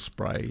a little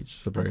spray,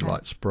 just a very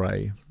light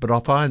spray. But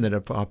I find that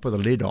if I put a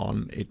lid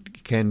on,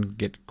 it can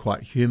get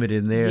quite humid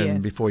in there,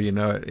 and before you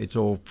know it, it's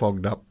all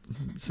fogged up.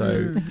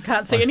 So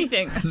can't see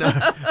anything. No.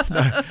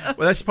 Well,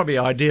 that's probably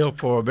ideal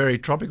for very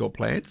tropical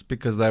plants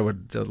because they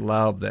would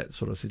love that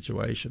sort of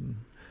situation.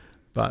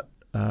 But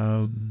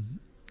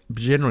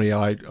generally,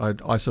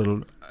 I sort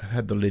of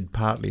have the lid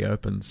partly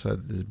open, so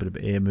there's a bit of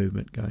air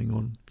movement going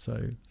on.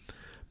 So,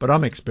 but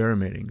I'm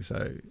experimenting.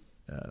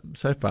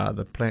 So far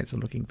the plants are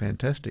looking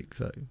fantastic.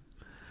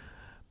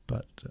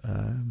 But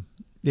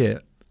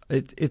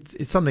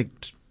it's something.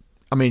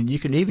 I mean, you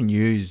can even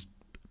use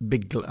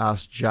big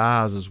glass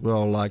jars as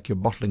well, like your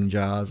bottling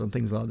jars and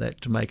things like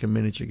that, to make a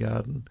miniature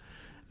garden.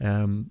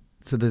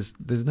 So there's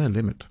no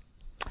limit.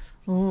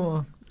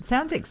 Oh,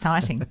 sounds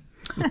exciting.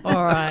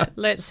 All right,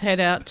 let's head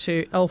out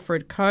to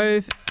Alfred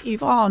Cove.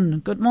 Yvonne,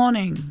 good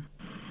morning.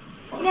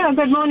 Yeah,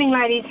 good morning,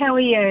 ladies. How are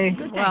you?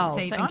 Good, well,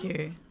 thanks, thank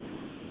you.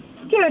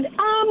 Good.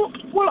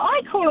 Well,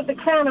 I call it the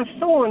crown of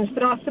thorns,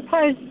 but I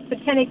suppose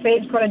botanically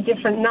it's got a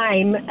different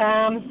name.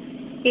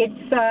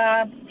 It's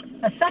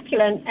a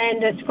succulent,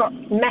 and it's got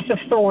massive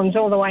thorns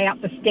all the way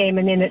up the stem,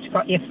 and then it's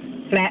got your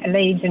flat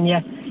leaves and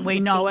your...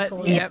 We know it.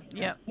 Yep.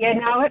 You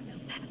know it.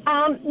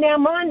 Now,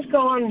 mine's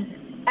gone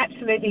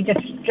absolutely just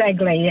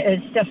straggly.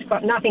 It's just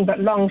got nothing but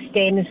long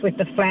stems with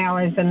the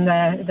flowers and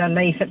the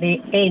leaf at the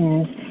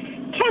ends.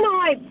 Can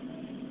I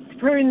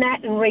prune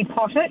that and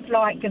repot it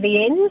like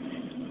the ends?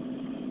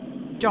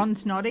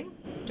 John's nodding.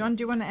 John,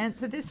 do you want to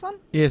answer this one?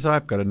 Yes,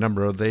 I've got a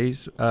number of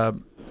these.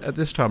 At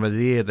this time of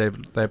the year,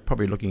 they're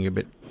probably looking a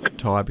bit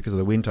tired because of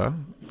the winter,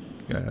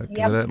 because they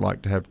don't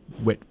like to have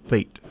wet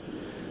feet.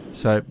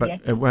 So,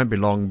 but it won't be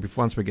long.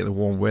 Once we get the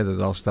warm weather,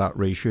 they'll start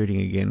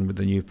reshooting again with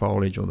the new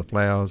foliage or the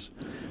flowers.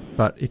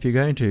 But if you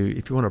want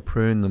to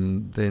prune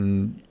them,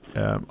 then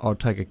I'll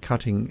take a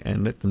cutting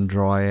and let them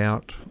dry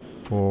out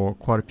for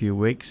quite a few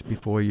weeks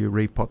before you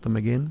repot them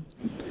again.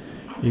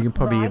 You can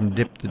probably even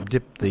dip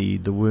the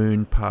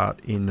wound part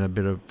in a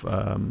bit of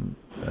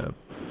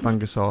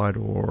fungicide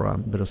or a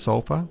bit of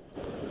sulphur.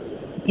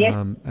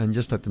 And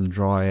just let them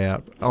dry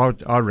out.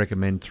 I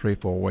recommend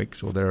 3-4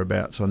 weeks or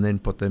thereabouts, and then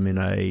put them in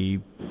a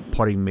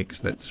potting mix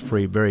that's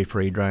very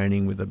free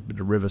draining with a bit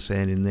of river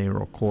sand in there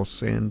or coarse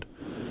sand.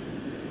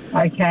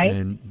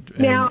 Okay.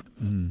 Now,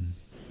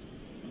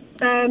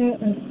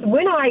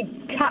 when I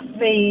cut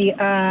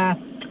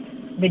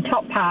the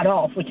top part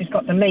off, which has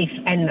got the leaf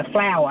and the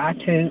flower,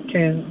 to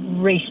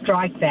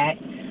restrike that,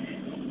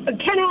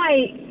 can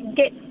I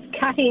get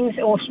cuttings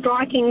or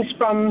strikings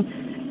from?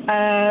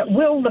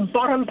 Will the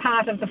bottom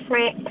part of the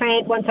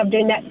plant, once I'm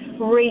doing that,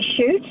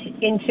 reshoot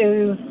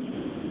into,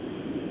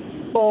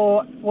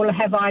 or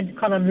have I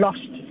kind of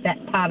lost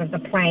that part of the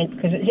plant?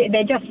 Because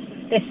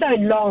they're so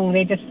long,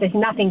 there's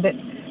nothing but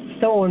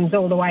thorns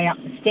all the way up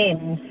the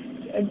stem.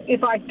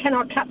 Can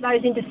I cut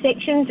those into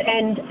sections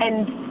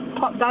and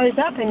pop those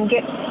up and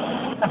get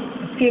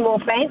a few more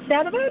plants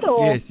out of it?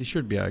 Or? Yes, it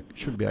should be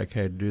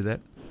okay to do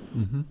that.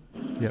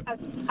 Mm-hmm. Yep.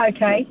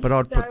 Okay. But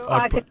I'd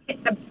put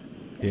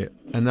yeah,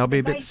 and they'll be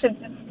a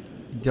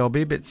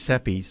bit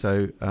sappy.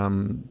 So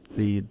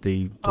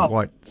the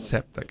white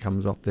sap that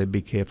comes off there,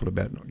 be careful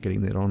about not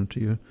getting that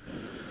onto you,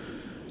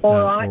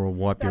 or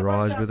wipe your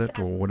eyes with it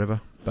or whatever.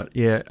 But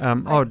yeah,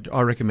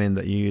 I recommend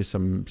that you use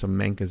some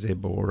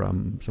mancozeb or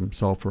some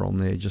sulphur on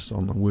there, just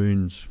on the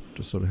wounds,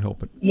 to sort of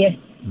help it. Yes.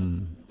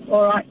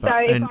 All right.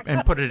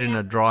 And put it in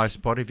a dry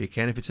spot if you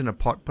can. If it's in a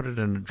pot, put it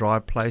in a dry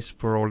place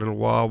for a little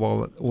while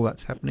all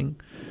that's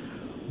happening,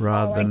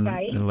 rather than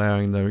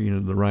allowing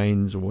the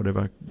rains or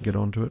whatever get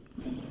onto it.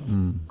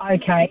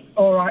 Okay.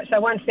 All right. So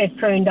once they're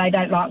pruned, they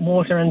don't like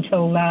water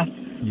until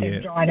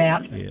they've dried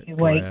out for a few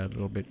weeks. Out a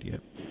little bit.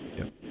 Yep.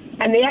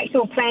 And the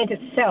actual plant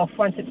itself,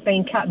 once it's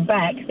been cut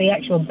back, the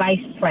actual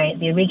base plant,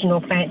 the original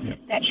plant,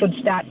 that should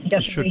start to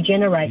just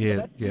regenerate.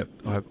 Yeah.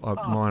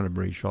 Mine are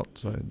reshot,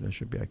 so they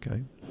should be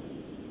okay.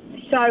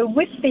 So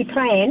with the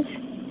plant,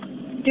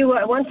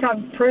 once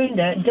I've pruned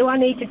it, do I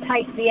need to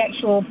take the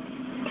actual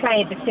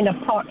plant that's in a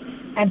pot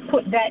and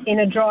put that in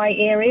a dry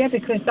area,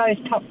 because those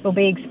tops will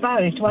be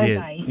exposed, won't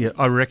they? Yeah,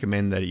 I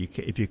recommend that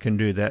if you can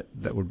do that,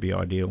 that would be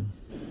ideal.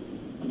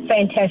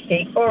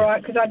 Fantastic. All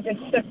right, because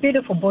it's a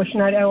beautiful bush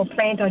and a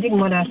plant. I didn't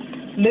want to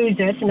lose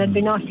it, and it'd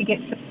be nice to get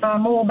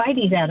some more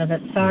babies out of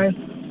it. So,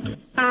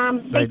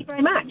 thank you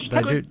very much.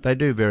 They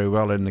do very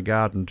well in the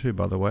garden too,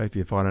 by the way. If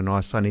you find a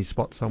nice sunny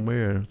spot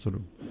somewhere,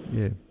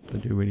 they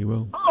do really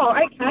well. Oh,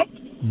 okay.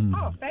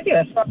 Oh,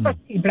 fabulous. I've got a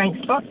few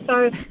blank spots,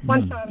 so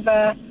once I've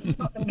got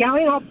them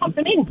going, I'll pop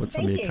them in. Put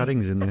some of your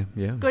cuttings in there,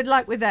 yeah. Good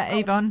luck with that,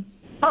 Yvonne.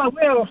 Oh,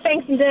 well,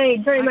 thanks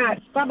indeed very much.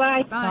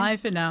 Bye-bye. Bye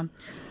for now.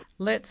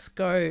 Let's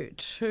go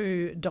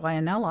to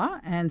Dianella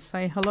and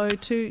say hello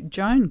to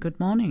Joan. Good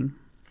morning.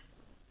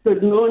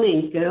 Good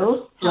morning,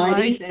 girls, Hello.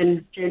 ladies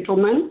and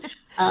gentlemen.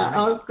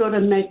 I've got a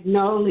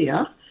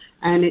magnolia,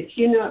 and it's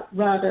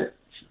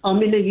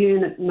I'm in a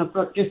unit and I've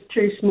got just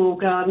two small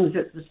gardens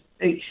at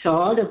each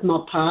side of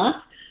my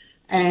path,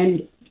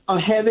 and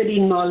I have it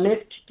in my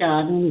left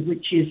garden,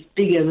 which is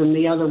bigger than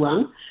the other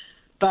one,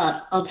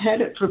 but I've had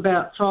it for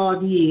about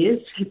 5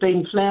 years. It's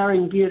been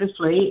flowering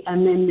beautifully,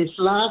 and then this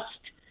last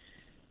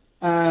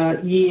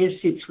year,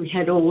 since we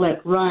had all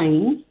that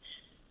rain,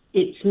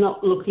 it's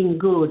not looking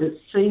good. It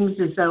seems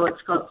as though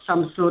it's got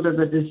some sort of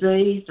a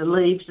disease. The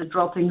leaves are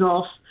dropping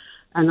off,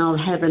 and I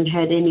haven't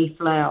had any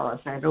flowers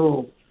at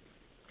all.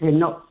 They're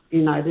not,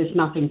 there's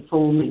nothing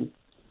forming.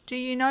 Do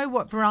you know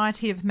what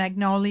variety of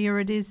magnolia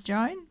it is,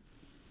 Joan?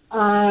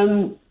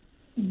 No,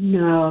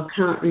 I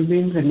can't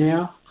remember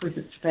now, because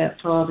it's about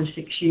 5 or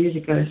 6 years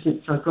ago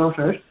since I got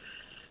it.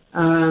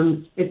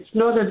 It's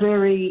not a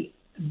very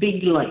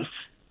big leaf.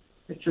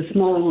 It's a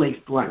small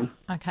leaf one.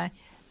 Okay.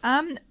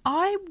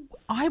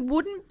 I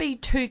wouldn't be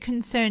too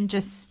concerned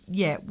just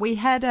yet. We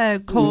had a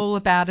call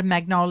about a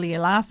magnolia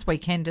last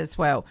weekend as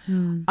well.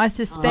 I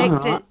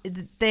suspect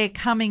they're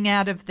coming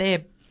out of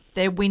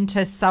their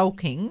winter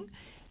sulking,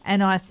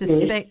 and I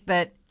suspect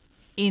that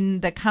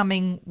in the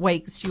coming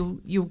weeks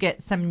you'll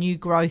get some new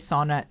growth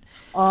on it.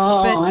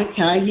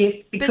 Okay, yes,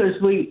 because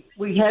we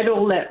had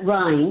all that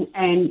rain,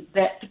 and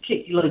that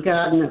particular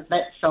garden at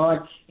that side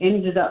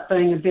ended up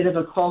being a bit of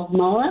a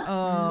quagmire.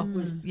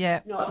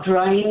 Not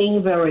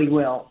draining very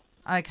well.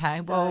 Okay,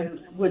 well... So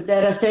would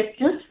that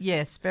affect it?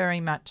 Yes, very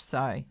much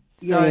so.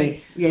 Yeah,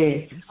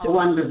 I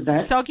wondered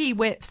that. Soggy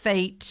wet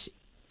feet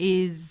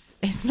is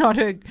not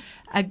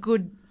a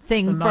good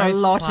thing for a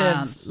lot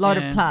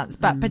of plants,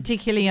 but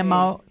particularly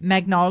a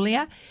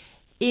magnolia.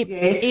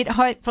 It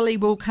hopefully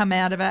will come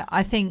out of it.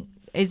 I think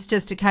it's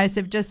just a case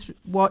of just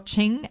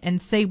watching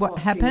and see what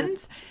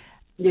happens.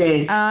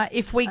 Yeah.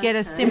 If we get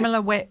a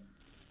similar wet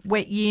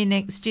year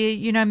next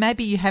year,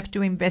 maybe you have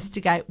to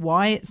investigate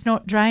why it's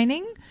not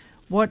draining,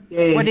 what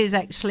is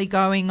actually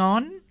going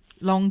on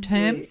long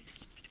term.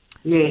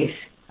 Yes.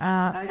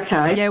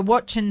 Okay. Yeah,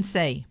 watch and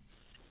see.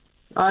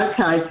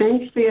 Okay,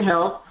 thanks for your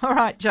help. All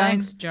right, Joan.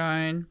 Thanks,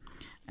 Joan.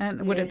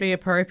 And would it be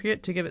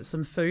appropriate to give it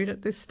some food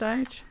at this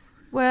stage?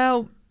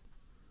 Well,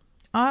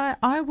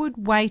 I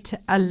would wait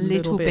a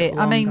little bit.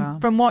 I mean,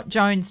 from what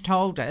Joan's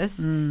told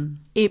us,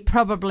 it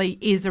probably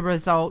is a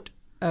result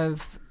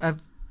of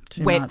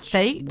wet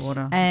feet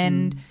water.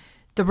 And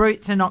the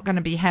roots are not going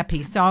to be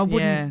happy. So I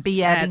wouldn't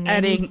be adding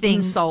anything.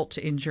 Insult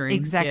to injury.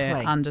 Exactly.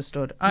 Yeah,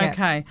 understood. Yeah.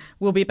 Okay.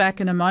 We'll be back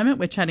in a moment.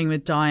 We're chatting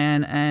with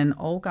Diane and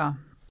Olga.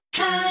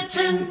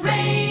 Curtin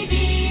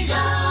Radio.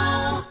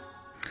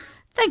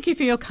 Thank you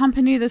for your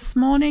company this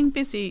morning.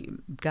 Busy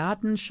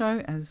garden show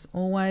as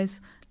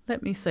always.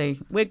 Let me see.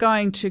 We're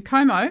going to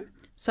Como,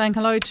 saying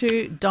hello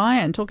to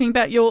Diane, talking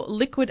about your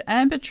liquid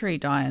amber tree,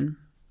 Diane.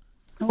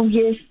 Oh,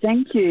 yes,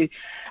 thank you.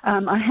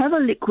 I have a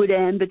liquid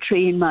amber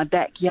tree in my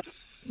backyard.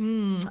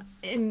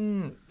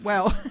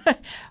 Well,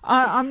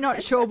 I'm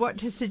not sure what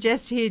to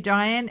suggest here,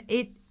 Diane.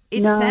 It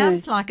No.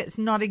 sounds like it's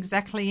not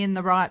exactly in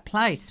the right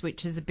place,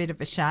 which is a bit of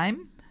a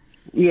shame.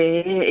 Yeah,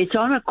 it's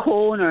on a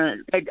corner.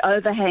 It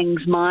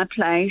overhangs my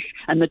place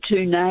and the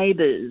two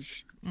neighbours.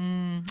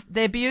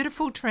 They're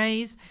beautiful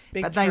trees,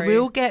 but tree. they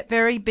will get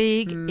very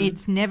big.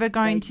 It's never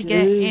going to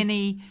get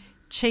any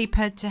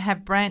cheaper to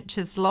have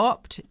branches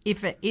lopped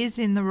if it is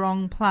in the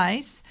wrong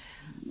place.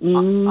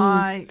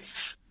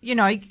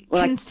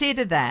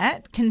 Consider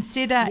that.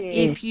 Consider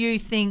if you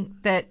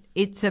think that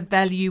it's a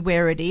value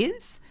where it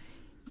is.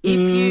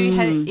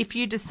 If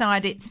you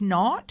decide it's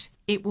not,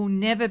 it will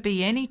never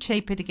be any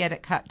cheaper to get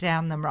it cut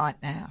down than right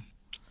now.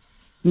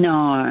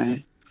 No.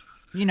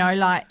 You know,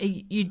 like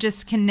you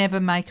just can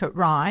never make it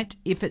right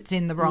if it's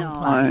in the wrong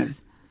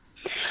place.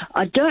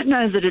 I don't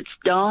know that it's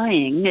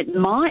dying. It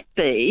might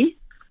be.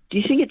 Do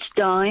you think it's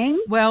dying?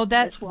 Well,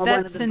 that's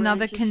the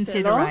another branches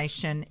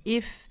consideration.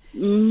 If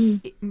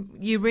you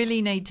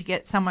really need to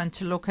get someone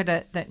to look at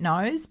it that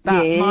knows,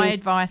 but my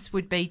advice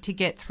would be to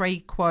get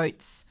 3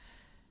 quotes.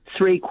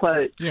 3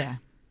 quotes. Yeah.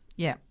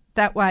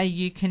 That way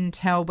you can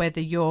tell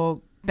whether you're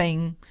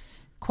being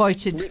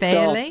quoted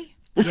fairly.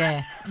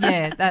 Yeah,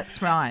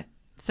 that's right.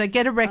 So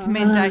get a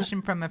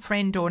recommendation from a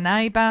friend or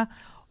neighbour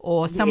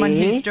or someone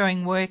who's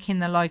doing work in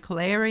the local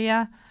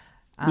area.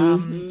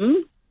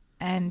 And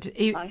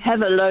I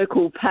have a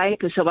local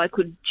paper, so I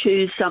could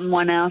choose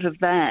someone out of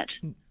that.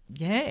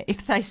 Yeah,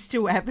 if they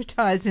still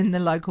advertise in the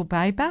local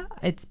paper,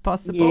 it's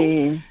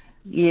possible.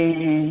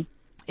 Yeah.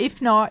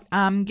 If not,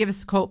 give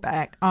us a call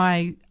back.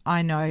 I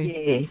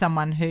know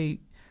someone who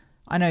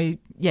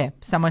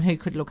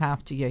could look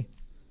after you.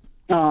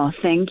 Oh,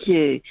 thank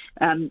you.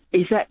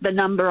 Is that the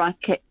number I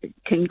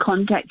can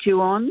contact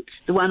you on?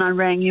 The one I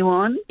rang you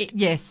on?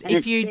 Yes. And if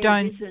it's you Bev,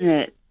 don't, isn't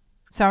it?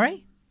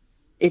 Sorry.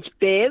 It's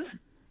Bev.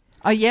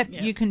 Oh, yep.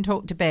 You can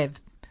talk to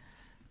Bev.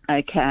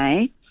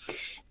 Okay,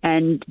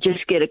 and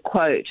just get a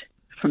quote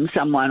from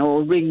someone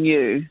or ring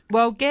you.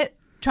 Well,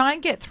 try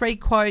and get 3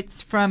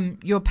 quotes from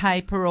your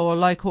paper or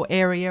local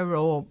area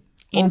or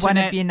one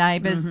of your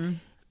neighbours.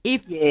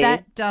 If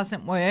that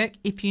doesn't work,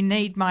 if you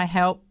need my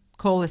help,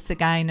 call us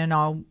again and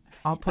I'll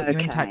put you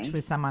in touch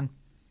with someone.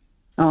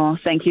 Oh,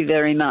 thank you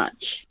very much.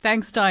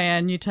 Thanks,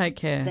 Diane. You take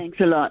care. Thanks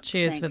a lot.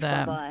 Cheers for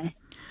that. Bye-bye.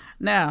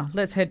 Now,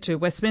 let's head to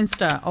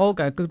Westminster.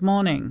 Olga, good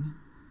morning.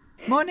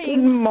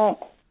 Morning.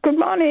 Good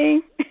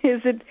morning.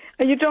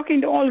 Are you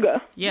talking to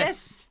Olga?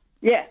 Yes.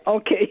 Yeah,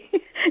 okay.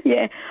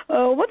 Yeah.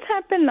 What's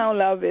happened now,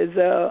 love, is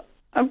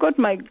I've got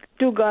my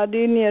 2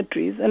 gardenia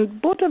trees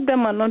and both of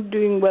them are not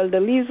doing well. The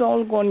leaves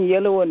all gone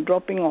yellow and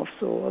dropping off.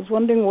 So I was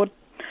wondering what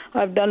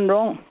I've done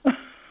wrong.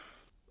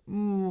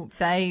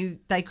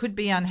 They could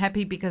be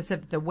unhappy because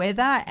of the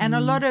weather, and a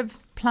lot of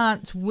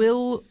plants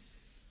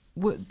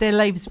their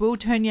leaves will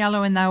turn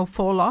yellow and they'll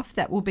fall off.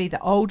 That will be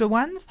the older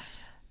ones.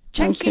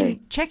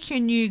 Check your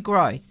new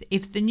growth.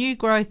 If the new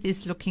growth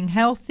is looking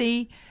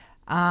healthy,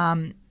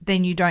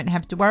 then you don't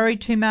have to worry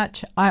too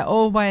much. I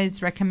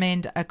always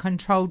recommend a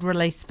controlled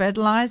release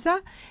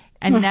fertiliser,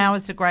 and now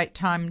is a great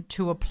time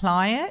to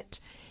apply it.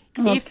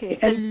 If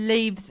the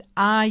leaves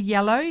are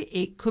yellow,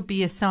 it could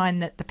be a sign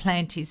that the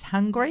plant is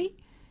hungry,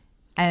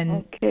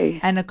 and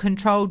a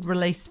controlled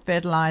release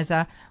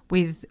fertiliser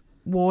with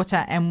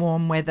water and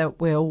warm weather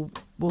will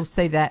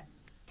see that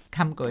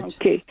come good.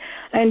 Okay.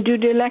 And do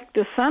they like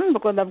the sun?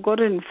 Because I've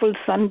got it in full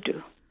sun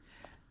too.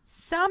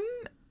 Some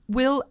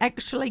will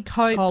actually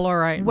cope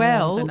tolerate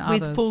well more than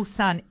with others. full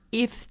sun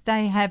if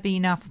they have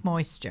enough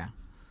moisture.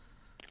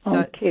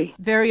 So it's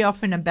very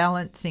often a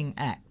balancing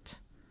act.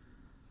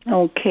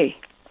 Okay.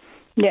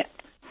 Yeah.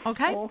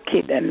 Okay.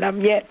 Okay then,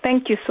 love. Yeah.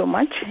 Thank you so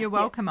much. You're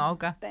welcome,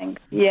 Olga.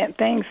 Thanks. Yeah.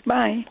 Thanks.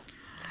 Bye.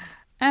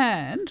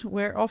 And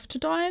we're off to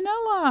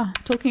Dianella,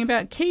 talking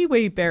about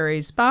kiwi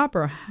berries.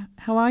 Barbara,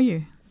 how are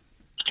you?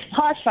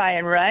 Hi, Faye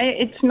and Ray.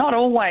 It's not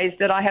always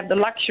that I have the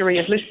luxury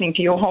of listening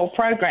to your whole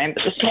program,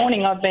 but this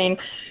morning I've been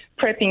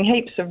prepping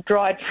heaps of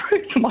dried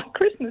fruit for my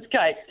Christmas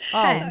cake.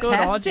 Oh,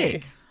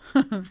 fantastic.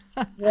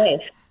 Yes.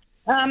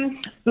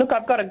 Look,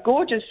 I've got a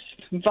gorgeous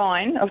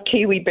vine of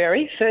kiwi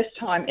berry, first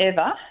time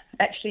ever.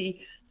 Actually,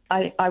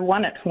 I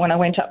won it when I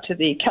went up to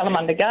the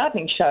Kalamunda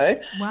Gardening Show.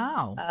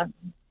 Wow.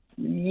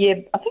 Yeah,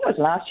 I think it was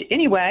last year.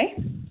 Anyway,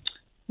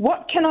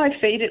 what can I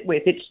feed it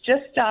with? It's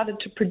just started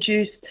to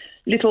produce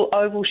little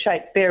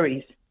oval-shaped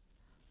berries.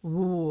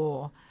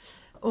 Ooh.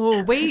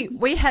 Oh,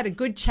 we had a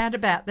good chat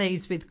about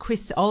these with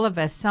Chris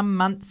Oliver some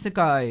months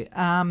ago.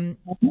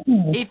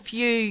 If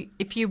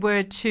you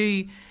were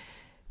to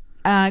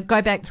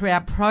go back through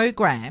our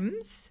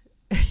programs,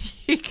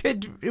 you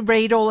could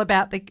read all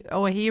about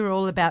hear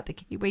all about the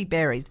kiwi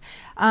berries.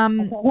 How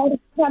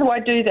do I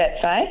do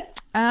that,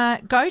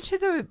 Faye? Go to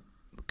the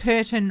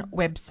Curtin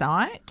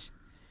website.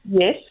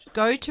 Yes.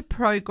 Go to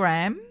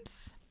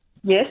programs.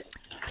 Yes.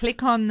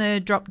 Click on the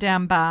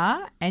drop-down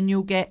bar and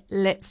you'll get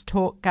Let's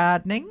Talk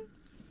Gardening.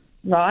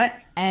 Right.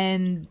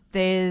 And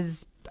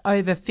there's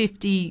over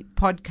 50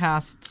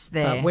 podcasts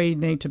there. But we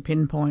need to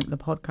pinpoint the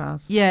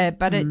podcast. Yeah,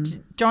 but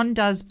John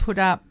does put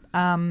up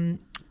the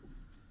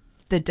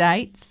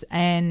dates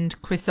and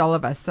Chris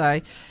Oliver.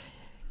 So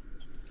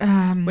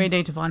we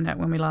need to find out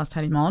when we last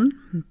had him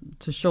on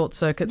to short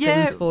circuit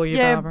things for you,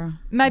 Barbara.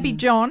 Maybe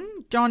John,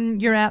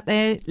 you're out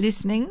there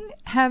listening.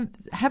 Have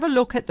a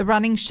look at the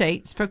running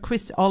sheets for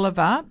Chris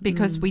Oliver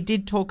because we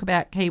did talk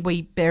about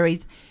kiwi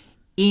berries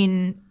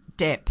in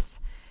depth.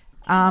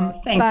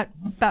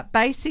 But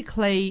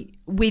basically,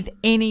 with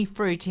any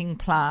fruiting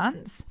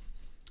plants,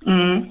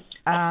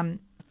 a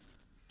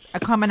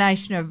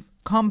combination of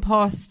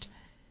compost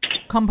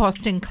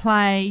and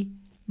clay,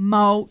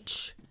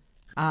 mulch.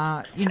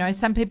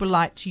 Some people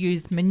like to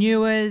use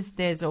manures.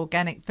 There's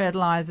organic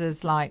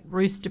fertilizers like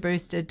Rooster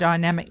Booster,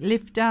 Dynamic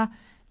Lifter,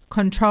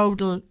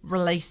 Controlled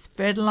Release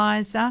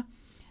Fertilizer,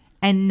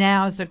 and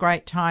now is a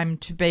great time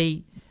to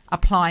be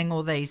applying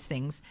all these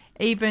things.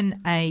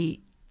 Even a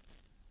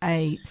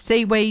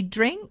seaweed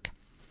drink,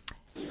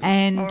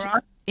 and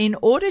in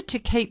order to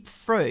keep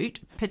fruit,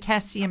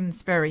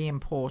 potassium's very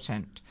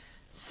important.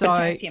 So,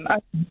 potassium.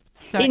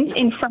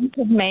 In front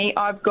of me,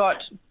 I've got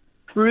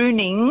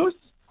Brunings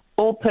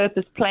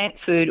all-purpose plant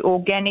food,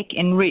 organic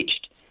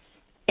enriched,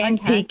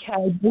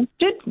 NPK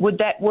boosted. Would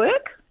that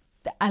work?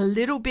 A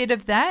little bit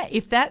of that.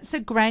 If that's a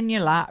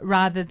granular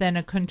rather than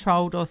a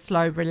controlled or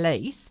slow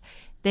release,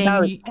 then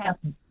no, it's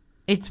powdered.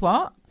 It's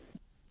what?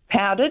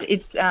 Powdered.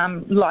 It's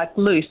like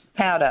loose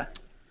powder.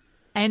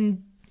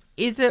 And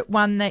is it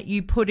one that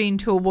you put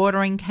into a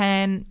watering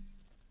can?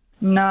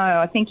 No,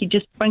 I think you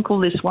just sprinkle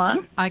this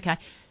one. Okay.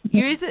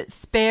 Use it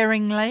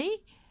sparingly.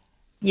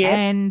 Yeah.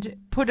 And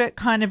put it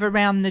kind of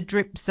around the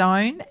drip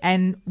zone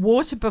and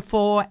water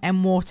before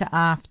and water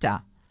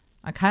after.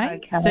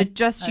 Okay? So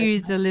just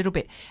use a little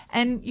bit.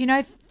 And,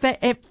 for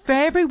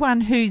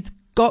everyone who's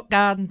got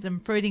gardens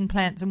and fruiting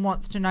plants and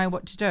wants to know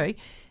what to do,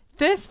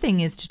 first thing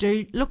is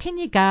to look in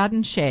your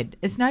garden shed.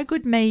 It's no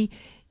good me,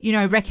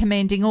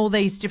 recommending all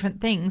these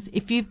different things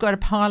if you've got a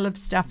pile of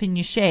stuff in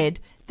your shed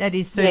that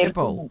is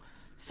suitable.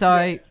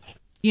 So,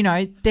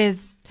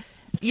 use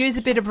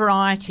a bit of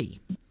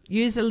variety.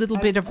 Use a little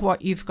bit of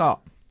what you've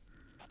got.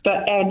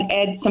 But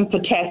add some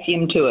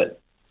potassium to it.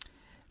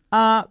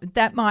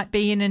 That might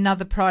be in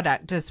another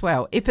product as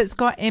well. If it's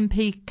got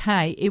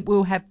NPK, it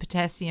will have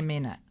potassium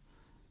in it.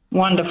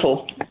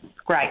 Wonderful.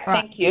 Great. All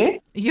Thank you.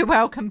 You're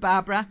welcome,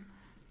 Barbara.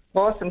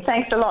 Awesome.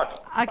 Thanks a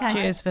lot. Okay.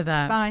 Cheers for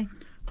that. Bye.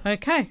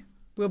 Okay.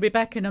 We'll be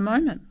back in a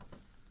moment.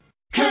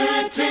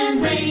 Curtin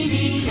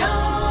Radio.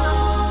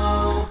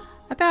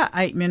 About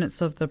 8 minutes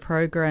of the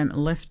program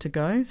left to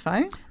go,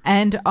 Faye.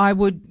 And I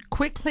would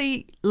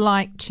quickly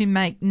like to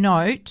make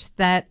note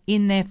that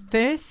in their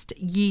first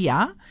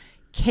year,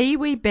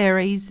 kiwi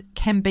berries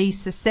can be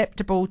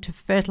susceptible to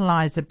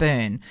fertiliser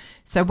burn.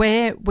 So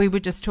where we were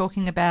just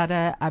talking about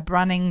a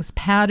Brunnings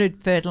powdered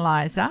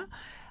fertiliser,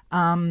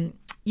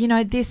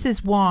 this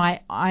is why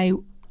I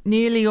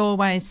nearly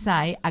always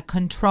say a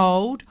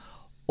controlled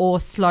or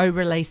slow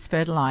release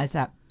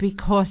fertiliser,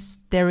 because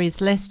there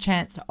is less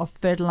chance of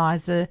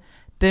fertiliser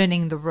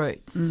burning the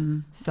roots.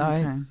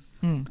 Absolutely.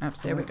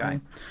 There we go.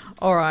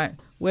 All right.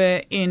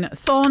 We're in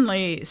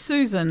Thornley.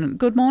 Susan,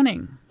 good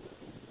morning.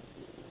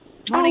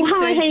 Morning, hi,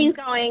 Susan. how are you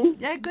going?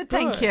 Yeah, good,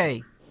 thank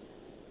you.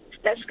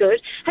 That's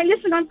good. Hey,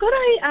 listen, I've got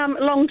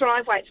a long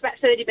driveway. It's about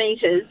 30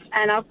 metres,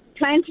 and I've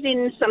planted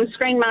in some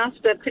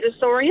Screenmaster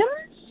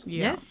Pittosauriums.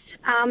 Yes.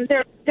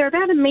 They're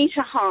about a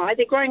metre high.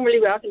 They're growing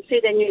really well. I can see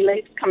their new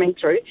leaves coming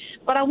through.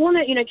 But I want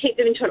to, keep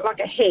them into like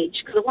a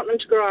hedge because I want them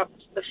to grow up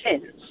the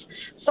fence.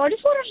 So I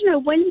just wanted to know,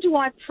 when do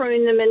I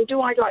prune them, and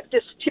do I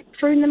just tip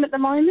prune them at the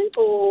moment,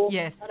 or?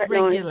 Yes, I don't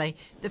regularly. know.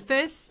 The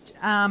first,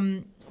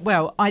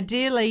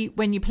 ideally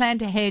when you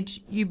plant a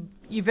hedge, you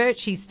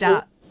virtually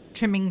start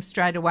trimming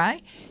straight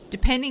away.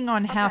 Depending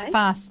on how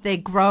fast they're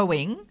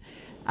growing,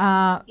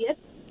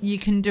 you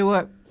can do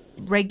it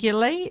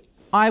regularly.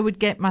 I would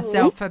get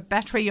myself a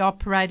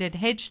battery-operated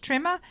hedge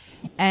trimmer,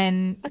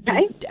 and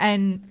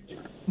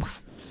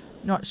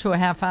not sure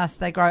how fast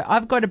they grow.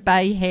 I've got a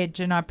bay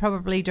hedge, and I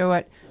probably do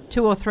it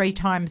 2 or 3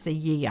 times a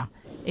year.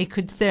 It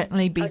could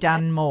certainly be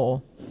done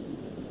more.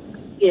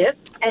 Yeah.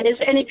 And is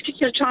there any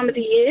particular time of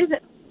the year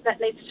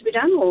that needs to be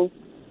done, or?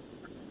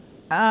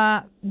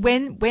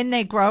 When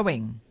they're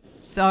growing.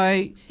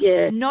 So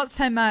not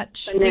so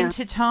much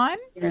winter time.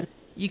 Yeah.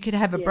 You could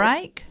have a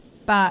break,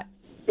 but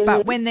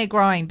when they're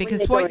growing,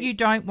 because what you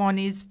don't want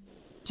is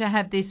to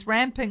have this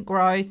rampant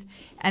growth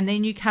and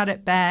then you cut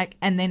it back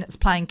and then it's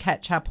playing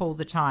catch up all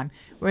the time.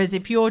 Whereas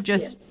if you're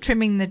just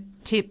trimming the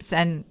tips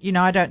and,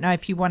 I don't know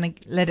if you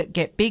want to let it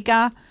get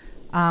bigger,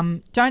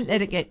 don't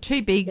let it get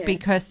too big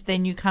because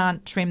then you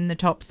can't trim the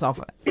tops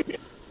of it.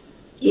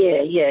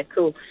 Yeah,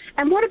 cool.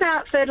 And what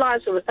about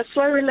fertiliser? A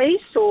slow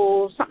release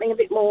or something a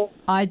bit more?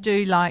 I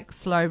do like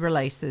slow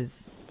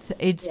releases.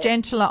 It's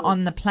gentler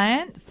on the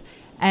plants,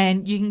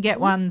 and you can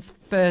get ones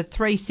for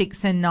 3,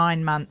 6 and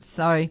 9 months.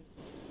 So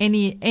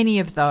any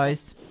of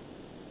those.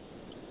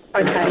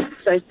 Okay,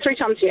 so 3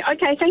 times a year.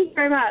 Okay, thank you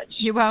very much.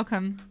 You're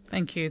welcome.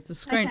 Thank you. The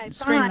Okay,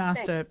 Screen bye.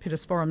 Master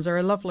Pittosporums are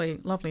a lovely,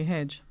 lovely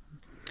hedge.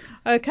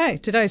 Okay,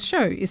 today's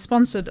show is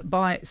sponsored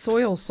by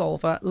Soil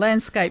Solver,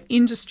 Landscape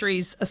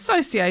Industries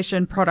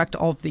Association Product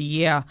of the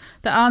Year.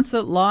 The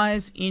answer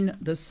lies in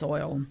the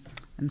soil,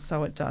 and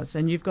so it does.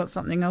 And you've got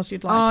something else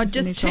you'd like to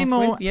finish just 2 off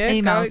more with? Yeah,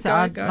 emails go.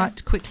 I'd like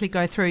to quickly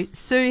go through.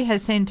 Sue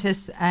has sent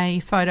us a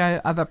photo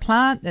of a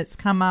plant that's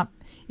come up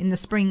in the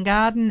spring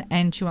garden,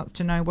 and she wants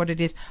to know what it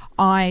is.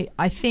 I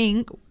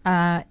think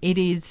it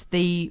is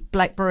the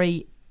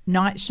blackberry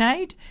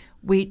nightshade,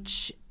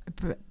 which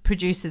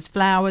produces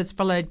flowers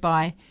followed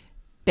by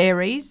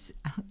berries.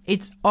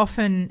 It's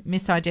often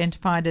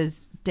misidentified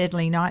as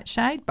deadly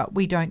nightshade, but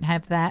we don't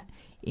have that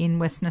in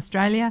Western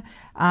Australia.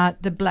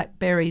 The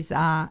blackberries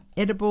are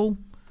edible,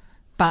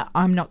 but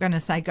I'm not going to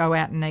say go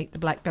out and eat the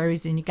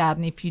blackberries in your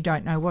garden if you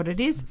don't know what it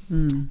is.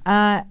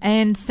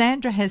 And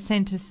Sandra has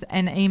sent us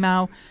an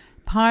email.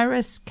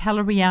 Pyrus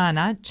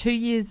caloriana, 2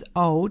 years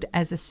old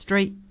as a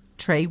street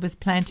tree, was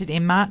planted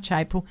in March,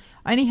 April,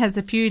 only has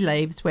a few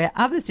leaves, where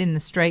others in the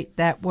street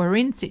that were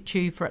in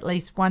situ for at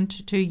least 1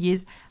 to 2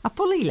 years are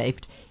fully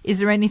leafed. Is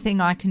there anything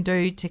I can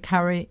do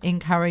to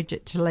encourage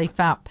it to leaf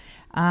up?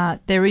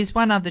 There is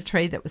one other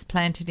tree that was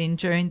planted in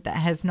June that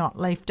has not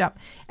leafed up.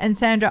 And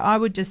Sandra, I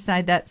would just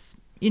say that's,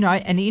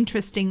 an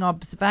interesting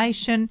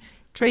observation.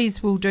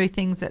 Trees will do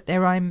things at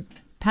their own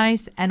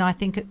pace, and I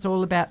think it's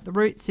all about the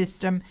root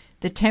system,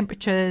 the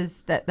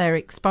temperatures that they're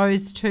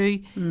exposed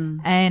to,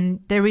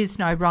 and there is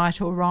no right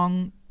or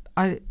wrong.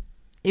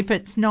 If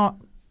it's not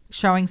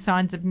showing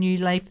signs of new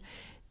leaf,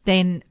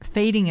 then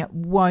feeding it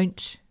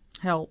won't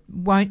help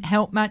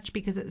much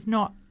because it's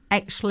not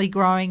actually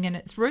growing and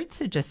its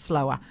roots are just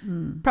slower,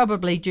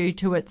 probably due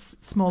to its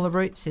smaller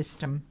root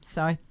system.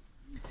 So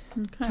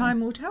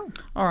time will tell.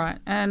 All right,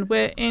 and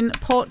we're in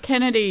Port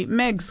Kennedy.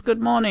 Megs, good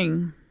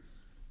morning.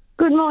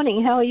 Good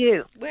morning. How are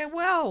you? We're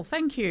well,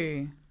 thank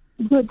you.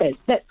 Good.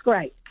 That's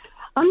great.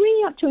 I'm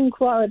ringing up to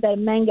inquire about a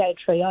mango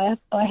tree.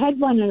 I had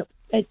one and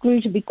it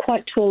grew to be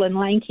quite tall and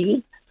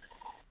lanky,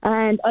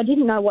 and I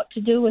didn't know what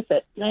to do with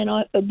it. And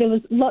there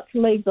was lots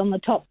of leaves on the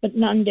top, but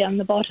none down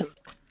the bottom.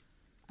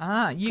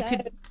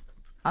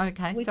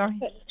 Okay, sorry.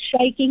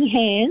 Shaking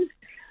hands,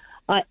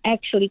 I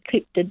actually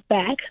clipped it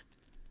back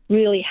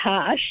really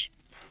harsh.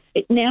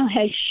 It now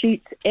has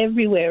shoots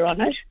everywhere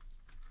on it.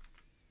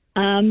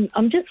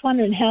 I'm just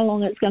wondering how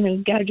long it's going to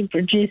go to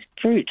produce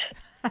fruit.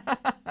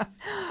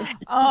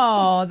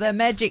 Oh, the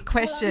magic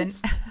question.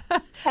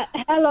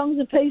 How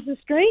long's a piece of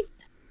string?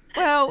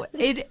 Well,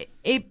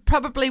 it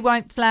probably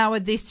won't flower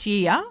this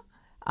year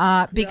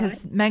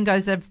because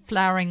mangoes are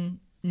flowering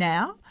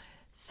now.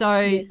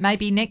 So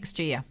maybe next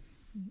year.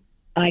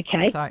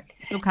 Okay. So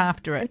look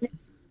after it.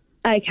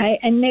 Okay,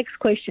 and next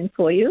question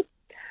for you.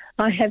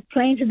 I have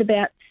planted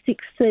about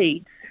 6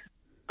 seeds.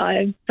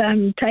 I've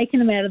taken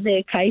them out of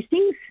their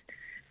casings,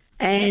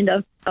 and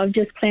I've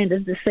just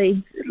planted the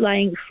seeds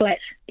laying flat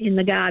in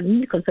the garden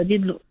because I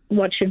did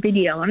watch a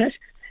video on it.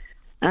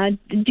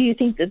 Do you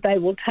think that they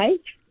will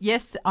take?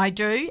 Yes, I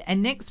do.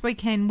 And next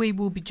weekend we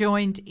will be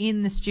joined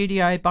in the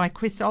studio by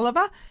Chris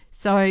Oliver,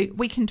 so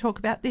we can talk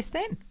about this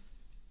then.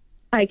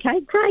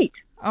 Okay, great.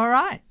 All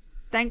right.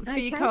 Thanks for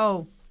your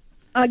call.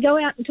 I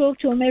go out and talk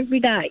to them every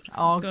day.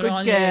 Oh, good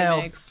on girl.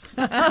 you, Megs.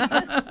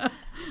 A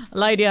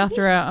lady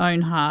after our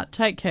own heart.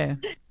 Take care.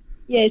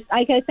 Yes,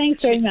 okay,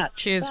 thanks very much.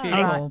 Cheers for Bye.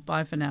 your call.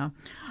 Bye for now.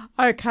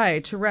 Okay,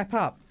 to wrap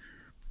up.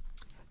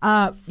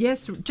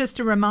 Yes, just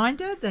a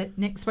reminder that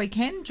next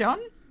weekend, John?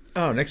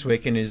 Next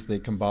weekend is the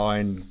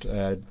combined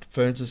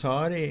Fern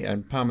Society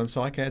and Palm and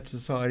Cycad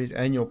Society's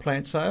annual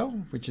plant sale,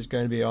 which is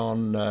going to be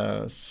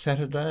on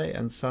Saturday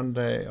and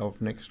Sunday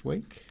of next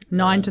week.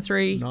 9 to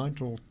 3.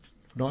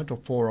 9 till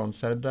 4 on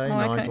Saturday, Oh,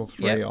 okay. 9 till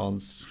 3 on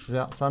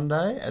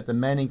Sunday at the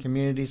Manning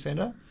Community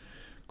Centre,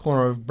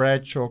 corner of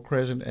Bradshaw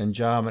Crescent and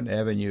Jarman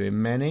Avenue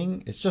in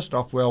Manning. It's just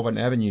off Welvin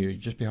Avenue,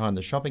 just behind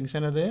the shopping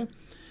centre there.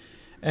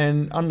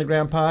 And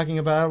underground parking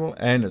available,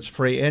 and it's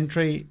free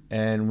entry,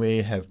 and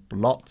we have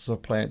lots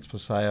of plants for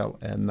sale,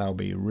 and they'll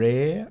be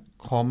rare,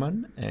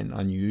 common and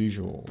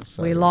unusual.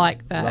 So We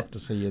like that. Love to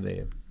see you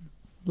there.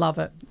 Love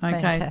it.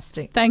 Okay.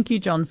 Fantastic. Thank you,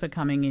 John, for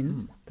coming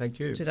in. Thank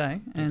you. Today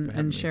for having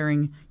and me.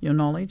 sharing your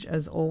knowledge,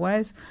 as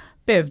always.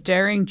 Bev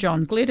Daring,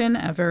 John Glidden,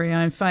 our very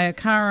own Faya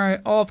Caro,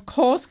 of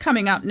course.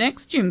 Coming up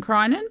next, Jim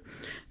Crinan,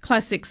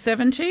 Classic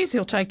 70s.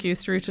 He'll take you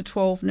through to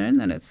 12 noon.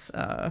 Then it's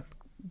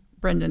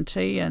Brendan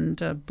T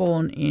and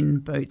Born in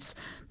Boots.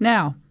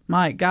 Now,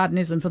 My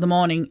gardenism for the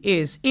morning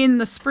is, in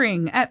the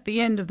spring, at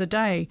the end of the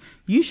day,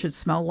 you should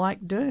smell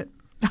like dirt.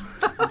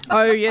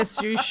 Oh,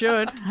 yes, you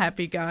should.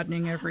 Happy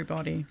gardening,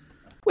 everybody.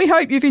 We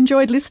hope you've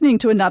enjoyed listening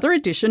to another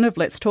edition of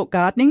Let's Talk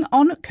Gardening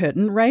on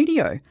Curtin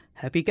Radio.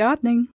 Happy gardening.